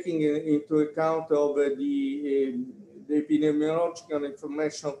taking into account of the epidemiological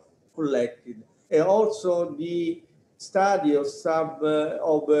information collected. And also the study of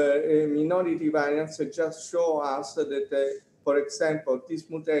minority variants just show us that, for example, this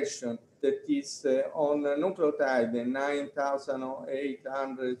mutation that is on nucleotide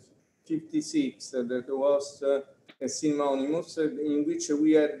 9856 that was synonymous, in which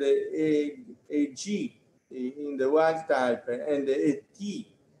we had a G in the wild type and a T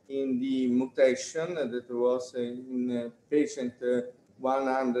in the mutation that was in patient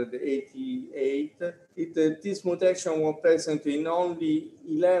 188. This mutation was present in only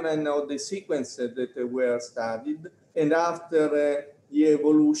 11 of the sequences that were studied. And after the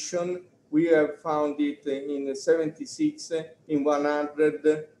evolution, we have found it in 76, in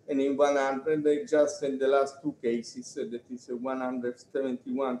 100, and in 100 just in the last two cases, that is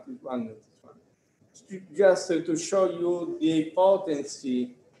 171 to 101. Just to show you the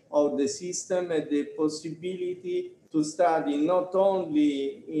potency of the system and the possibility to study not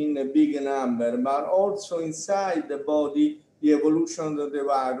only in a big number, but also inside the body, the evolution of the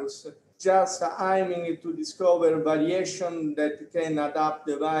virus, just aiming to discover variation that can adapt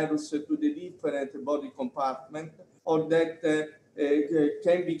the virus to the different body compartment, or that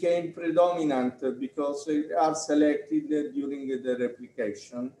can become predominant because they are selected during the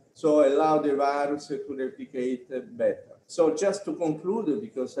replication, so allow the virus to replicate better. So just to conclude,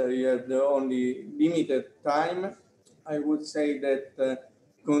 because I have the only limited time, I would say that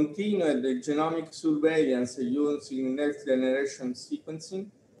continued genomic surveillance using next generation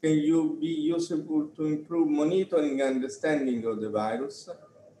sequencing can be useful to improve monitoring and understanding of the virus,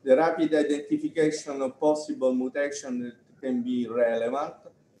 the rapid identification of possible mutations that can be relevant,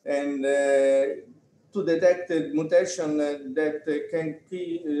 and to detect mutation that can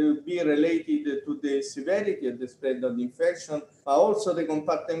be related to the severity of the spread of the infection, but also the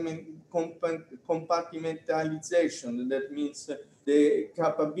compartmentalization. That means the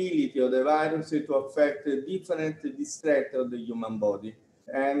capability of the virus to affect different districts of the human body,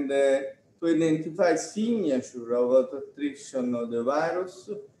 and to identify signature of attrition of the virus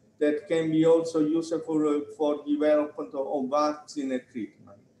that can be also useful for development of vaccine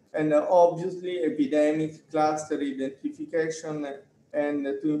treatment. And obviously epidemic cluster identification and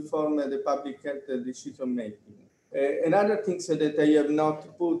to inform the public health decision making. Another thing that I have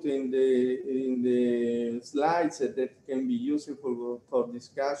not put in the slides that can be useful for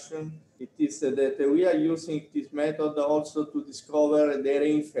discussion, it is that we are using this method also to discover the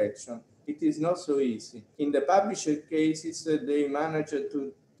reinfection. It is not so easy. In the published cases, they managed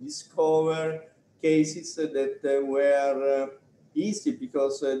to discover cases that were easy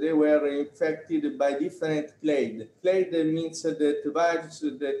because they were infected by different clade. Clade means that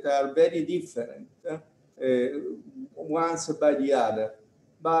viruses that are very different ones by the other.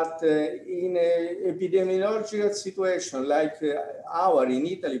 But in an epidemiological situation like our in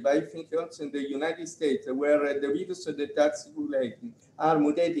Italy, but I think also in the United States, where the virus that are circulating are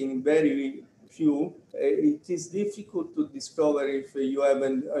mutating very few, it is difficult to discover if you have a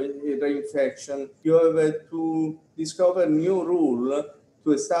reinfection. You have to discover new rule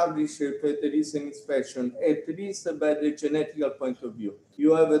to establish if there is an infection, at least by the genetical point of view.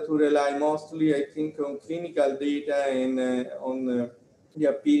 You have to rely mostly, I think, on clinical data and on the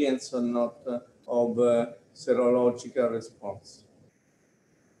appearance or not of serological response.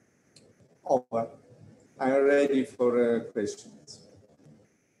 Over. I'm ready for questions.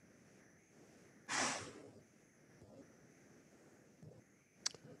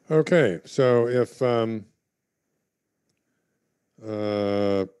 Okay, so if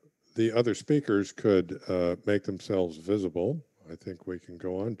the other speakers could make themselves visible, I think we can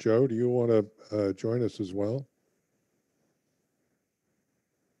go on. Joe, do you want to join us as well?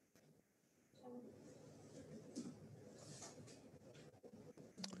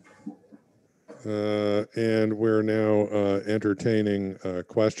 And we're now entertaining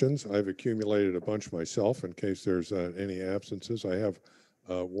questions. I've accumulated a bunch myself in case there's any absences. I have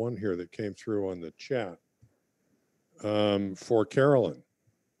one here that came through on the chat. For Carolyn,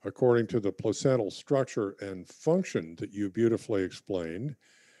 according to the placental structure and function that you beautifully explained,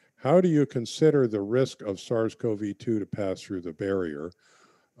 how do you consider the risk of SARS-CoV-2 to pass through the barrier?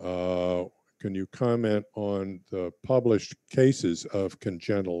 can you comment on the published cases of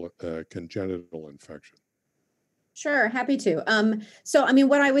congenital infection? Sure, happy to. So, I mean,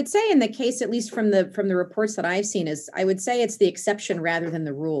 what I would say in the case, at least from the reports that I've seen, is I would say it's the exception rather than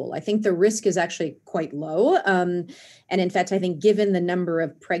the rule. I think the risk is actually quite low, and in fact, I think given the number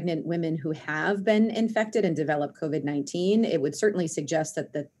of pregnant women who have been infected and developed COVID-19, it would certainly suggest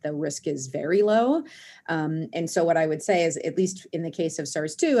that the risk is very low. And so, what I would say is, at least in the case of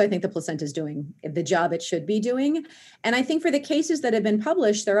SARS-2, I think the placenta is doing the job it should be doing. And I think for the cases that have been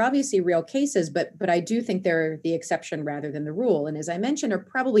published, they're obviously real cases, but I do think they're the exception rather than the rule. And as I mentioned, are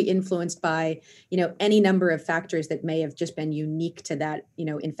probably influenced by, any number of factors that may have just been unique to that,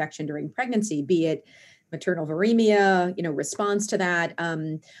 infection during pregnancy, be it maternal viremia, response to that.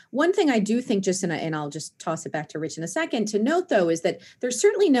 One thing I do think, and I'll just toss it back to Rich in a second, to note though, is that there's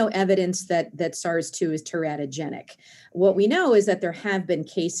certainly no evidence that SARS-2 is teratogenic. What we know is that there have been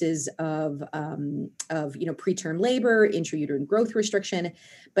cases of preterm labor, intrauterine growth restriction,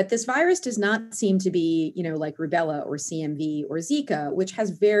 but this virus does not seem to be, like rubella or CMV or Zika, which has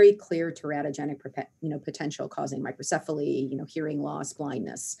very clear teratogenic, potential, causing microcephaly, hearing loss,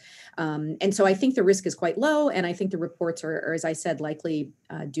 blindness. And so I think the risk is quite low. And I think the reports are, as I said, likely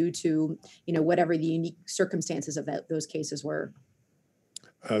due to, whatever the unique circumstances of those cases were.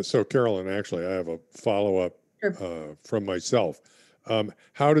 So Carolyn, actually, I have a follow-up from myself.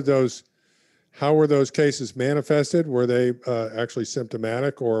 How were those cases manifested? Were they actually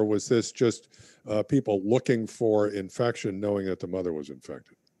symptomatic, or was this just people looking for infection, knowing that the mother was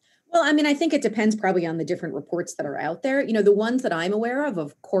infected? Well, I mean, I think it depends probably on the different reports that are out there. The ones that I'm aware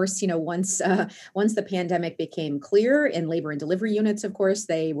of course, once the pandemic became clear in labor and delivery units, of course,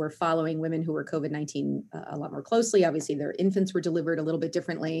 they were following women who were COVID-19 a lot more closely. Obviously, their infants were delivered a little bit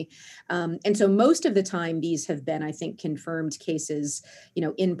differently. And so most of the time, these have been, I think, confirmed cases,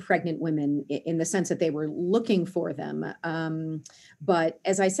 in pregnant women in the sense that they were looking for them. But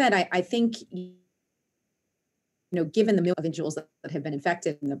as I said, I think, given the individuals that have been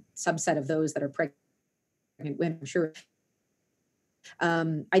infected and the subset of those that are pregnant women, I'm sure,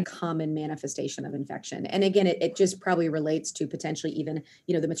 a common manifestation of infection. And again, it just probably relates to potentially even,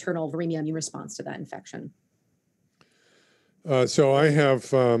 the maternal viremia immune response to that infection. So I have,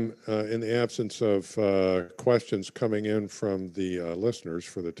 in the absence of questions coming in from the listeners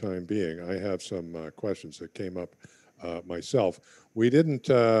for the time being, I have some questions that came up myself. We didn't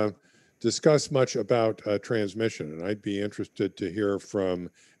discuss much about transmission, and I'd be interested to hear from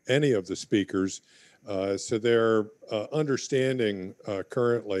any of the speakers so their understanding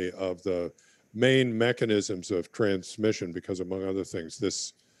currently of the main mechanisms of transmission, because among other things,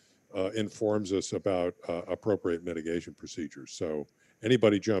 this informs us about appropriate mitigation procedures. So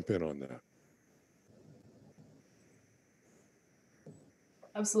anybody jump in on that?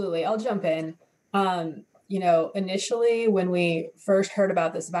 Absolutely, I'll jump in. Initially when we first heard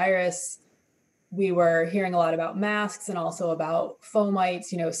about this virus, we were hearing a lot about masks and also about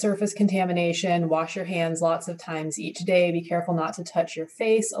fomites, surface contamination, wash your hands lots of times each day, be careful not to touch your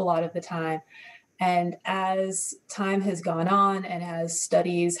face a lot of the time. And as time has gone on and as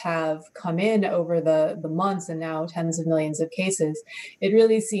studies have come in over the months and now tens of millions of cases, it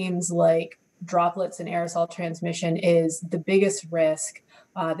really seems like droplets and aerosol transmission is the biggest risk,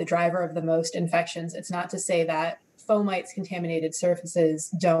 the driver of the most infections. It's not to say that fomites, contaminated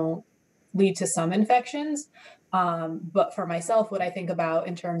surfaces, don't lead to some infections. But for myself, what I think about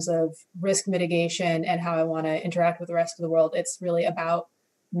in terms of risk mitigation and how I want to interact with the rest of the world, it's really about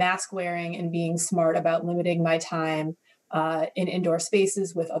mask wearing and being smart about limiting my time in indoor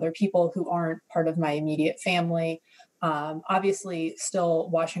spaces with other people who aren't part of my immediate family. Obviously, still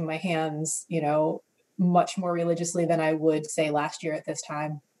washing my hands, much more religiously than I would say last year at this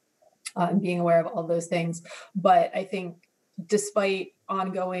time, and being aware of all those things. But I think despite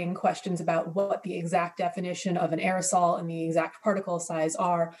ongoing questions about what the exact definition of an aerosol and the exact particle size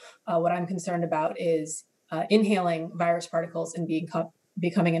are, what I'm concerned about is inhaling virus particles and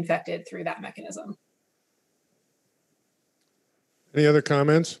becoming infected through that mechanism. Any other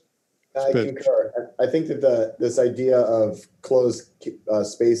comments? I concur. I think that this idea of closed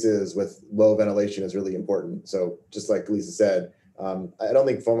spaces with low ventilation is really important. So just like Lisa said, I don't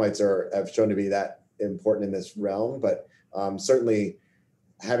think fomites have shown to be that important in this realm, but certainly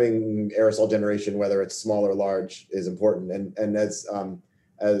having aerosol generation, whether it's small or large, is important. And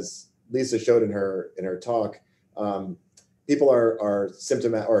as Lisa showed in her talk, people are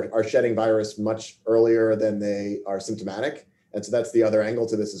symptomatic or are shedding virus much earlier than they are symptomatic. And so that's the other angle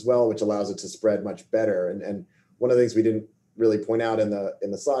to this as well, which allows it to spread much better. And one of the things we didn't really point out in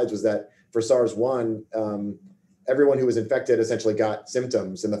the slides was that for SARS-1, everyone who was infected essentially got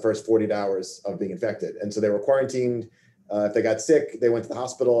symptoms in the first 48 hours of being infected. And so they were quarantined. If they got sick, they went to the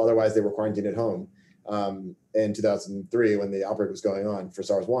hospital. Otherwise, they were quarantined at home in 2003 when the outbreak was going on for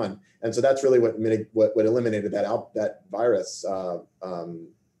SARS-1. And so that's really what eliminated that virus, a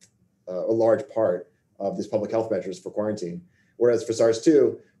large part of these public health measures for quarantine. Whereas for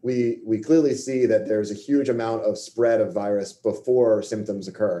SARS-2, we clearly see that there's a huge amount of spread of virus before symptoms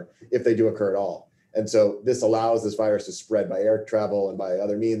occur, if they do occur at all. And so this allows this virus to spread by air travel and by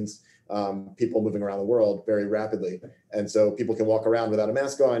other means, people moving around the world very rapidly. And so people can walk around without a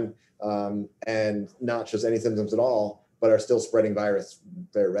mask on and not show any symptoms at all, but are still spreading virus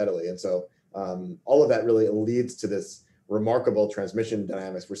very readily. And so all of that really leads to this remarkable transmission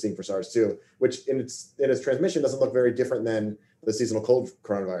dynamics we're seeing for SARS-2, which in its transmission doesn't look very different than the seasonal cold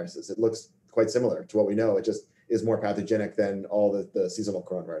coronaviruses. It looks quite similar to what we know. It just is more pathogenic than all the seasonal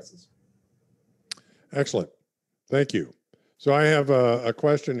coronaviruses. Excellent. Thank you. So I have a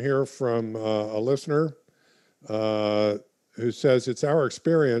question here from a listener who says, it's our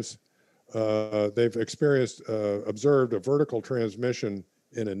experience, they've observed a vertical transmission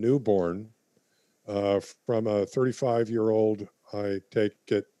in a newborn from a 35-year-old, I take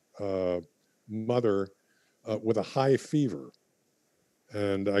it, mother with a high fever.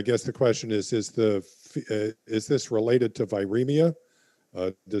 And I guess the question is this related to viremia?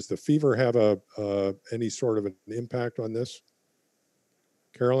 Does the fever have any sort of an impact on this?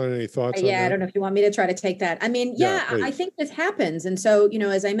 Carolyn, any thoughts on that? Yeah, I don't know if you want me to try to take that. I mean, yeah, I think this happens. And so,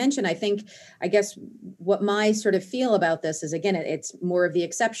 as I mentioned, I guess what my sort of feel about this is, again, it's more of the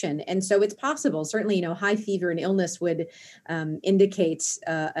exception. And so it's possible, certainly, high fever and illness would indicate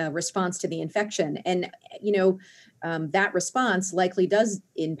a response to the infection. And, that response likely does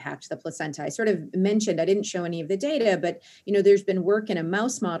impact the placenta. I sort of mentioned, I didn't show any of the data, but, there's been work in a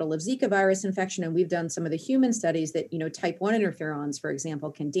mouse model of Zika virus infection, and we've done some of the human studies that, type 1 interferons, for example,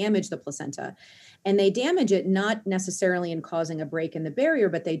 can damage the placenta. And they damage it not necessarily in causing a break in the barrier,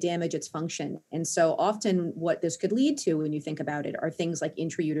 but they damage its function. And so often what this could lead to, when you think about it, are things like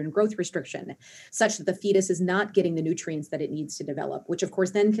intrauterine growth restriction, such that the fetus is not getting the nutrients that it needs to develop, which of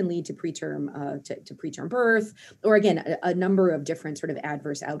course then can lead to preterm to preterm birth, or again, a number of different sort of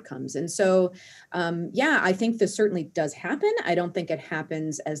adverse outcomes. And so, I think this certainly does happen. I don't think it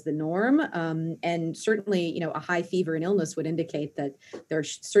happens as the norm. And certainly, a high fever and illness would indicate that there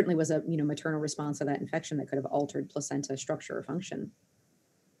certainly was a, maternal response to that infection that could have altered placenta structure or function.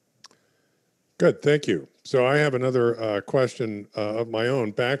 Good, thank you. So I have another question of my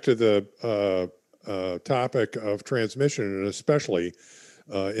own, back to the topic of transmission, and especially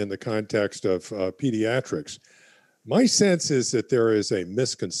in the context of pediatrics. My sense is that there is a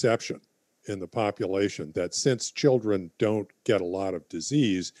misconception in the population that since children don't get a lot of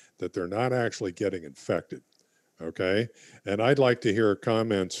disease, that they're not actually getting infected. Okay, and I'd like to hear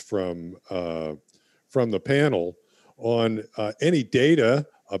comments from the panel on any data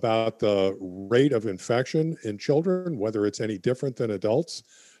about the rate of infection in children, whether it's any different than adults,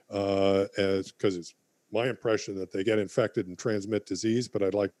 because it's my impression that they get infected and transmit disease, but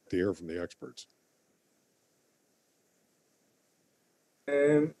I'd like to hear from the experts.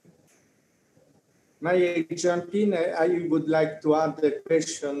 May I jump in? I would like to add a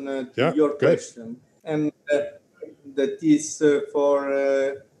question to your question. And that is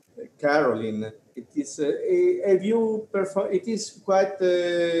for Carolyn. It is it is quite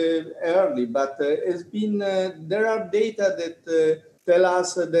early, but it's been there are data that tell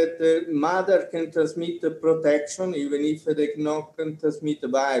us that mother can transmit protection even if they cannot transmit the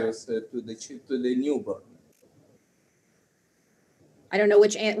virus to the newborn. I don't know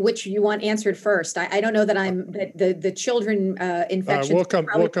which you want answered first. I don't know that the children infection. We'll come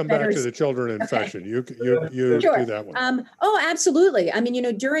back to the children infection. Okay. You sure. do that one. Absolutely. I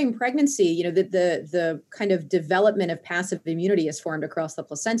mean, during pregnancy, the kind of development of passive immunity is formed across the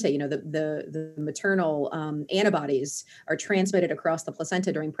placenta. The maternal antibodies are transmitted across the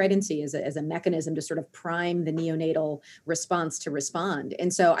placenta during pregnancy as a mechanism to sort of prime the neonatal response to respond.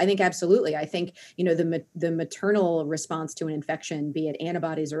 And so I think absolutely. I think the maternal response to an infection, be it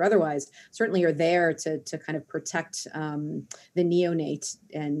antibodies or otherwise, certainly are there to kind of protect the neonate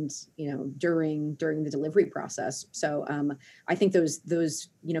and during the delivery process. So I think those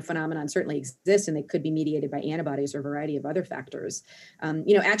phenomenon certainly exist, and they could be mediated by antibodies or a variety of other factors.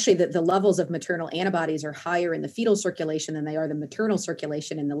 Actually, the levels of maternal antibodies are higher in the fetal circulation than they are the maternal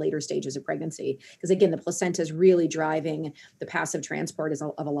circulation in the later stages of pregnancy, because again, the placenta is really driving the passive transport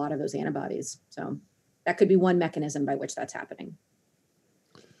of a lot of those antibodies. So that could be one mechanism by which that's happening.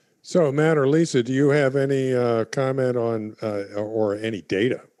 So, Matt or Lisa, do you have any comment on or any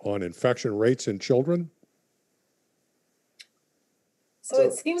data on infection rates in children? So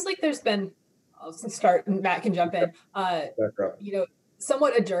it seems like there's been, I'll start and Matt can jump in,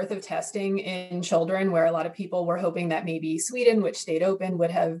 somewhat a dearth of testing in children, where a lot of people were hoping that maybe Sweden, which stayed open, would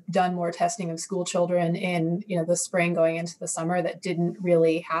have done more testing of school children in the spring going into the summer. That didn't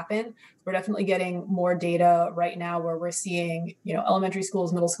really happen. We're definitely getting more data right now where we're seeing elementary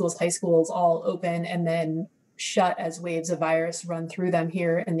schools, middle schools, high schools all open and then shut as waves of virus run through them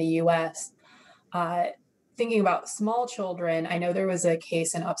here in the US. Thinking about small children, I know there was a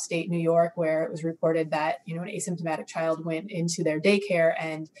case in upstate New York where it was reported that, an asymptomatic child went into their daycare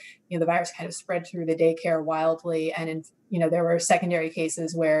and, the virus kind of spread through the daycare wildly. And, there were secondary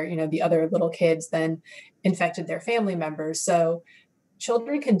cases where, the other little kids then infected their family members. So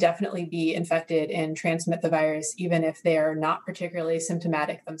children can definitely be infected and transmit the virus, even if they are not particularly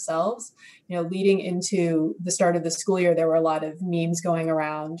symptomatic themselves. Leading into the start of the school year, there were a lot of memes going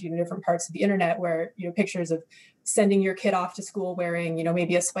around, different parts of the internet where, pictures of sending your kid off to school wearing,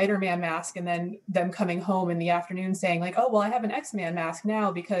 maybe a Spider-Man mask, and then them coming home in the afternoon saying like, oh, well, I have an X-Man mask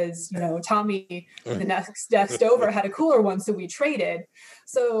now because, Tommy, the next desk over, had a cooler one, so we traded.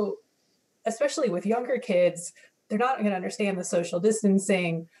 So especially with younger kids, they're not going to understand the social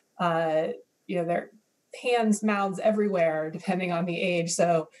distancing, their hands, mouths everywhere, depending on the age.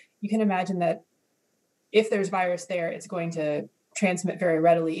 So you can imagine that if there's virus there, it's going to transmit very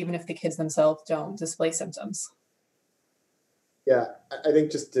readily, even if the kids themselves don't display symptoms. Yeah, I think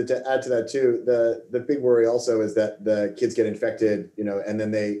just to add to that too, the big worry also is that the kids get infected, and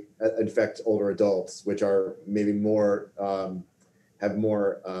then they infect older adults, which are maybe more have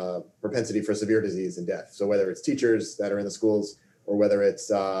more propensity for severe disease and death. So whether it's teachers that are in the schools, or whether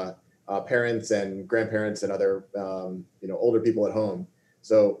it's parents and grandparents and other older people at home.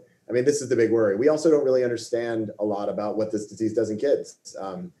 So I mean, this is the big worry. We also don't really understand a lot about what this disease does in kids,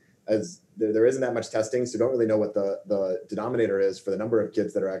 as there isn't that much testing, so we don't really know what the denominator is for the number of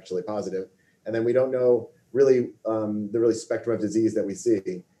kids that are actually positive. And then we don't know really the spectrum of disease that we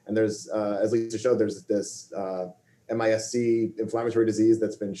see. And there's, as Lisa showed, there's this MIS-C inflammatory disease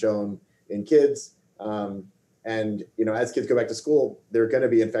that's been shown in kids. And as kids go back to school, they're going to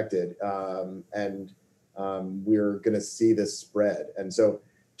be infected, and we're going to see this spread. And so,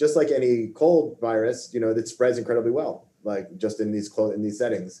 just like any cold virus, it spreads incredibly well, like just in these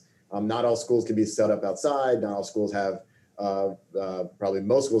settings. Not all schools can be set up outside. Not all schools have, probably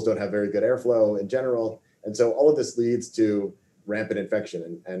most schools don't have very good airflow in general. And so all of this leads to rampant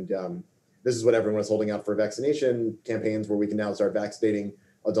infection. And this is what everyone is holding out for vaccination campaigns, where we can now start vaccinating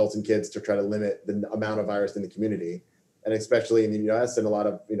adults and kids to try to limit the amount of virus in the community. And especially in the US and a lot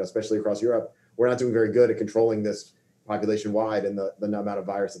of, especially across Europe, we're not doing very good at controlling this population wide and the amount of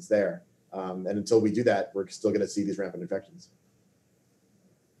virus that's there. And until we do that, we're still going to see these rampant infections.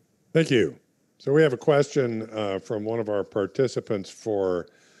 Thank you. So we have a question from one of our participants for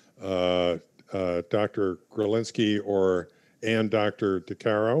Dr. Gralinski and Dr.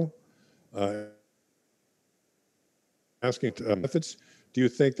 DeCaro, asking methods. Do you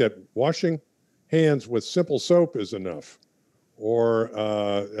think that washing hands with simple soap is enough?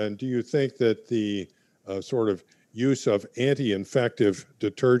 And do you think that the sort of use of anti-infective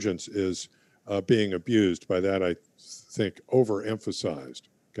detergents is being abused? By that, I think overemphasized.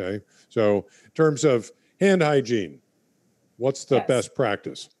 Okay. So in terms of hand hygiene, what's the best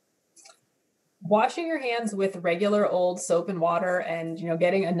practice? Washing your hands with regular old soap and water and,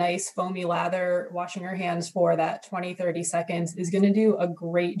 getting a nice foamy lather, washing your hands for that 20, 30 seconds is going to do a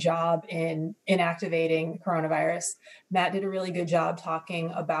great job in inactivating coronavirus. Matt did a really good job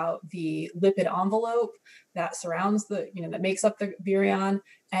talking about the lipid envelope that surrounds that makes up the virion.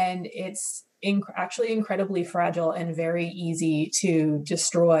 And it's actually incredibly fragile and very easy to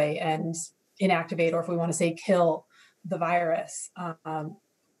destroy and inactivate, or if we want to say kill, the virus.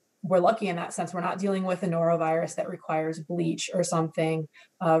 We're lucky in that sense. We're not dealing with a norovirus that requires bleach or something.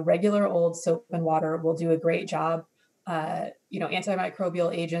 Regular old soap and water will do a great job.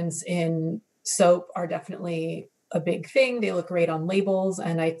 Antimicrobial agents in soap are definitely a big thing. They look great on labels,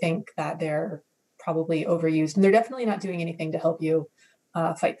 and I think that they're probably overused. And they're definitely not doing anything to help you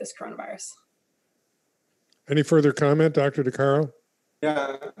fight this coronavirus. Any further comment, Dr. DeCaro?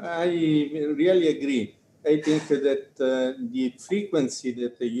 Yeah, I really agree. I think that the frequency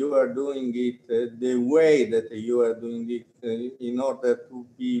that you are doing it, the way that you are doing it, in order to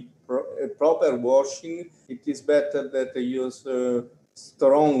be proper washing, it is better that you use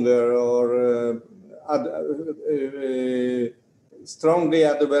stronger or strongly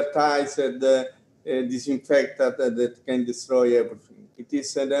advertised disinfectant that can destroy everything. It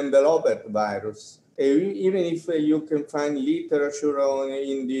is an enveloped virus. Even if you can find literature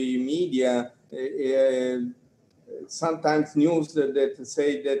in the media sometimes news that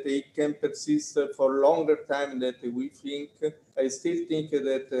say that it can persist for longer time than we think. I still think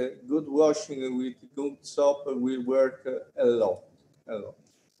that good washing with good soap will work a lot.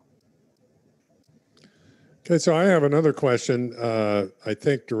 Okay, so I have another question, I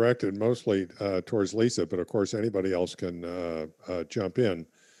think directed mostly towards Lisa, but of course anybody else can jump in,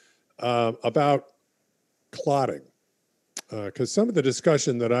 about clotting. Because some of the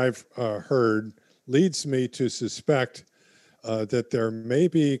discussion that I've heard leads me to suspect that there may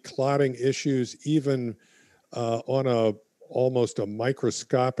be clotting issues even on almost a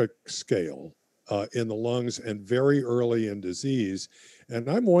microscopic scale in the lungs and very early in disease. And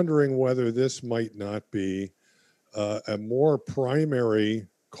I'm wondering whether this might not be a more primary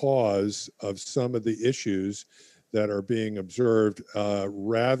cause of some of the issues that are being observed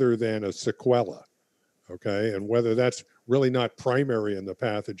rather than a sequela. Okay, and whether that's really not primary in the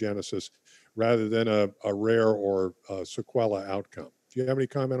pathogenesis rather than a rare or sequela outcome. Do you have any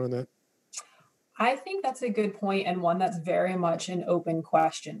comment on that? I think that's a good point, and one that's very much an open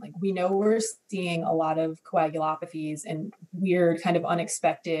question. Like, we know we're seeing a lot of coagulopathies and weird, kind of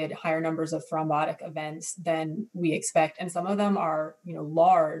unexpected higher numbers of thrombotic events than we expect. And some of them are,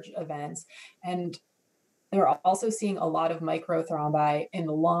 large events. And they're also seeing a lot of microthrombi in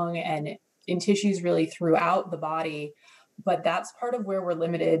the lung and in tissues really throughout the body. But that's part of where we're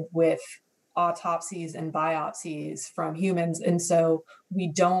limited with autopsies and biopsies from humans. And so we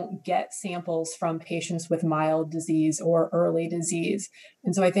don't get samples from patients with mild disease or early disease.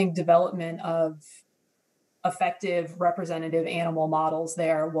 And so I think development of effective representative animal models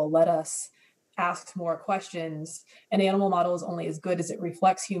there will let us ask more questions. An animal model is only as good as it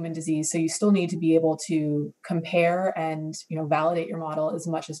reflects human disease. So you still need to be able to compare and, validate your model as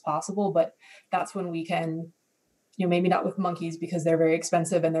much as possible. But that's when we can, maybe not with monkeys because they're very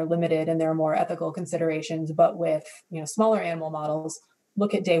expensive and they're limited and there are more ethical considerations, but with, smaller animal models,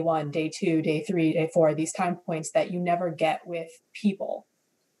 look at day 1, day 2, day 3, day 4, these time points that you never get with people.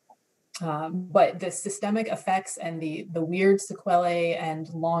 But the systemic effects and the weird sequelae and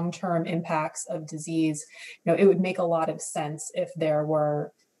long-term impacts of disease, it would make a lot of sense if there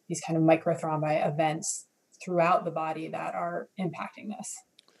were these kind of microthrombi events throughout the body that are impacting this.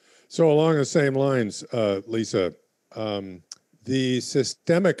 So along the same lines, Lisa, the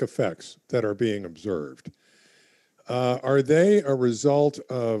systemic effects that are being observed, are they a result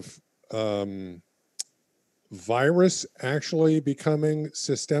of virus actually becoming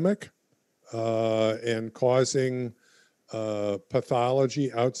systemic and causing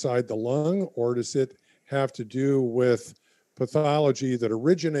pathology outside the lung, or does it have to do with pathology that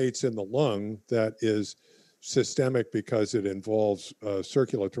originates in the lung that is systemic because it involves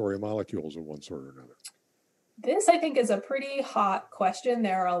circulatory molecules of one sort or another? This, I think, is a pretty hot question.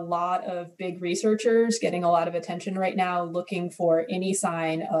 There are a lot of big researchers getting a lot of attention right now looking for any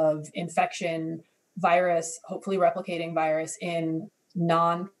sign of infection, virus, hopefully replicating virus in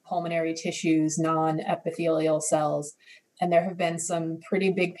non-pulmonary tissues, non-epithelial cells. And there have been some pretty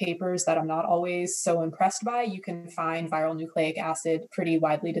big papers that I'm not always so impressed by. You can find viral nucleic acid pretty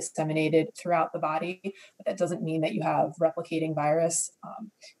widely disseminated throughout the body, but that doesn't mean that you have replicating virus.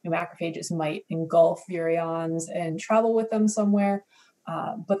 Macrophages might engulf virions and travel with them somewhere.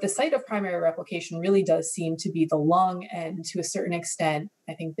 But the site of primary replication really does seem to be the lung and, to a certain extent,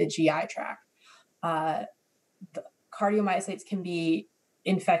 I think the GI tract. The cardiomyocytes can be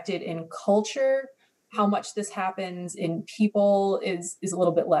infected in culture. How much this happens in people is a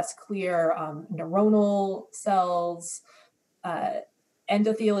little bit less clear. Neuronal cells,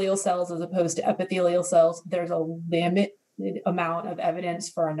 endothelial cells as opposed to epithelial cells, there's a limited amount of evidence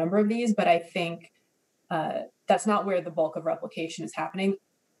for a number of these, but I think that's not where the bulk of replication is happening.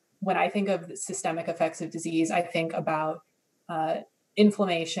 When I think of the systemic effects of disease, I think about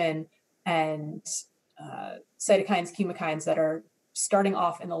inflammation and cytokines, chemokines that are starting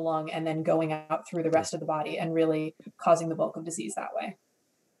off in the lung and then going out through the rest of the body and really causing the bulk of disease that way.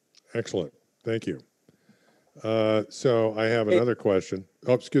 Excellent. Thank you. So I have another question.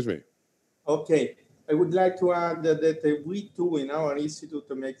 Oh, excuse me. Okay. I would like to add that we too in our institute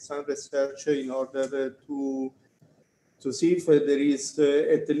make some research in order to see if there is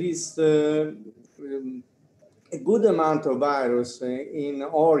at least a good amount of virus in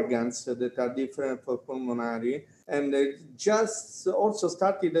organs that are different for pulmonary. And just also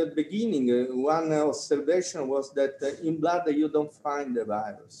started at the beginning, one observation was that in blood you don't find the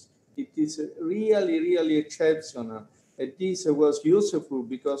virus. It is really, really exceptional. And this was useful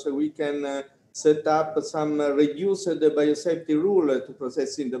because we can set up some reduced biosafety rule to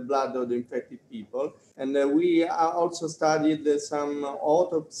process in the blood of the infected people. And we also studied some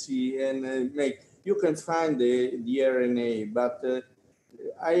autopsy and make you can find the RNA, but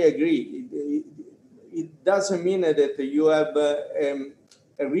I agree. It doesn't mean that you have a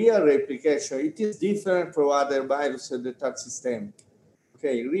real replication. It is different from other viruses that are systemic.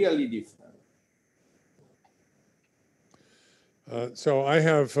 Okay, really different. So I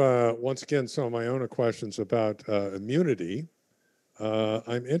have, once again, some of my own questions about immunity.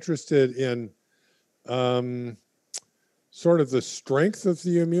 I'm interested in sort of the strength of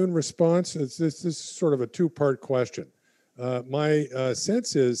the immune response. This is sort of a two-part question. My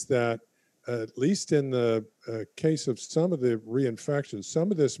sense is that, at least in the case of some of the reinfections,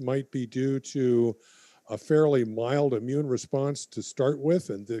 some of this might be due to a fairly mild immune response to start with,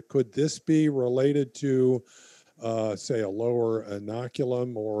 and could this be related to say a lower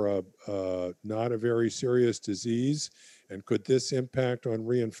inoculum or not a very serious disease, and could this impact on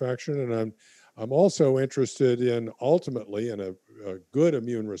reinfection? And I'm also interested in, ultimately, in a good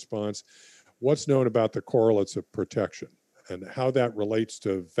immune response, what's known about the correlates of protection and how that relates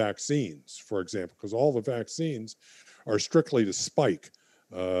to vaccines, for example, because all the vaccines are strictly to spike.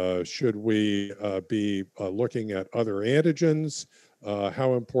 Should we be looking at other antigens?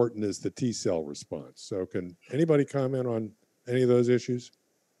 How important is the T cell response? So can anybody comment on any of those issues?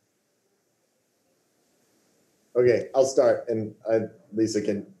 Okay, I'll start, and Lisa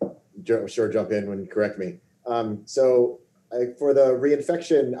can sure jump in when you correct me. So for the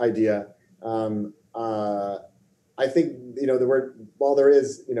reinfection idea, I think, while there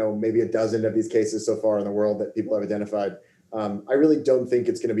is, maybe a dozen of these cases so far in the world that people have identified, I really don't think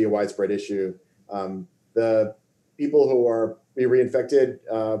it's going to be a widespread issue. The people who are reinfected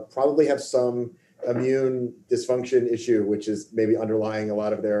probably have some immune dysfunction issue, which is maybe underlying a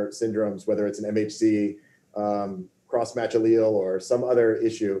lot of their syndromes, whether it's an MHC, cross-match allele, or some other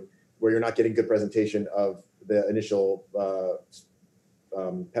issue where you're not getting good presentation of the initial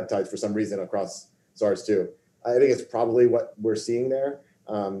peptides for some reason across SARS-2. I think it's probably what we're seeing there.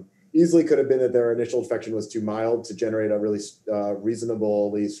 Easily could have been that their initial infection was too mild to generate a really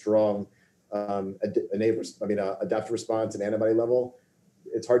reasonably strong adaptive response and antibody level.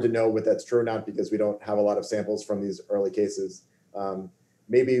 It's hard to know whether that's true or not because we don't have a lot of samples from these early cases.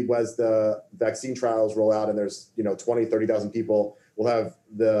 Maybe as the vaccine trials roll out and there's 20, 30,000 people, we'll have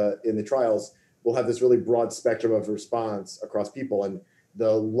in the trials, we'll have this really broad spectrum of response across people, and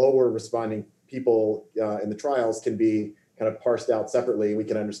the lower responding people in the trials can be kind of parsed out separately. We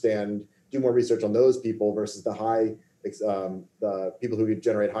can do more research on those people versus the people who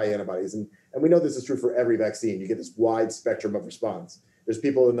generate high antibodies. And we know this is true for every vaccine. You get this wide spectrum of response. There's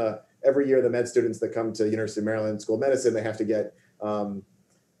people every year, the med students that come to University of Maryland School of Medicine, they have to get their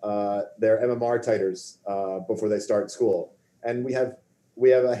MMR titers before they start school. And we have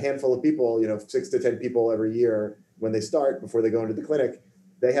a handful of people, 6 to 10 people every year when they start, before they go into the clinic,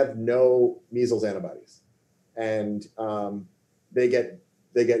 they have no measles antibodies. And they get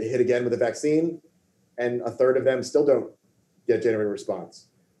hit again with a vaccine, and a third of them still don't generate a response.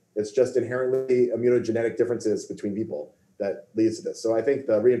 It's just inherently immunogenetic differences between people that leads to this. So I think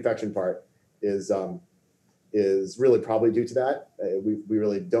the reinfection part is really probably due to that. We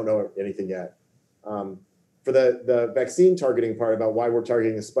really don't know anything yet. For the vaccine targeting part about why we're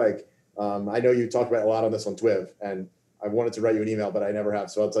targeting a spike, I know you talked about a lot on this on Twiv, and I wanted to write you an email, but I never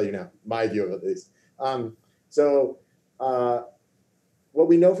have, so I'll tell you now, my view of it at least. What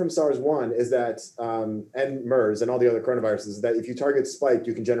we know from SARS-1 is that, and MERS and all the other coronaviruses, is that if you target spike,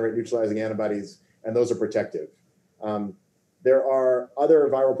 you can generate neutralizing antibodies, and those are protective. There are other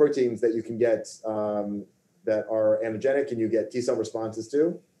viral proteins that you can get that are antigenic, and you get T cell responses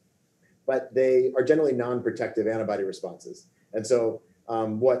to, but they are generally non-protective antibody responses. And so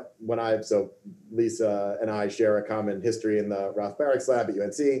Lisa and I share a common history in the Ralph Barrick's lab at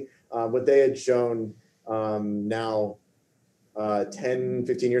UNC. What they had shown 10,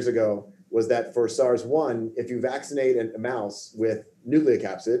 15 years ago was that for SARS-1, if you vaccinate a mouse with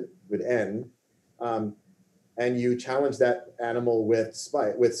nucleocapsid, with N, and you challenge that animal with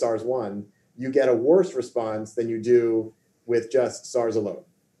SARS-1, you get a worse response than you do with just SARS alone.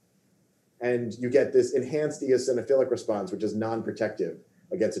 And you get this enhanced eosinophilic response, which is non-protective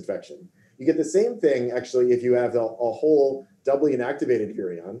against infection. You get the same thing, actually, if you have a whole doubly inactivated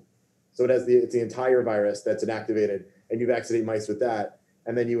virion. So it's the entire virus that's inactivated, and you vaccinate mice with that,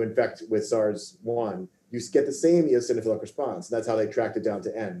 and then you infect with SARS-1. You get the same eosinophilic response. And that's how they tracked it down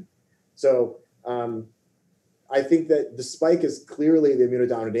to N. So I think that the spike is clearly the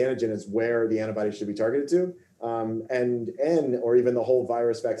immunodominant antigen is where the antibody should be targeted to. And N, or even the whole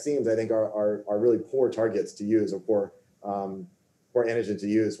virus vaccines, I think are really poor targets to use, or poor antigen to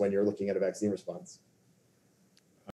use when you're looking at a vaccine response.